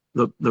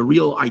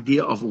real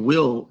idea of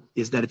will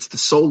is that it's the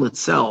soul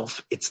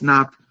itself. It's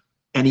not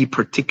any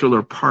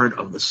particular part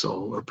of the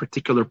soul or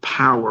particular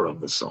power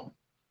of the soul.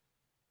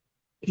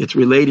 It's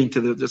relating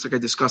to just like I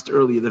discussed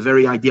earlier, the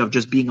very idea of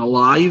just being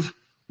alive.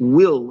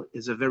 Will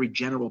is a very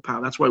general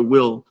power. That's why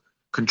will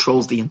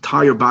controls the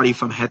entire body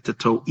from head to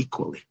toe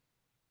equally.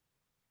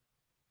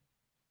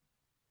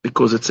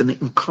 Because it's an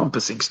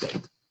encompassing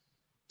state.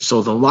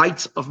 So the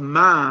lights of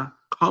Ma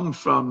come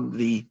from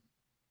the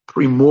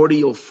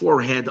primordial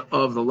forehead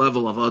of the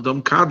level of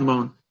Adam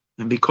Kadmon,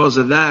 and because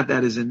of that,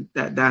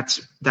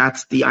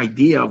 that's the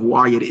idea of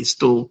why it is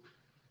still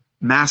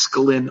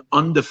masculine,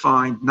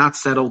 undefined, not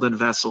settled in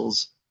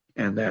vessels,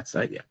 and that's the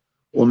idea.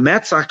 And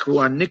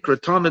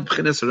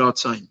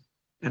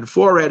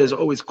forehead is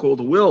always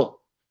called will.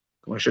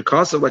 Like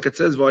it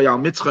says,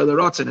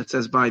 and it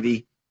says by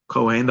the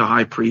Kohen, the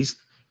high priest.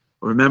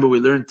 Remember, we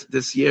learned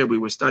this year, we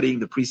were studying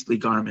the priestly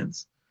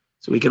garments.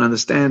 So we can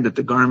understand that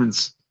the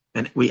garments,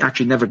 and we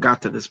actually never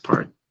got to this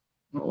part.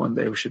 One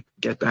day we should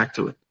get back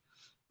to it.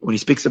 When he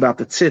speaks about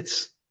the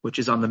tzitz, which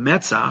is on the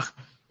metzach,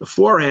 the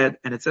forehead,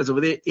 and it says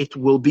over there, it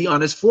will be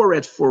on his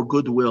forehead for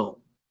goodwill.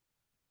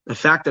 The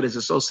fact that it's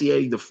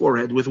associating the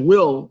forehead with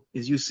will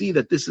is you see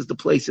that this is the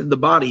place in the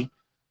body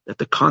that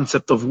the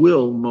concept of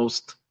will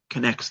most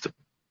connects to.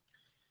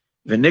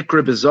 And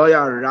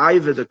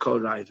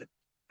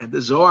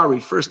the Zohar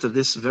refers to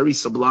this very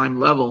sublime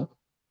level,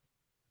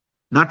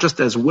 not just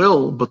as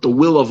will, but the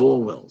will of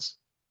all wills.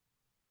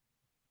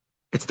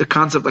 It's the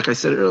concept, like I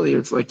said earlier,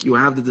 it's like you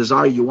have the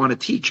desire, you want to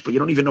teach, but you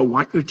don't even know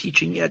what you're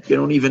teaching yet. You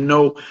don't even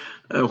know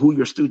who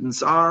your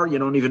students are. You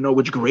don't even know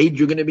which grade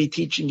you're going to be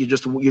teaching. You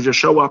just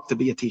show up to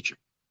be a teacher.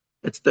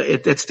 It's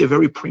the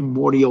very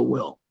primordial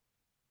will.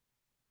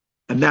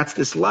 And that's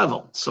this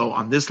level. So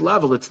on this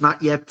level, it's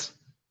not yet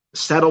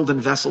settled in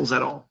vessels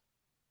at all.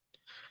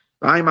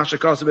 I actually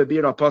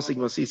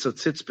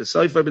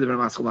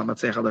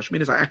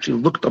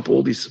looked up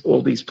all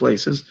these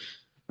places,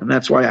 and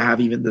that's why I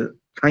have even the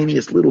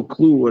tiniest little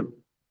clue and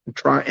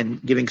try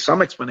and giving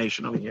some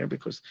explanation over here,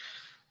 because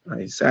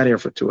I sat here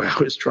for 2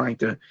 hours trying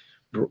to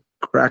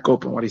crack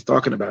open what he's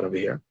talking about over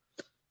here.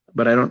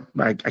 But I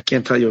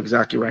can't tell you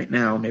exactly right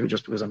now, maybe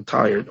just because I'm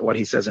tired, what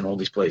he says in all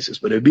these places.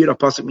 But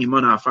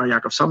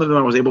some of them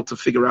I was able to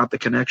figure out the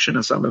connection,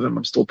 and some of them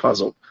I'm still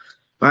puzzled.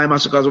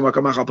 This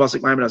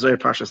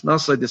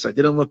I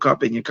didn't look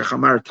up in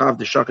Yekachamar Tav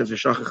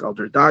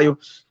Deshachach.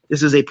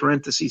 This is a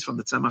parenthesis from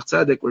the Tzemach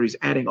Tzedek where he's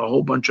adding a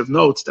whole bunch of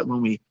notes that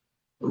when we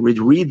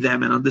read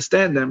them and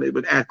understand them, it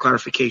would add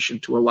clarification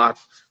to a lot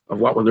of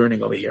what we're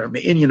learning over here.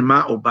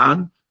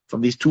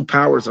 From these two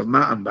powers of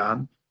Ma and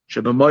Ban,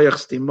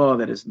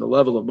 that is in the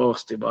level of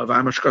Moach Stima.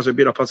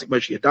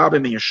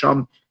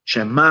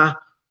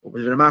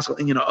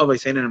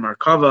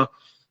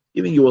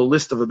 Giving you a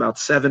list of about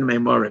 7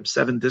 memorim,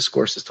 7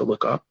 discourses to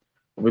look up.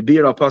 A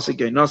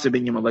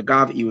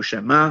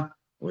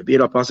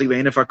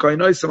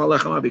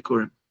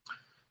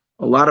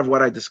lot of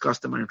what I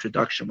discussed in my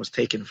introduction was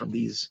taken from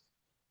these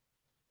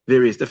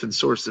various different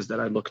sources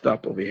that I looked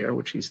up over here,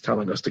 which he's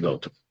telling us to go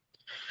to.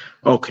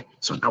 Okay,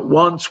 so now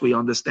once we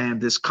understand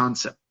this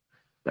concept,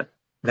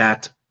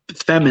 that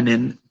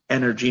feminine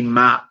energy,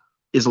 ma,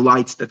 is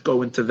lights that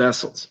go into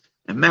vessels,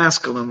 and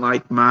masculine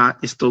light, ma,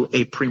 is still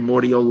a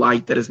primordial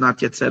light that is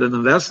not yet set in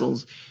the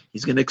vessels.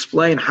 He's going to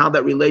explain how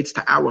that relates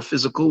to our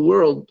physical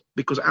world,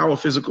 because our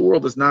physical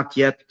world is not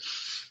yet,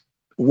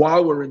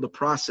 while we're in the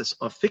process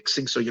of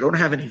fixing, so you don't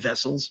have any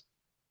vessels.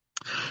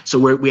 So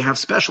we have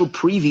special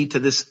privy to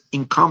this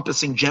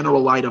encompassing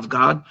general light of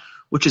God,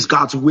 which is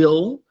God's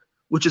will,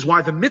 which is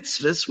why the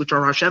mitzvahs, which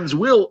are Hashem's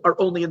will, are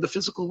only in the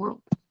physical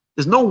world.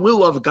 There's no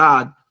will of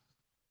God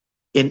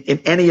in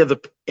any of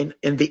the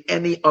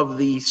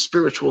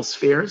spiritual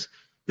spheres.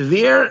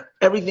 There,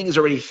 everything is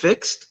already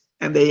fixed,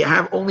 and they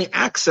have only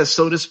access,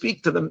 so to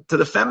speak, to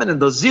the feminine,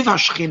 the ziv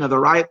hashchina,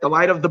 the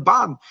light of the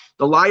ban,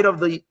 the light of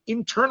the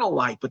internal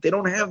light. But they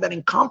don't have that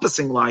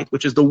encompassing light,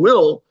 which is the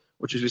will,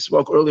 which as we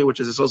spoke earlier, which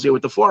is associated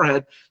with the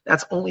forehead.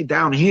 That's only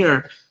down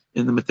here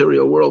in the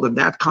material world, and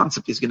that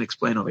concept he's going to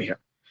explain over here.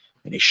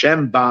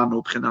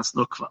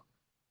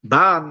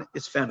 Ban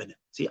is feminine.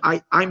 See,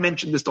 I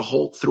mentioned this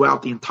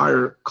throughout the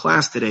entire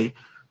class today,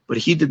 but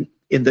he didn't,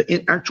 in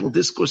the actual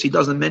discourse, he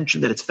doesn't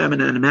mention that it's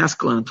feminine and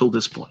masculine until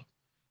this point.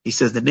 He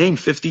says the name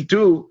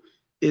 52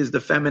 is the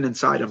feminine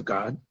side of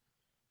God.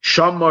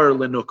 Shamar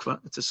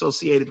lenukva. It's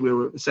associated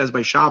where it says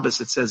by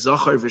Shabbos, it says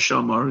Zachar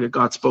v'Shamar.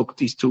 God spoke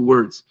these two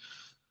words.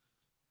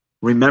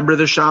 Remember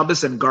the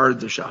Shabbos and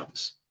guard the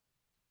Shabbos.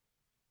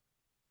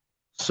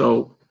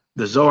 So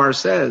the Zohar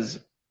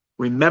says,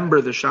 remember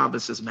the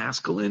Shabbos is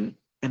masculine,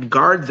 and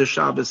guard the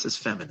Shabbos as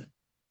feminine.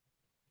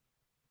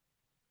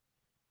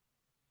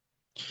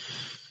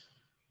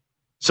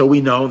 So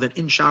we know that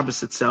in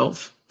Shabbos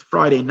itself,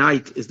 Friday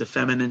night is the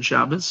feminine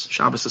Shabbos.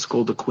 Shabbos is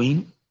called the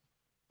queen.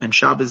 And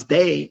Shabbos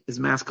day is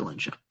masculine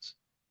Shabbos.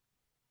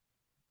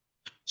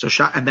 So,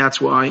 and that's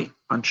why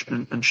on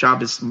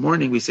Shabbos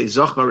morning we say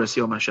Zochar es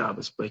Yom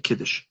HaShabbos by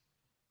Kiddush,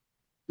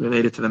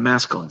 related to the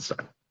masculine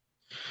side.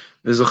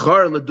 The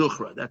Zochar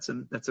leduchra, that's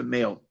a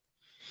male.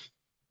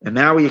 And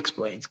now he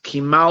explains,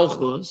 Ki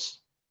Malchus,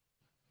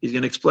 he's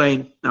going to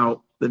explain,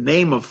 now the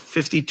name of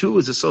 52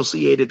 is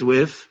associated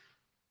with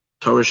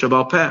Torah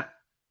Sheba'al Peh.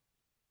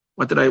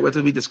 What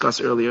did we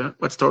discuss earlier?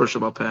 What's Torah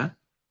Sheba'al Peh?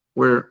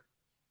 Where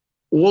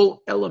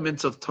all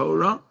elements of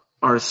Torah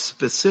are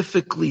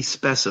specifically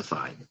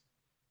specified,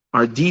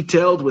 are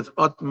detailed with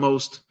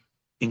utmost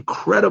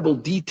incredible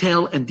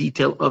detail and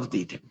detail of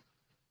detail.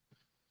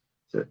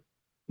 So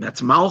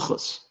that's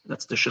Malchus,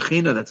 that's the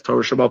Shekhinah, that's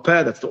Torah Sheba'al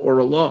Peh, that's the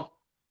oral law.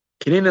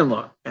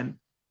 And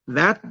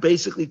that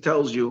basically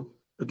tells you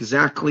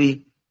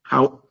exactly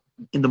how,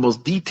 in the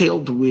most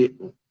detailed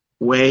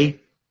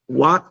way,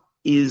 what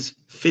is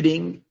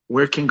fitting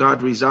where can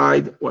God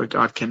reside, where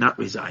God cannot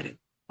reside in.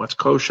 What's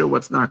kosher,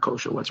 what's not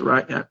kosher, what's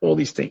right, all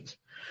these things.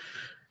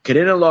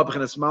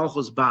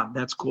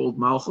 That's called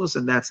Malchus,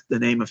 and that's the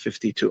name of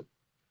 52.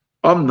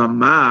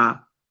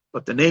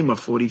 But the name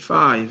of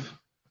 45,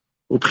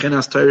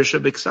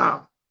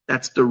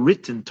 that's the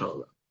written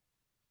Torah,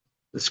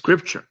 the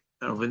scripture.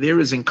 Over there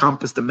is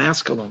encompassed the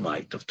masculine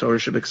light of Torah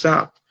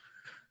Shebiksav,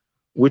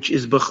 which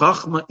is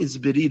b'chachma is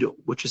berido,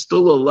 which is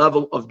still a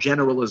level of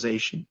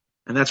generalization.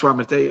 And that's why I'm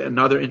going to tell you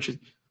another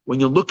interesting. When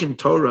you look in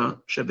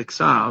Torah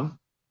Shebiksav,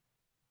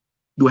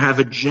 you have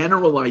a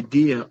general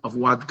idea of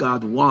what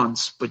God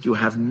wants, but you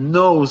have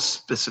no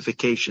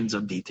specifications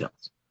on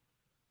details.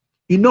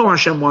 You know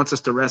Hashem wants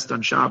us to rest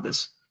on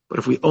Shabbos, but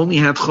if we only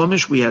had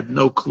Chumash, we had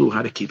no clue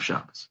how to keep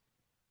Shabbos.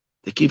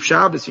 To keep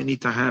Shabbos, you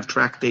need to have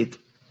tractate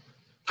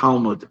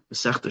Talmud,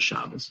 Masechta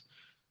Shabbos,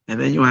 and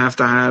then you have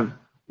to have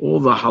all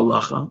the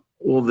halacha,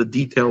 all the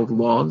detailed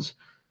laws,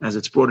 as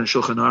it's brought in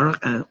Shulchan Aruch,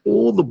 and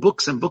all the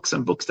books and books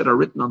and books that are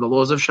written on the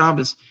laws of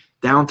Shabbos,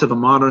 down to the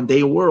modern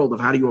day world of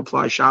how do you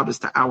apply Shabbos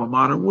to our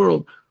modern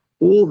world.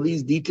 All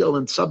these detail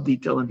and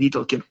sub-detail and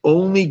detail can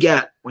only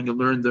get when you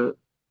learn the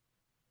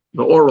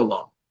oral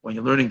law. When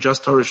you're learning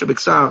just Torah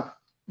Shebiksav,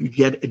 you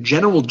get a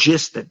general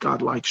gist that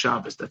God likes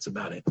Shabbos. That's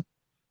about it.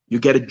 You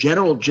get a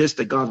general gist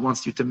that God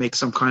wants you to make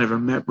some kind of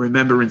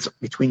remembrance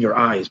between your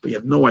eyes, but you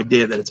have no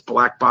idea that it's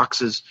black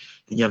boxes,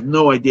 and you have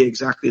no idea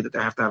exactly that they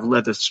have to have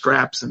leather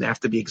straps, and they have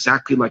to be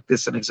exactly like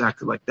this and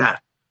exactly like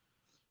that.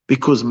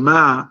 Because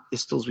Ma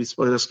is still, as we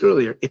spoke this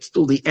earlier, it's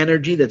still the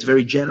energy that's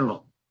very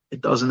general.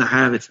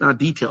 It's not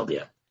detailed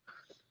yet.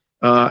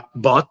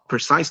 But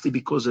precisely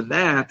because of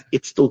that,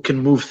 it still can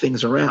move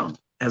things around,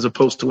 as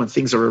opposed to when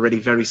things are already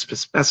very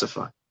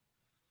specified.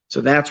 So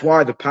that's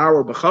why the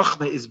power of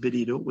Chachma is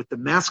beridu. With the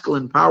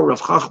masculine power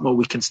of Chachma,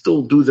 we can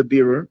still do the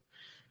birur.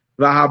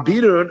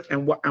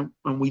 And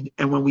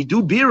when we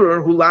do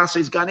birur, hulasa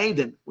is Gan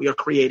Eden. We are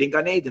creating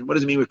Gan Eden. What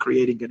does it mean we're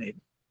creating Gan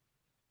Eden?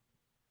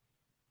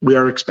 We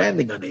are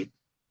expanding Gan Eden.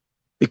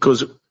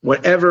 Because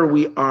whatever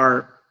we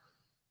are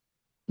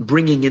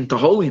bringing into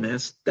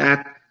holiness,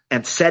 that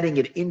and setting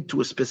it into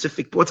a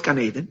specific, what's Gan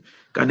Eden?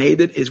 Gan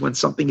Eden is when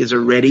something is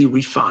already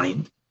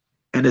refined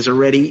and is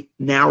already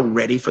now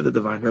ready for the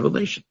divine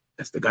revelation.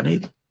 That's the Gan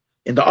Eden.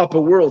 In the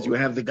upper world, you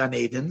have the Gan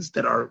Edens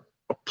that are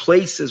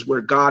places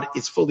where God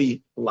is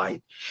fully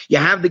light. You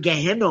have the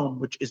Gehenom,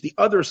 which is the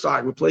other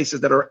side, where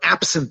places that are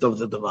absent of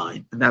the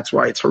divine. And that's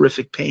why it's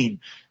horrific pain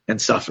and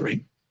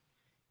suffering.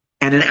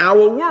 And in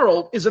our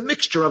world is a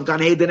mixture of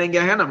Gan Eden and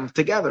Gehenom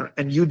together.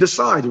 And you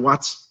decide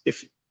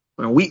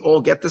we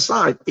all get to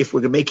decide if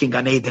we're making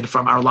Gan Eden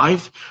from our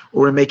life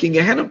or we're making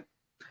Gehenom.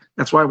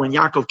 That's why when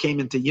Yaakov came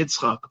into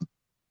Yitzchak,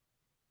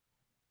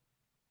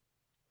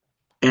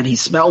 and he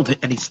smelled it,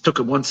 and he took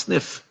one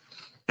sniff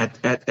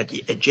at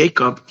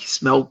Jacob, he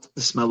smelled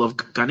the smell of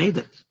Gan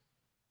Eden,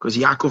 because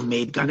Yaakov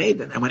made Gan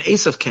Eden. And when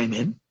Esav came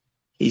in,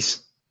 he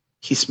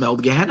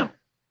smelled Gehenna,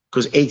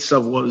 because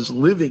Esav was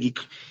living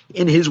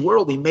in his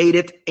world. He made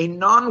it a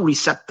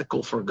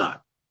non-receptacle for God.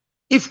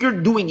 If you're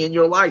doing in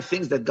your life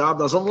things that God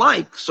doesn't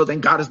like, so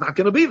then God is not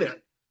going to be there.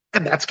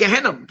 And that's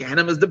Gehenna.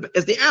 Gehenna is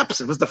the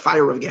absence, it's the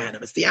fire of Gehenna.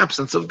 It's the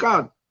absence of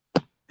God.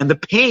 And the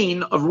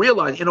pain of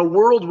realizing in a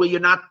world where you're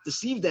not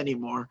deceived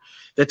anymore,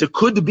 that there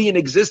could be an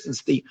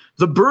existence, the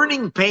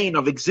burning pain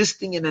of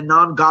existing in a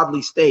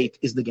non-godly state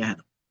is the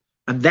Gehenna.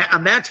 And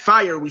that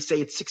fire, we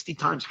say it's 60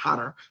 times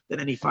hotter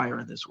than any fire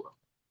in this world.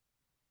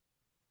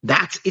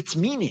 That's its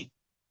meaning.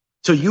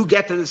 So you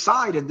get to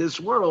decide in this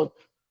world,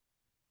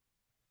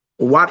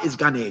 what is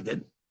Gan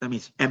Eden? That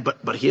means,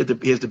 but here's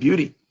the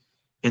beauty.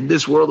 In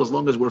this world, as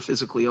long as we're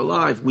physically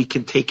alive, we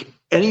can take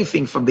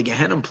anything from the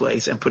Gehenna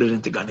place and put it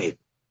into Gan Eden.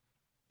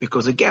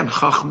 Because again,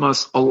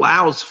 Chachmas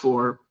allows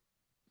for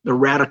the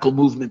radical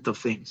movement of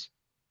things.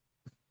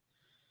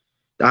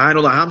 Through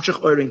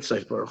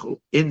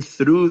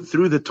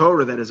the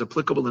Torah that is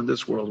applicable in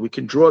this world, we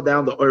can draw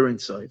down the Orein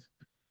Sof.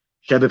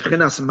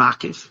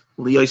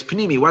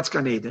 What's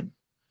Gan Eden?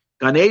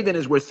 Gan Eden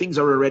is where things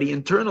are already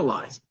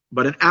internalized.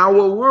 But in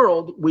our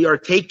world, we are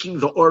taking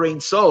the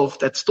Orein Sof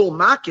that's still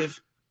Makif,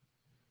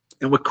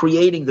 and we're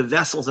creating the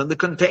vessels and the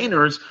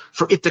containers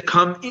for it to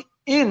come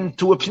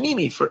into a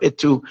Pnimi, for it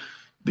to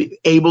be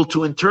able to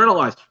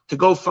internalize, to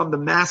go from the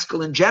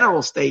masculine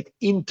general state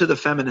into the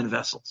feminine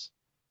vessels.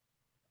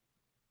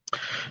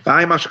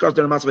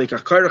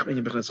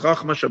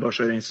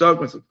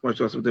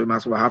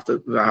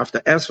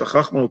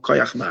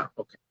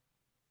 Okay.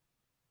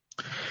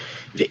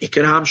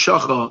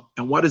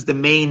 And what is the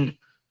main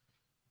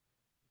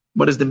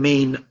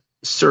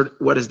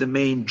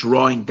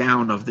drawing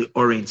down of the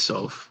Orein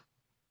Sof?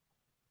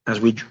 As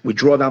we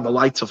draw down the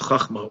lights of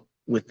Chachma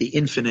with the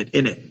infinite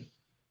in it,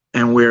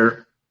 and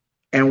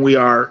we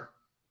are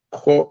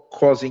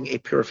causing a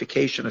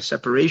purification, a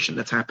separation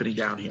that's happening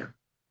down here.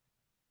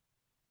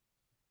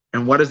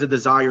 And what is the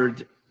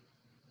desired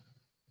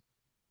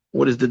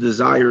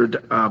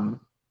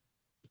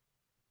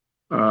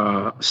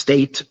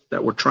state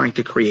that we're trying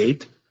to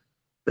create?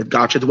 That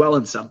God should dwell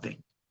in something.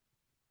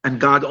 and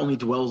God only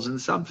dwells in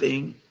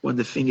something when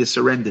the thing is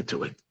surrendered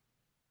to it.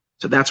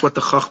 So that's what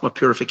the Chachma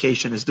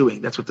purification is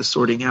doing. That's what the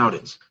sorting out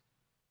is.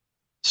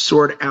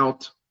 Sort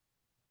out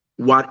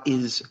what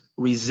is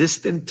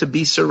resistant to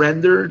be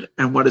surrendered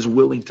and what is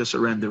willing to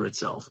surrender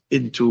itself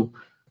into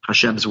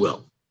Hashem's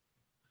will.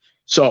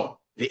 So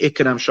the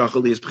Ikar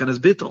Hamshacha is B'chenas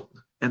Bittul,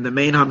 and the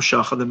main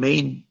Hamshacha, the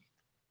main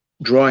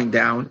drawing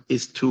down,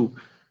 is to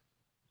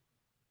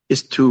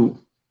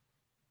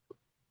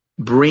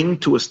bring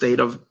to a state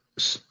of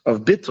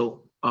bittul,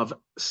 of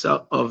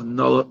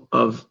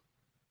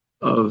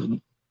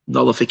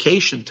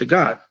nullification to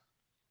God.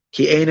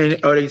 Because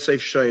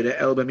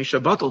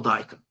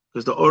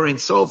the Orein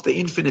Sof, the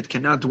infinite,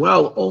 cannot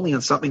dwell only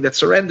on something that's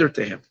surrendered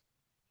to him.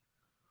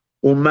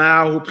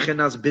 Ma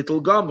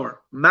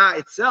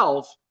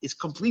itself is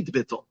complete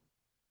bittul.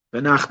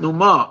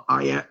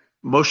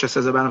 Moshe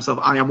says about himself,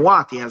 I am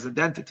what? He has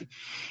identity.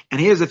 And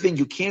here's the thing,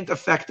 you can't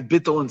affect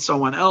bittul in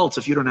someone else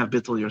if you don't have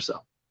bittul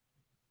yourself.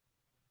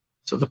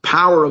 So the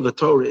power of the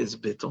Torah is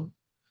bittul.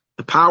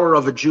 The power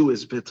of a Jew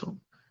is bittul.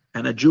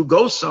 And a Jew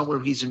goes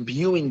somewhere, he's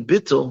imbuing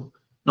bittul,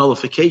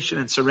 nullification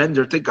and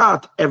surrender to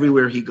God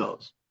everywhere he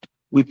goes.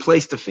 We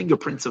place the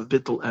fingerprints of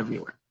bittul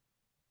everywhere.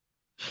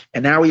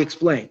 And now he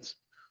explains,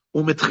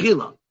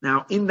 umetchila.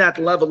 Now, in that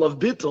level of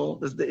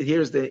bittul,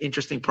 here's the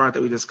interesting part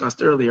that we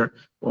discussed earlier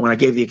when I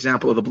gave the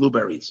example of the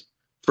blueberries.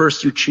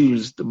 First you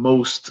choose the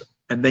most,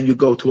 and then you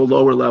go to a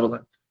lower level.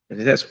 And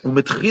it says,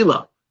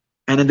 umetchila.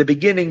 And in the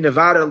beginning,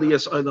 Nevada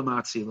Elias Olam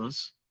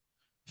Atzilus.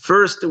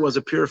 First, there was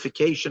a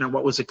purification and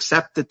what was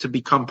accepted to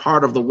become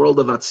part of the world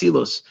of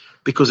Atzilus,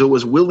 because it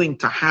was willing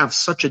to have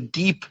such a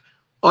deep,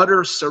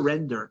 utter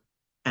surrender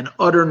and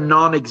utter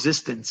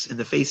non-existence in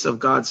the face of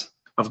God's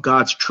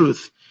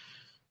truth.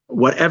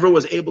 Whatever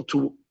was able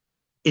to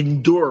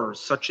endure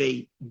such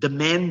a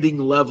demanding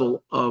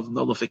level of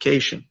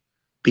nullification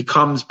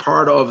becomes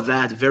part of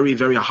that very,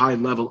 very high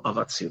level of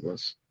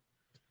Atzilus.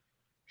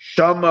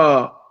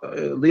 Shama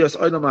Lias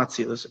Olam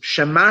Atzilus,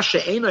 Shema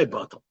she'enai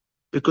batal,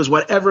 because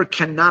whatever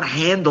cannot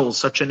handle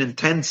such an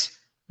intense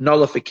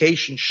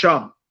nullification,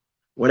 Sham,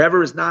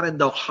 whatever is not in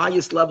the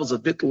highest levels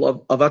of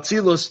bittul of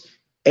Atzilus,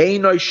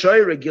 einai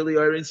shayre gili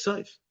Orein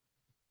Sof.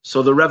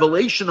 So the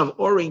revelation of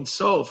Orein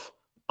Sof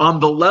on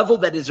the level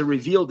that is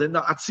revealed in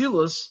the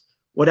Atzilus,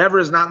 whatever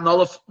is not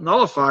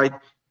nullified,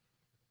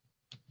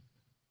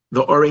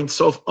 the Orein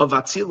Sof of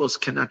Atzilus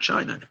cannot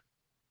shine on it.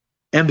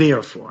 And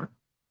therefore,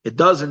 it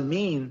doesn't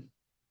mean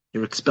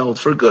you're expelled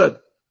for good.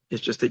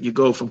 It's just that you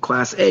go from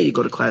class A, you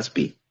go to class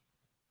B.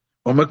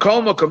 So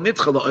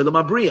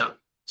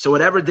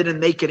whatever didn't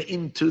make it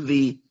into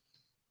the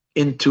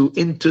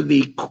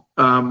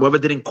whoever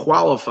didn't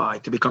qualify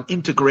to become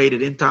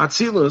integrated into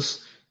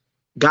Atzilus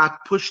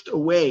got pushed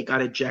away,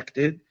 got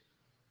ejected,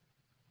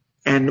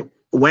 and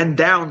went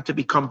down to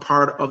become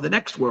part of the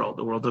next world,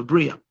 the world of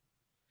Bria.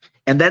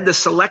 And then the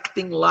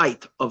selecting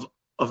light of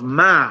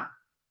Ma,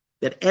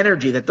 that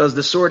energy that does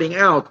the sorting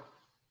out,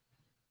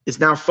 is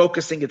now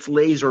focusing its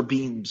laser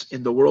beams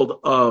in the world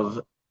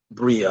of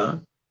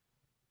Bria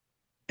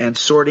and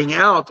sorting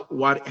out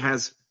what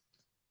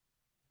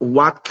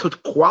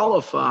could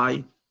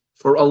qualify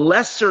for a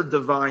lesser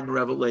divine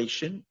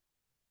revelation,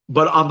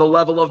 but on the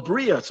level of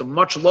Bria. It's a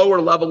much lower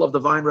level of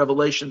divine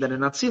revelation than in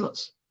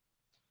Atzilus.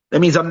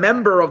 That means a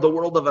member of the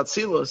world of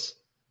Atzilus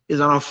is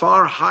on a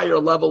far higher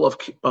level of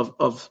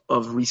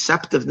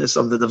receptiveness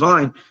of the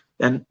divine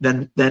than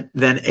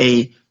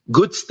a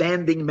good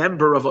standing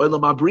member of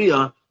Olam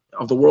HaBria,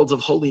 of the worlds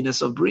of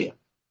holiness of Bria.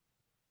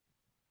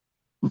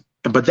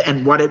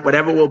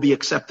 Whatever will be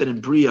accepted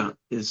in Bria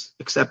is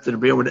accepted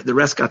in Bria. When the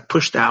rest got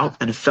pushed out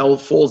and it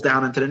falls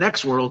down into the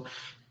next world,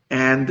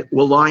 and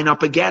will line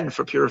up again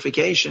for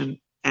purification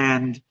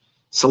and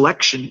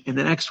selection in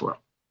the next world,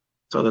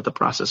 so that the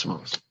process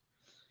moves.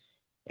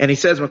 And he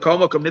says,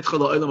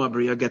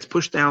 gets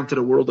pushed down to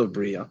the world of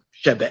Bria.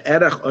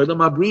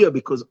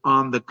 Because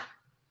on the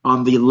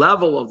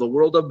level of the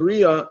world of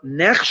Bria,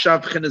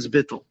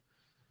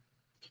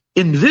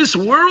 in this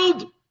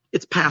world,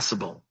 it's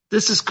passable.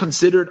 This is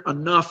considered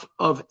enough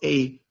of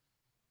a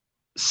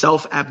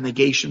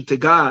self-abnegation to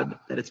God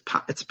that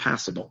it's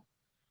passable.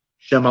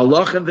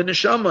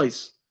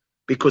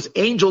 Because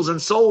angels and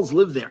souls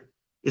live there.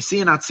 You see,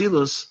 in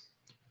Atzilus,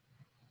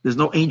 there's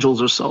no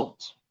angels or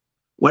souls.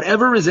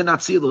 Whatever is in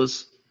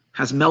Atzilus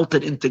has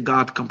melted into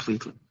God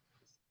completely.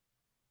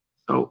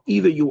 So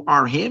either you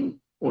are Him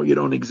or you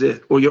don't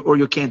exist, or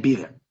you can't be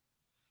there.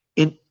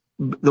 In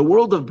the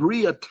world of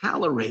Bria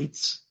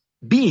tolerates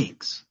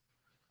beings,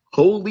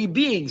 holy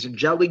beings,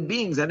 angelic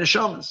beings, and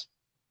neshamas.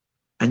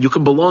 And you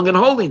can belong in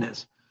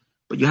holiness,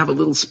 but you have a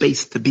little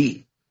space to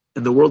be.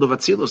 In the world of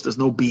Atzilus, there's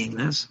no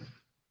beingness.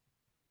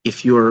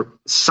 If you're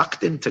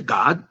sucked into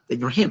God, then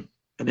you're Him.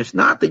 And if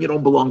not, then you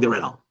don't belong there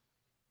at all.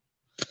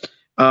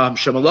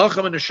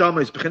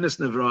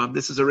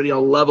 This is already a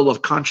level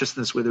of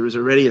consciousness where there is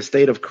already a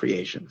state of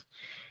creation.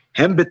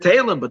 Hem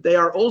betelim, but they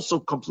are also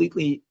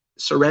completely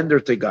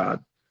surrendered to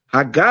God.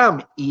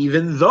 Hagam,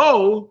 even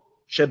though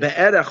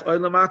shebe'erech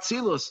olam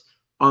atzilus,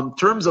 on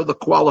terms of the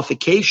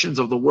qualifications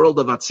of the world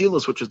of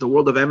Atzilus, which is the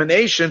world of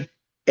emanation,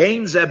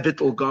 Ein Ze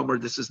Bittul Gomer,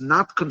 this is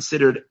not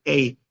considered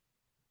a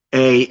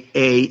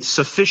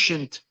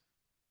sufficient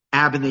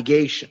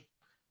abnegation.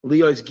 For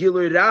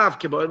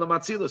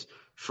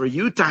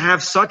you to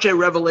have such a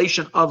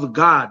revelation of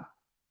God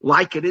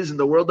like it is in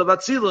the world of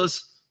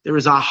Atzilus, there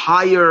is a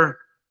higher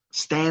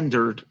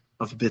standard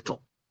of bittul,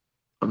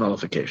 of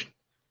nullification.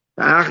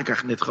 Whatever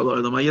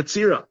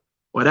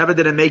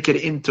didn't make it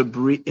into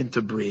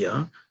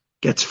Bria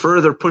gets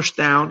further pushed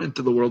down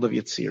into the world of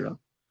Yetzirah,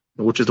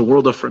 which is the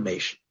world of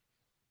formation.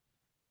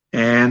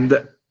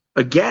 And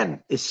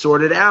again, is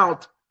sorted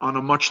out on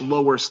a much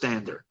lower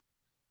standard.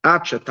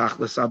 And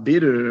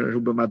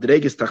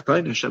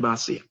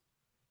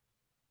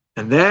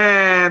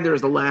then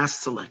there's the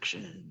last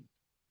selection.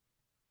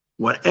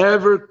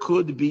 Whatever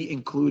could be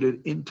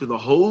included into the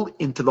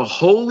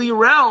holy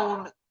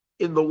realm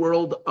in the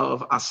world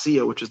of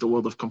Asiya, which is the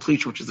world of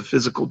completion, which is the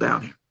physical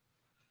down here.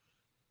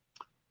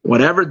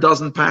 Whatever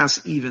doesn't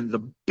pass even the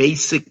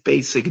basic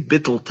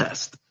bittul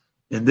test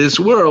in this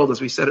world,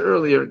 as we said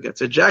earlier,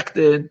 gets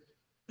ejected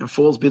and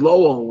falls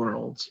below all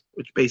worlds,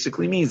 which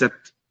basically means that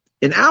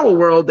in our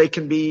world they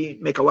can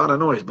make a lot of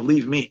noise.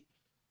 Believe me,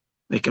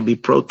 they can be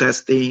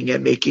protesting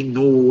and making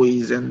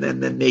noise and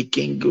then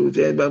making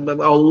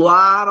a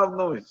lot of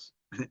noise.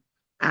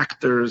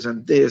 Actors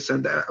and this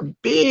and that,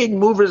 big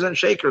movers and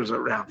shakers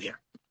around here.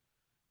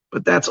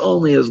 But that's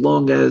only as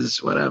long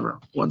as whatever.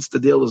 Once the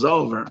deal is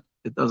over,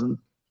 it doesn't.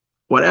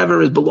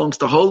 Whatever belongs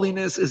to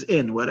holiness is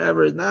in.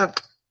 Whatever is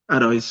not,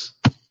 is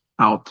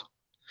out.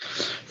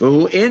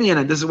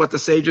 And this is what the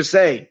sages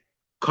say.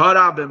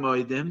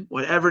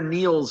 Whatever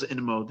kneels in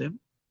modim.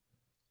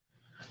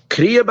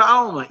 Kriya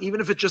ba'alma,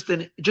 even if it's just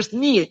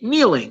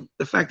kneeling.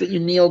 The fact that you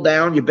kneel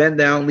down, you bend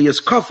down,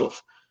 liyas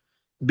kafuf.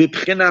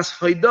 Bibchinas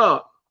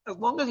hayda. As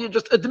long as you're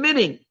just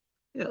admitting,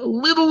 a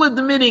little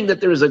admitting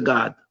that there is a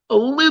God, a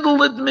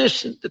little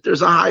admission that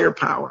there's a higher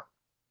power,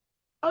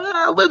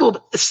 a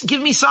little,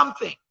 give me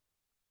something.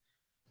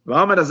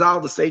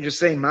 The sages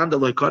say,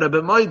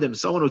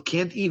 someone who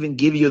can't even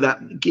give you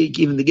that,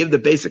 even to give the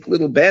basic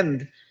little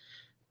bend,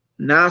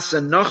 nas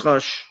and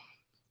nachash,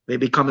 they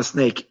become a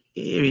snake.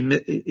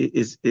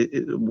 Is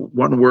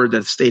one word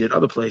that's stated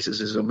other places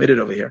is omitted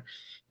over here.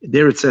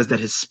 There it says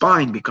that his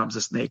spine becomes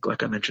a snake,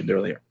 like I mentioned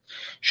earlier.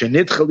 And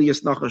there's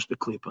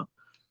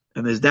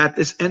that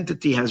this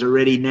entity has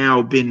already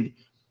now been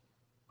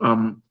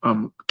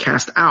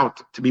cast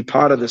out to be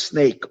part of the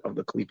snake of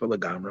the klipa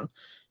lagamra.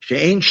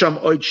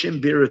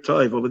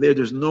 Over there,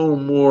 there's no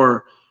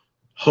more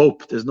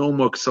hope. There's no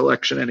more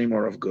selection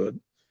anymore of good.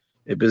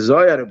 And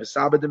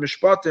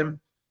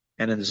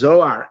in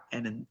Zohar,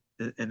 and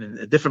in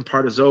a different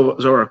part of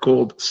Zohar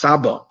called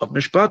Saba of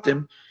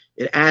Mishpatim,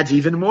 it adds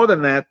even more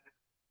than that.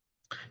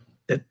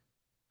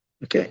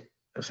 Okay,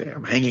 I say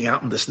I'm hanging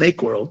out in the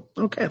snake world.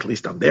 Okay, at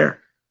least I'm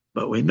there.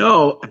 But we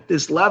know at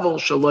this level,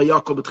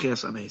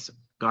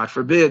 God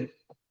forbid,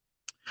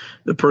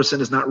 the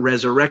person is not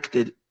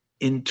resurrected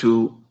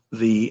into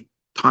the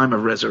time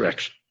of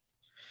resurrection.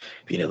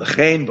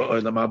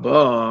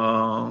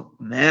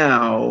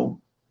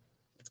 Now,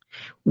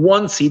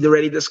 once he'd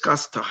already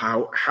discussed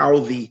how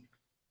the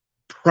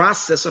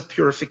process of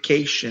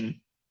purification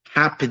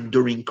happened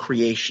during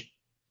creation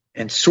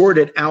and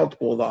sorted out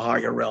all the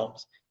higher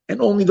realms, and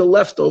only the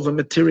leftover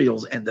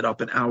materials ended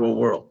up in our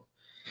world.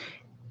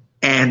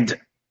 And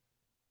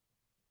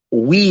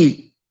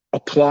we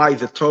apply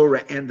the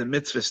Torah and the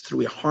mitzvahs through,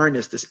 we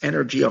harness this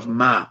energy of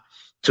Ma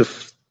to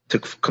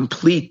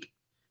complete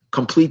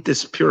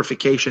this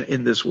purification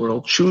in this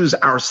world, choose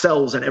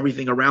ourselves and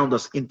everything around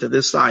us into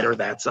this side or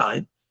that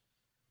side.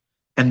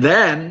 And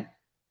then,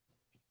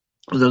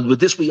 with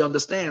this we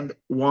understand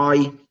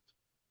why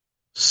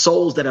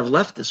souls that have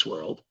left this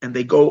world and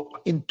they go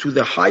into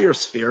the higher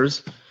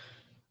spheres,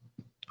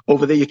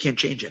 over there you can't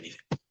change anything.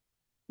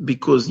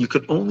 Because you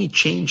can only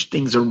change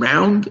things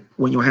around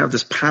when you have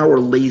this power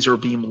laser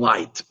beam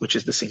light, which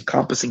is this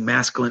encompassing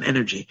masculine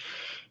energy.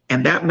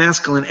 And that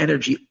masculine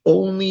energy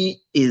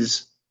only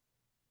is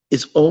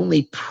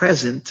only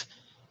present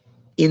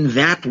in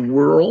that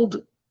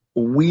world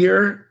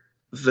where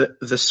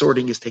the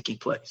sorting is taking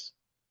place.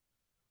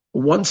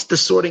 Once the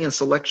sorting and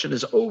selection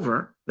is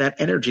over, that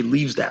energy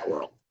leaves that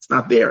world. It's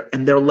not there.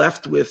 And they're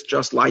left with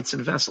just lights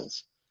and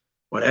vessels.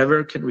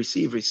 Whatever can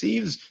receive,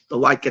 receives. The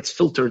light gets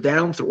filtered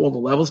down through all the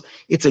levels.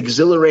 It's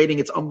exhilarating.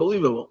 It's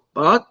unbelievable.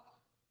 But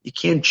you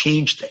can't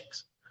change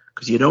things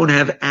because you don't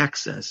have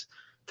access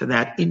to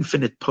that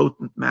infinite,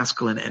 potent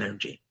masculine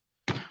energy,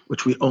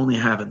 which we only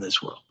have in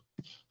this world.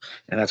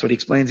 And that's what he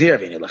explains here.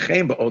 And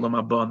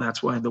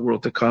that's why in the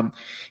world to come,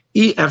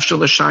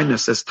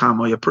 says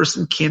Tamoy, a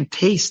person can't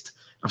change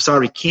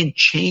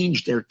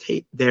their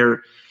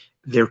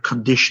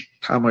condition.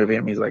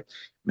 Tamoy means like,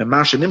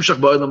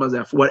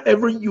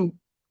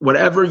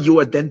 whatever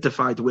you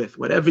identified with,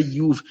 whatever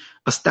you've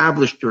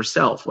established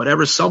yourself,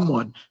 whatever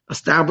someone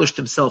established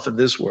himself in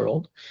this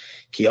world,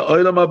 the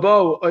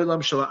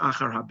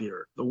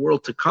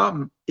world to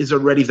come is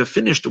already the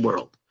finished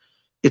world.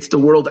 It's the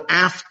world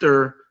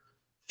after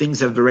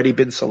things have already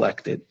been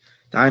selected.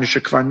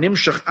 Shema,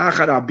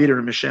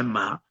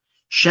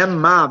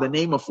 the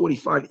name of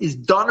 45, is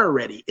done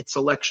already, its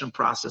selection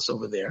process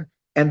over there,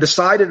 and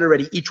decided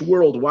already each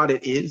world what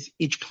it is,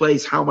 each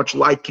place, how much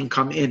light can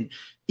come in.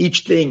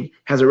 Each thing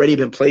has already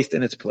been placed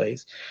in its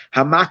place.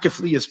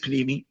 Hamakifli is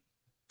pnimi.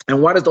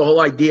 And what is the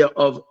whole idea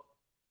of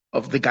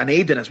the Gan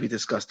Eden, as we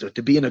discussed it,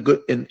 to be in a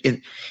good,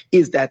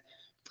 is that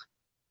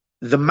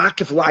the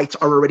makif lights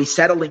are already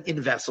settling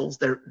in vessels.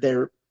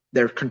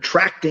 They're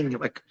contracting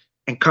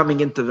and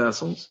coming into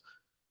vessels.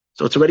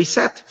 So it's already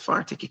set.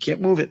 Fartik, you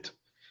can't move it.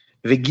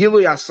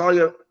 Vigilu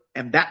Yasaya,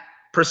 and that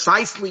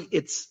precisely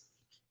its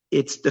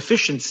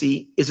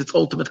deficiency is its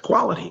ultimate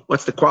quality.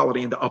 What's the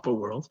quality in the upper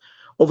world?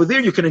 Over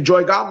there, you can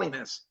enjoy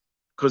godliness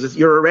because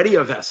you're already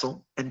a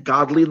vessel, and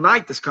godly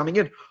light is coming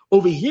in.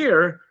 Over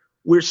here,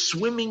 we're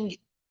swimming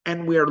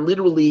and we are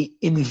literally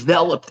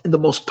enveloped in the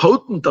most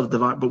potent of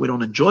divine, but we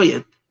don't enjoy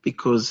it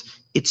because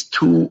it's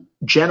too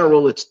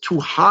general, it's too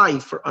high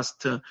for us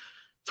to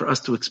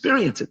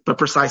experience it. But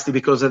precisely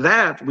because of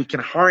that, we can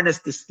harness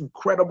this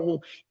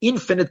incredible,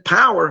 infinite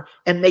power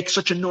and make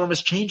such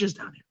enormous changes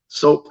down here.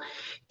 So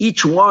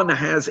each one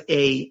has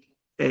the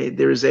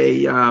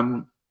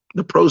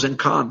pros and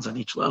cons on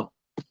each level.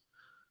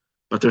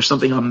 But there's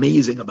something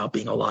amazing about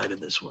being alive in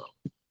this world.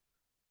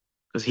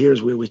 Because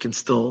here's where we can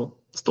still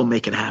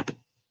make it happen.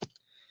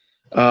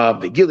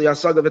 Over there,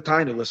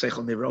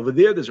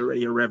 there's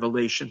already a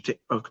revelation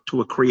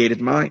to a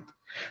created mind.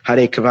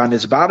 Over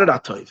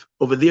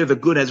there, the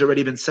good has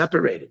already been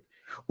separated.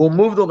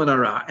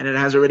 And it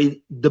has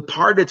already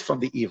departed from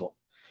the evil.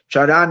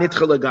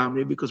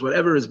 Because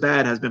whatever is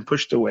bad has been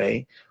pushed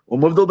away.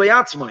 And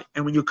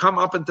when you come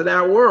up into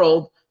that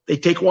world, they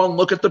take one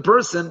look at the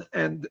person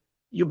and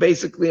you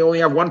basically only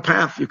have one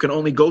path. You can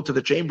only go to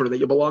the chamber that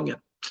you belong in.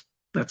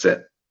 That's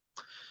it.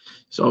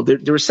 So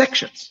there are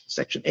sections.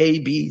 Section A,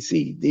 B,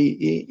 C, D,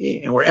 E,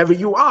 E. And wherever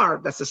you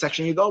are, that's the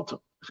section you go to.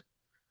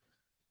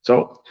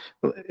 So,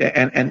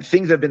 and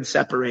things have been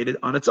separated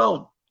on its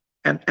own.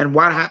 And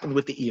what happened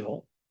with the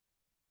evil?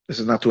 This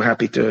is not too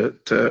happy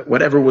to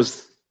whatever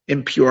was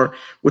impure,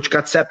 which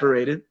got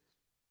separated.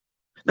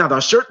 Now, there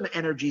are certain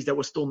energies that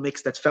were still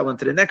mixed that fell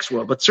into the next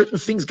world, but certain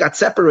things got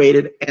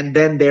separated, and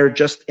then they're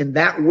just in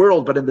that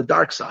world, but in the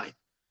dark side.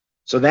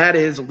 So that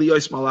is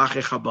Liyos Malachi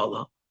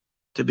Chabala,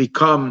 to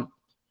become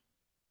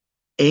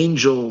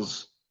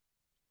angels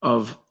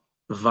of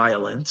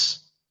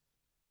violence,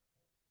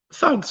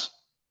 thugs.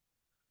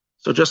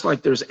 So just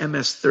like there's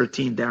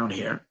MS-13 down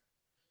here,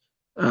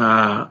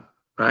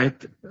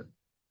 right?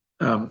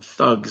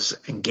 Thugs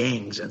and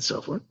gangs and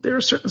so forth. There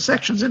are certain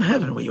sections in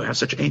heaven where you have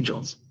such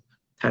angels,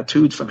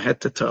 tattooed from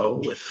head to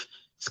toe with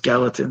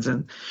skeletons,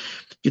 and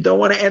you don't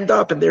want to end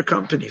up in their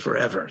company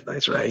forever.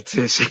 That's right.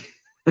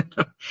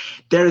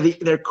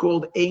 They're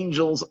called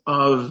angels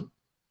of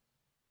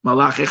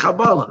Malachi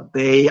Chabala.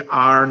 They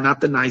are not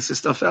the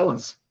nicest of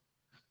fellas,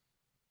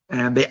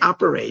 and they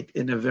operate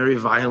in a very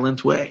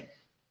violent way.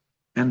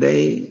 And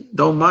they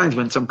don't mind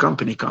when some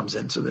company comes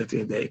in so that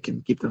they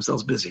can keep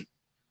themselves busy.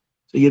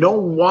 So you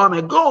don't want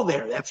to go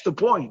there. That's the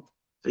point.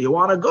 So you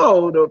want to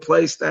go to a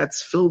place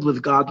that's filled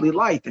with godly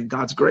light and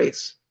God's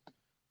grace.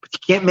 But you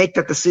can't make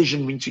that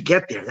decision once you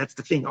get there. That's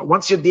the thing.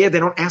 Once you're there, they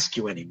don't ask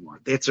you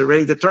anymore. It's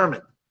already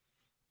determined.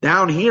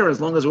 Down here, as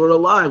long as we're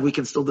alive, we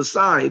can still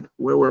decide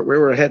where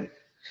we're headed.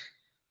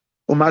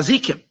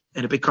 Umazikim.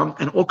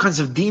 And all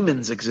kinds of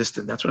demons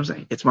existed. That's what I'm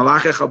saying. It's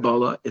Malachi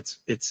Chabala.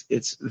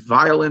 It's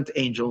violent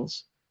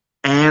angels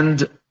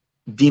and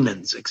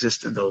demons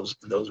exist in those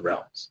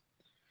realms.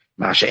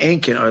 Masha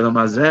Enkin Olam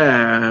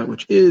Hazeh,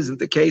 which isn't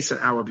the case in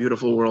our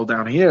beautiful world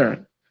down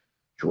here.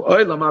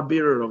 Olam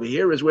Abir over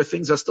here is where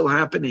things are still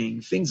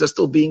happening. Things are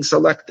still being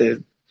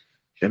selected.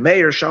 And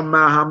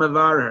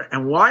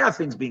why are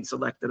things being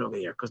selected over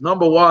here? Because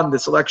number one, the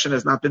selection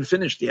has not been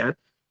finished yet,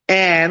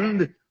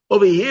 and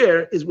over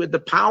here is where the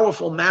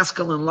powerful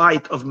masculine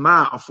light of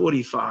Ma, of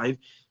 45,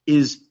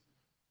 is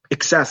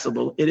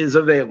accessible. It is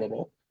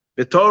available.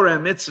 The Torah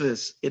and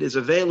mitzvahs, it is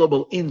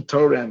available in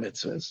Torah and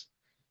mitzvahs.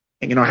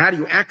 And how do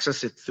you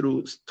access it?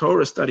 Through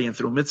Torah study and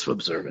through mitzvah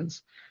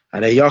observance. So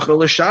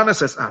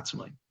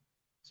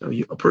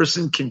a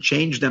person can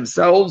change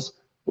themselves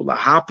and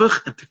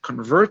to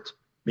convert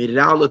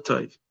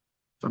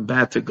from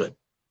bad to good.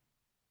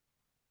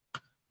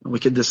 And we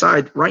can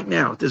decide right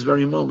now, at this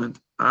very moment,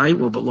 I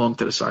will belong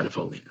to the side of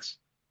holiness.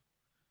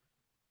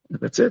 And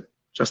that's it.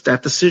 Just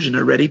that decision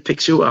already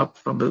picks you up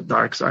from the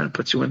dark side and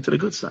puts you into the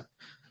good side.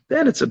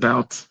 Then it's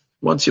about,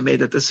 once you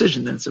made that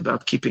decision, then it's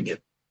about keeping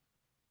it.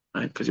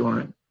 Right? Because you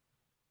don't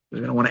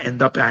want to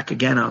end up back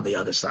again on the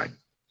other side.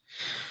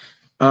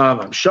 Now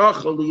we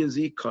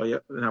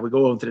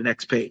go on to the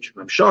next page.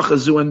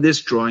 In this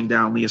drawing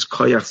down, now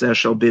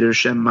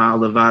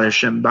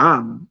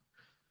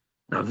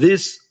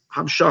this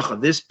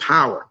Hamshacha, this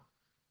power,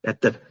 that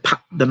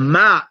the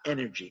Ma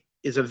energy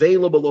is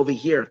available over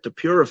here to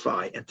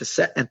purify and to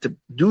set and to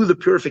do the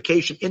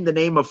purification in the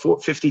name of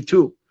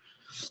 52.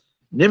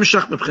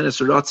 Nimshach Mebchinas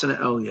Ratzon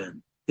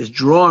Elyon is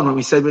drawn when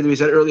we said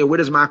earlier, where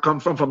does Ma come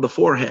from? From the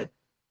forehead.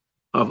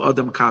 of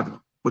Adam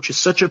Kadmon, which is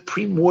such a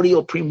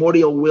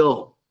primordial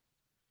will.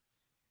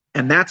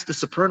 And that's the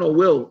supernal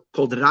will,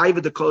 called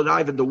Raiva de Kol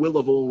Raiva, the will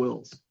of all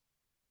wills.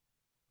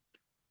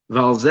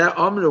 Valzeh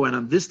Amru, and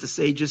on this the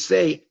sages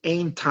say,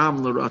 Ein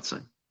Tam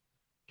L'Ratzon.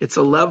 It's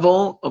a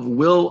level of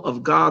will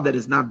of God that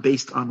is not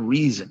based on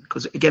reason.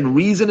 Because again,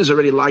 reason is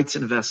already lights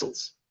and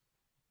vessels.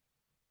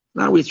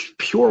 Now it's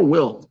pure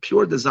will,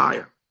 pure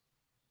desire.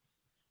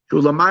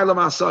 And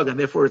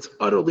therefore it's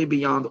utterly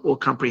beyond all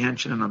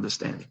comprehension and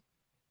understanding.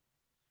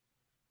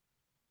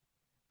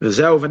 And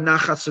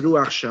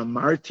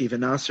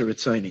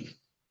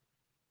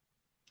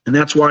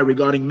that's why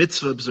regarding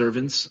mitzvah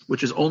observance,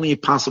 which is only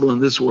possible in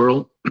this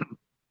world,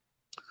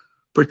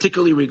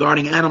 particularly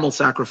regarding animal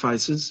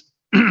sacrifices,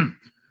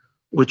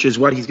 which is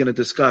what he's going to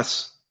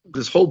discuss.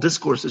 This whole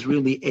discourse is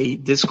really a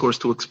discourse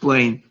to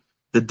explain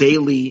the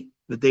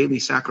daily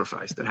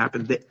sacrifice that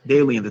happened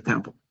daily in the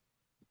temple.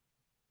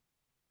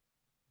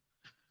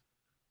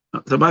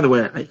 So, by the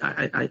way,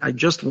 I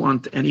just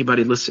want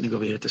anybody listening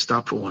over here to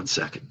stop for 1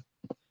 second.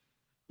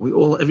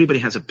 Everybody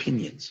has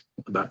opinions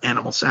about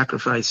animal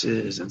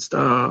sacrifices and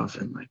stuff,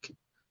 and like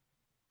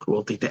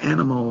cruelty to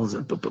animals,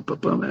 and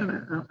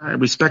I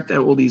respect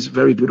all these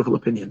very beautiful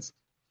opinions.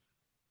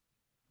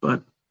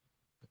 But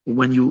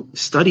when you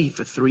study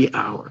for 3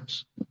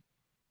 hours,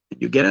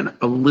 you get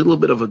a little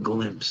bit of a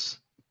glimpse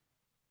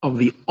of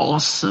the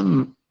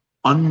awesome,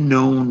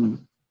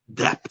 unknown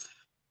depth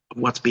of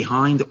what's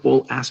behind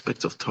all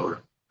aspects of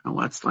Torah, and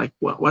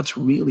what's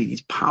really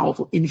these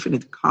powerful,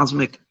 infinite,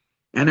 cosmic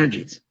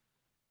energies.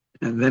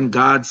 And then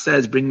God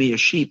says, bring me a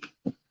sheep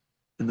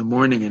in the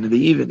morning and in the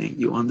evening.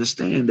 You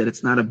understand that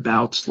it's not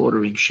about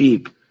slaughtering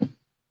sheep.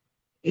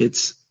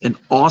 It's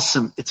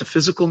a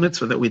physical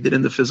mitzvah that we did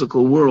in the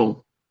physical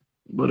world,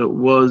 but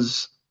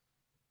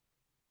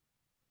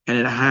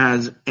it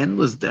has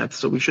endless depth,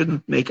 so we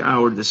shouldn't make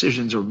our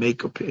decisions or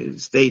make a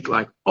state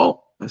like, we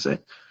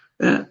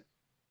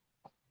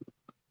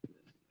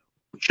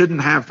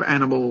shouldn't have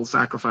animal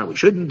sacrifice, we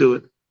shouldn't do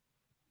it.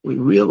 We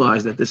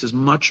realize that this is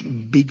much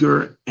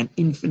bigger and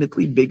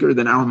infinitely bigger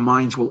than our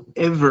minds will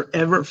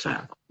ever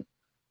fathom.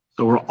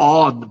 So we're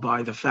awed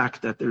by the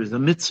fact that there is a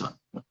mitzvah.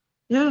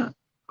 Yeah,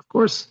 of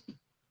course.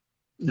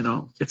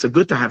 It's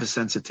good to have a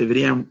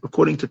sensitivity, and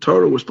according to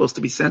Torah, we're supposed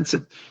to be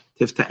sensitive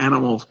to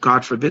animals,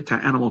 God forbid, to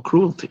animal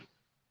cruelty.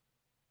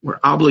 We're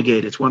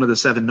obligated. It's one of the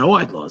 7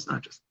 Noahide laws,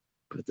 not just.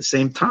 But at the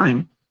same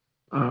time,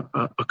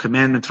 a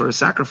commandment for a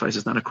sacrifice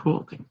is not a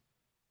cruelty.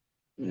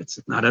 It's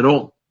not at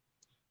all.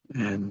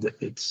 And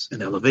it's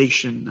an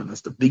elevation, and that's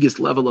the biggest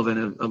level of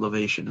an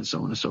elevation, and so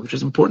on and so on, which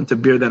is important to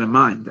bear that in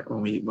mind that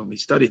when we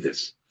study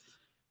this.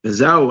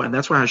 And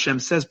that's why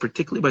Hashem says,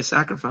 particularly by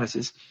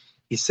sacrifices,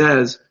 He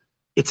says,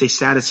 it's a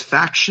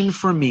satisfaction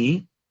for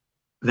me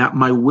that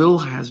my will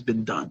has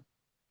been done.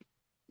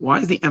 Why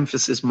is the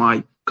emphasis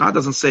God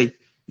doesn't say,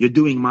 you're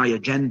doing my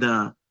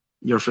agenda,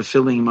 you're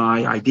fulfilling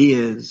my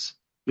ideas,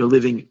 you're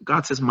living.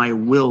 God says, my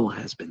will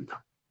has been done.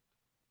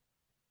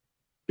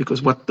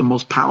 Because what the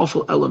most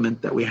powerful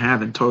element that we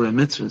have in Torah and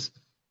mitzvahs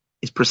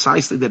is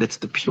precisely that it's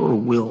the pure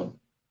will.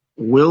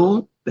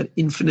 Will that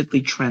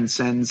infinitely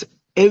transcends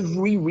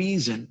every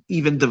reason,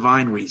 even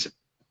divine reason.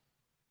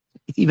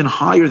 It's even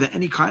higher than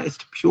any kind. It's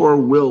pure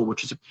will,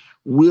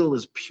 will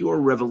is pure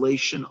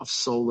revelation of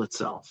soul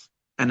itself.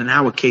 And in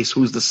our case,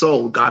 who's the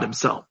soul? God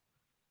Himself.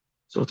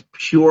 So it's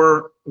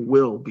pure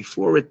will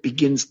before it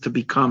begins to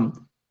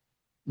become.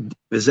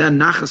 My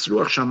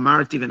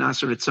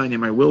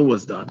will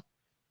was done.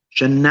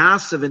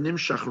 The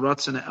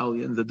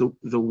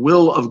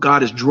will of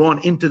God is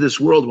drawn into this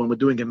world when we're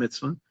doing a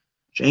mitzvah.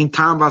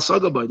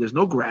 There's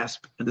no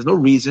grasp, and there's no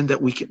reason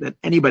that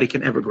anybody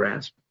can ever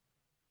grasp.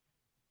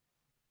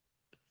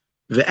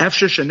 And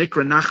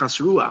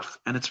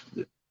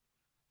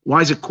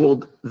why is it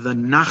called the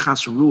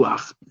Nachas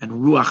Ruach? And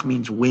Ruach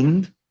means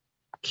wind.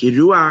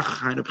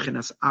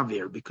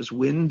 Because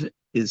wind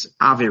is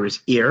aver,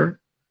 is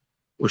ear,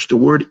 which the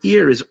word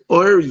ear is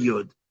or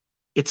yud.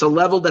 It's a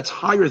level that's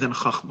higher than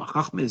Chachma.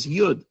 Chachma is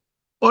Yud.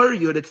 Or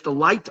Yud, it's the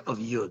light of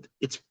Yud.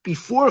 It's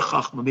before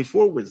Chachma,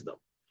 before wisdom.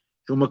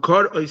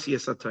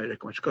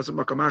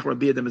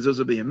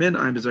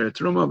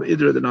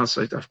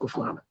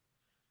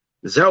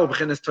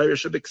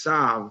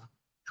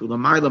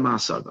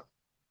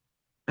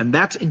 And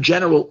that's in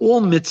general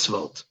all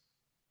mitzvot.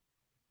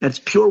 That's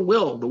pure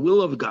will, the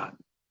will of God.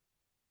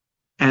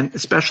 And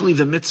especially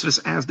the mitzvahs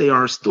as they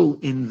are still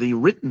in the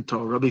written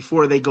Torah,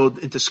 before they go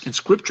in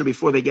scripture,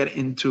 before they get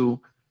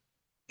into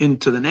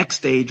the next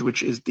stage,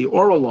 which is the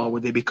oral law,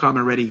 where they become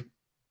already,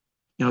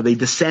 they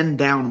descend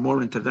down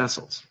more into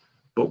vessels.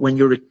 But when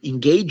you're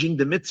engaging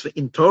the mitzvah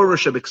in Torah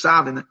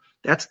Shabbat,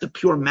 that's the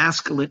pure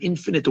masculine,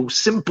 infinite,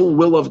 simple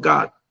will of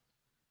God.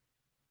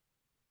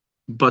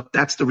 But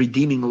that's the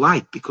redeeming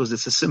light, because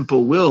it's a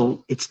simple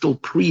will. It's still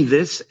pre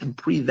this and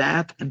pre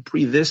that and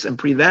pre this and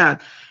pre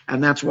that.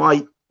 And that's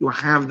why you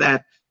have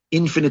that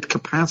infinite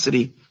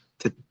capacity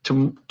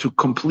to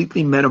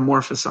completely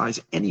metamorphosize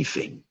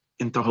anything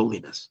into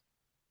holiness.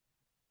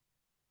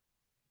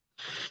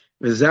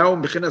 And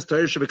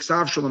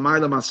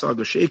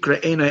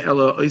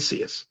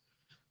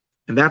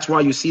that's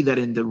why you see that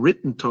in the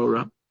written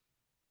Torah,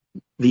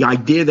 the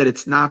idea that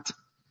it's not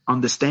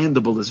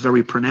understandable is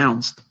very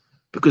pronounced,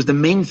 because the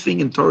main thing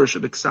in Torah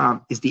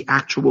Shebiksav is the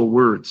actual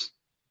words.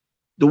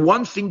 The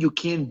one thing you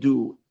can't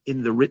do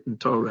in the written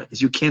Torah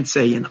is you can't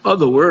say in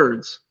other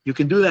words. You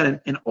can do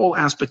that in all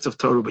aspects of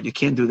Torah, but you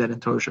can't do that in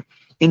Torah.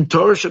 In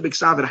Torah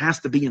Shebiksav, it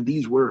has to be in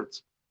these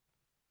words.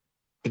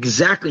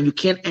 Exactly. You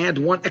can't add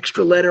one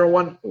extra letter.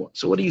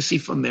 So what do you see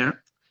from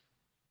there?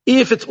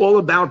 If it's all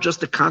about just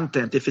the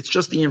content, if it's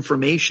just the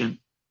information,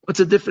 what's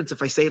the difference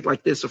if I say it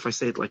like this or if I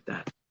say it like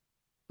that?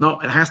 No,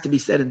 it has to be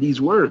said in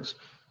these words.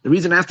 The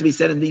reason it has to be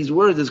said in these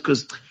words is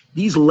because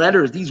these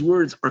letters, these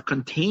words are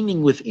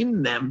containing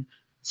within them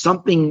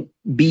something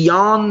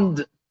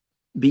beyond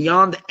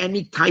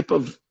any type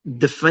of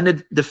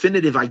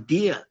definitive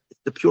idea.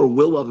 It's the pure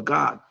will of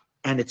God.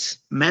 And it's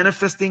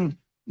manifesting,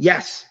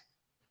 yes,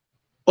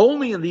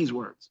 only in these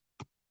words.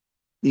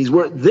 These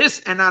words, this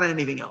and not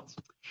anything else.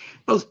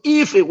 Because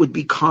if it would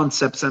be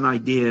concepts and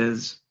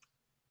ideas,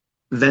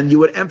 then you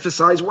would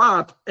emphasize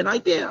what? An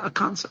idea, a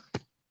concept.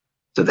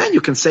 So then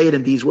you can say it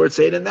in these words,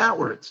 say it in that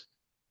words.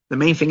 The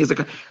main thing is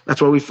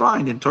that's what we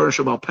find in Torah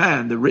Shebaal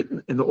Peh,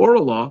 in the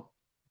oral law.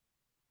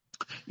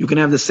 You can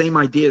have the same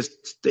ideas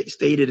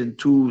stated in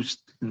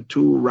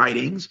two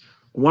writings.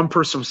 One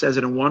person says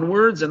it in one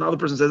words, and another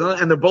person says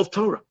it, and they're both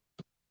Torah,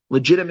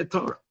 legitimate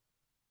Torah.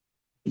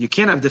 You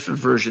can't have different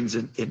versions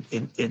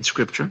in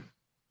Scripture.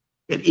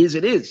 It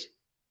is.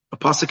 A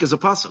pasuk is a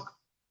pasuk.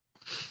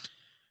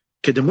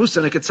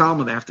 Kedemusa and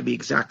Ketzalma, they have to be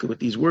exactly with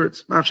these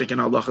words. Mashik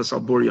and Allahas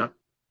al-Burya,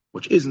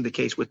 which isn't the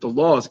case with the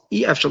laws.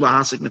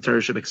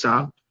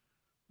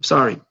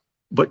 Sorry.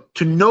 But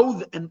to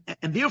know, and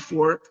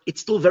therefore, it's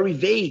still very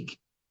vague.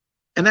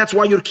 And that's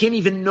why you can't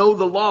even know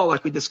the law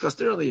like we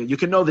discussed earlier. You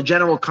can know the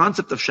general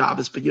concept of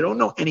Shabbos, but you don't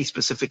know any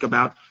specific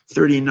about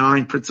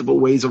 39 principal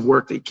ways of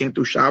work that you can't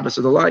do Shabbos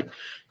or the like.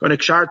 Or in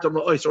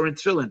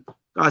Tefillin,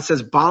 God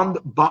says,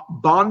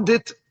 bond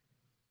it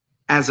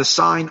as a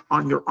sign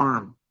on your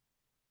arm.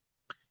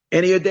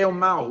 What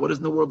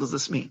in the world does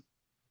this mean?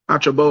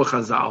 Until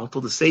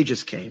the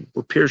sages came,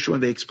 or Pirshu,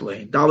 and they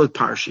explained. Dalit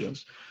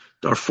Parshios.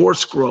 There are 4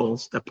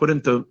 scrolls that put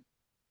into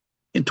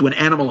an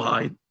animal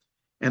hide,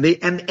 and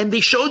they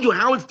showed you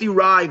how it's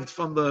derived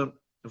from the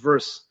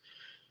verse.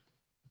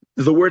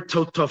 The word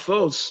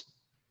totafos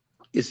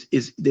is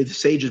the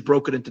sages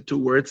broke it into 2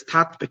 words.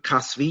 Tat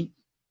bekasvi.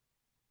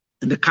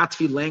 In the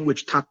Katvi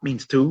language, tat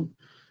means 2,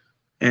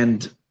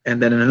 and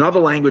then in another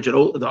language,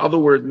 the other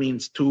word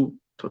means 2,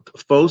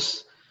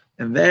 totafos.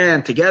 And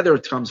then together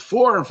it comes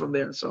 4, and from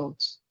there, so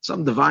it's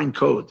some divine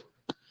code.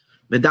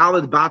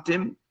 Medalad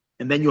batim,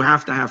 and then you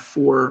have to have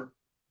 4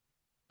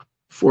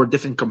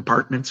 different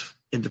compartments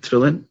in the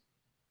tefillin.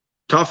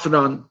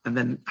 Tafran, and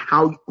then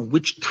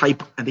which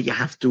type, and then you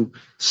have to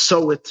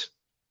sew it.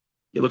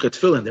 You look at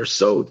tefillin, they're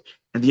sewed,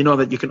 and you know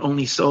that you can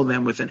only sew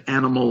them with an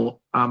animal,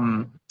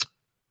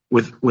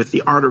 with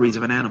the arteries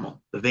of an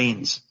animal, the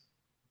veins,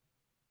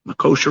 a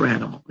kosher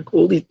animal. Like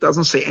all these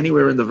doesn't say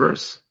anywhere in the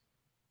verse.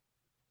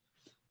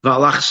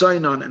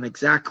 And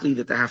exactly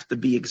that they have to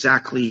be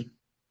exactly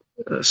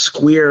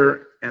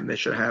square, and they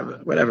should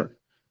have whatever.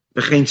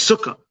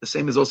 The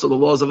same is also the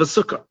laws of a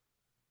sukkah,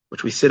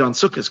 which we sit on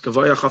sukkahs.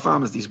 Kavaya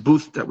chafam is these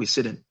booths that we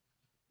sit in.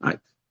 Right?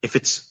 If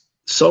it's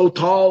so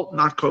tall,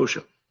 not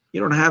kosher. You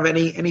don't have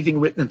anything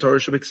written in Torah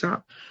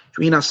Shebiksav.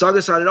 So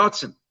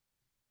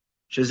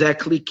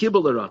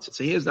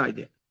here's the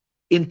idea.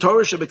 In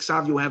Torah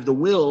Shebiksav, you have the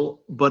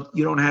will, but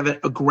you don't have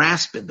a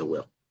grasp in the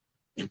will.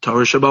 In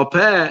Torah Shebaal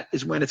Peh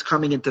is when it's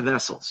coming into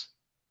vessels.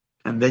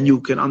 And then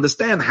you can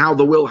understand how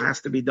the will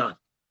has to be done.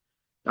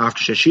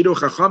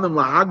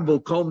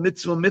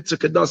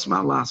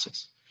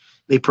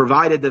 They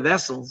provided the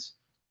vessels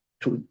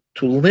to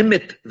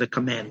limit the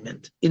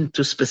commandment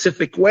into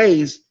specific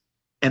ways,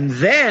 and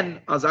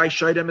then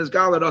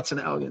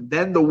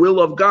then the will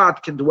of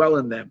God can dwell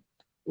in them.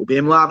 And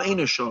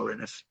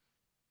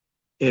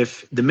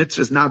if the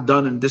mitzvah is not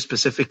done in this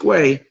specific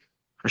way,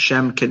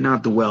 Hashem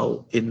cannot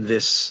dwell in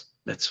this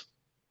mitzvah.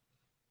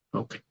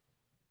 Okay.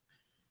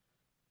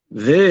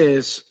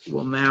 This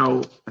will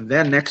now, and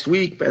then next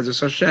week,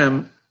 Be'ezus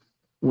Hashem,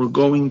 we're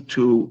going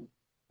to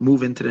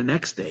move into the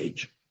next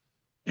stage,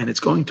 and it's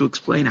going to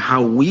explain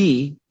how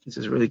this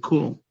is really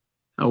cool,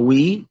 how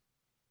we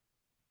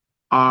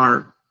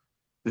are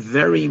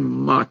very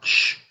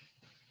much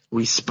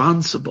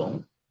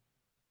responsible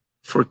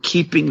for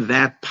keeping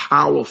that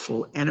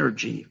powerful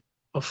energy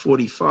of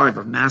 45,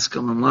 of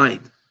masculine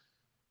light,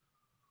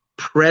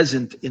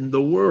 present in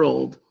the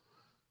world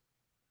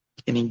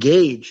and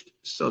engaged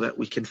so that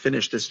we can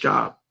finish this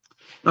job.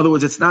 In other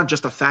words, it's not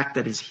just a fact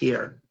that is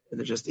here,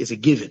 it just is a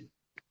given.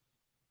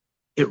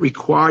 It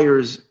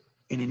requires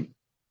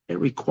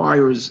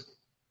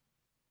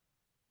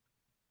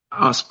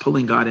us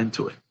pulling God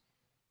into it.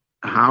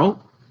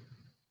 How?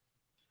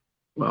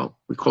 Well,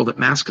 we called it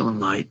masculine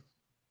light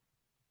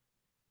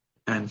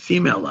and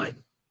female light.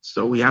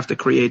 So we have to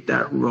create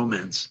that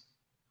romance.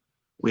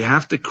 We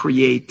have to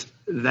create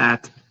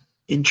that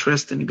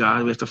interest in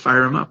God, we have to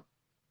fire him up.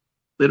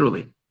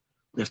 Literally.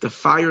 We have to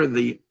fire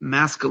the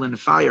masculine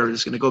fire.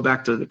 It's going to go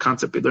back to the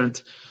concept we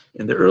learned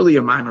in the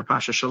earlier Maimer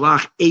Pasha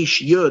Shalach,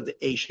 Eish Yud,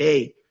 Eish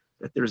Hey,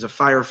 that there's a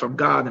fire from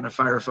God and a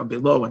fire from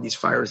below, and these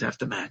fires have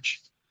to match.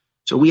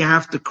 So we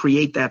have to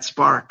create that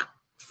spark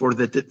for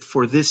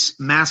this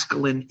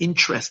masculine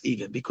interest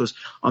even, because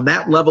on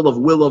that level of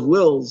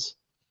wills,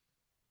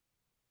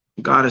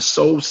 God is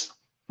so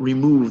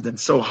removed and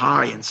so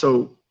high and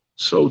so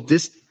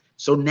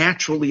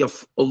naturally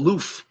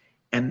aloof,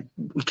 and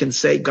we can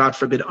say, God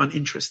forbid,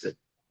 uninterested,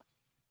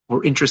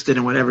 or interested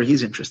in whatever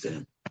he's interested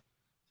in.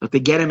 But to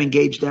get him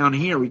engaged down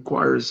here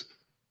requires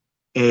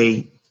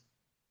an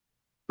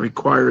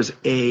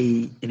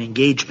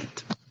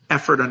engagement,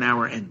 effort on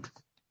our end.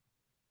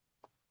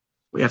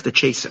 We have to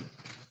chase him.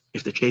 We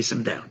have to chase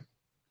him down.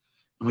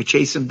 When we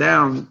chase him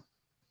down,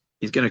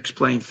 he's going to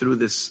explain through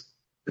this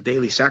the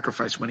daily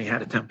sacrifice when he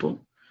had a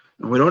temple.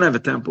 When we don't have a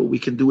temple, we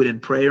can do it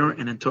in prayer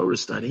and in Torah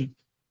study,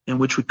 in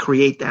which we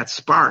create that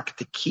spark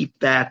to keep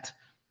that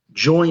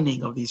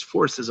joining of these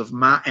forces of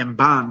Ma and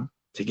Ban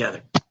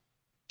together.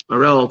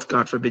 Or else,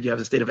 God forbid, you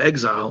have a state of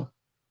exile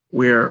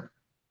where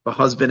a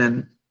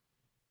husband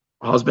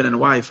and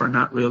wife are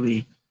not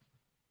really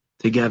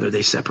together,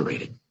 they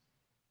separated.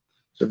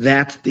 So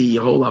that's the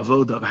whole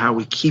avoda of how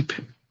we keep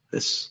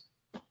this.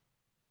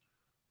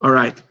 All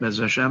right, Bez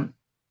Hashem,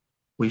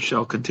 we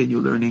shall continue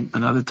learning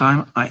another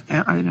time. I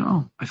don't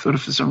know. I thought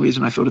for some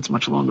reason it's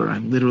much longer.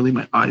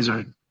 My eyes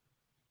are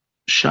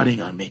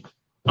shutting on me.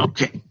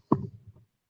 Okay.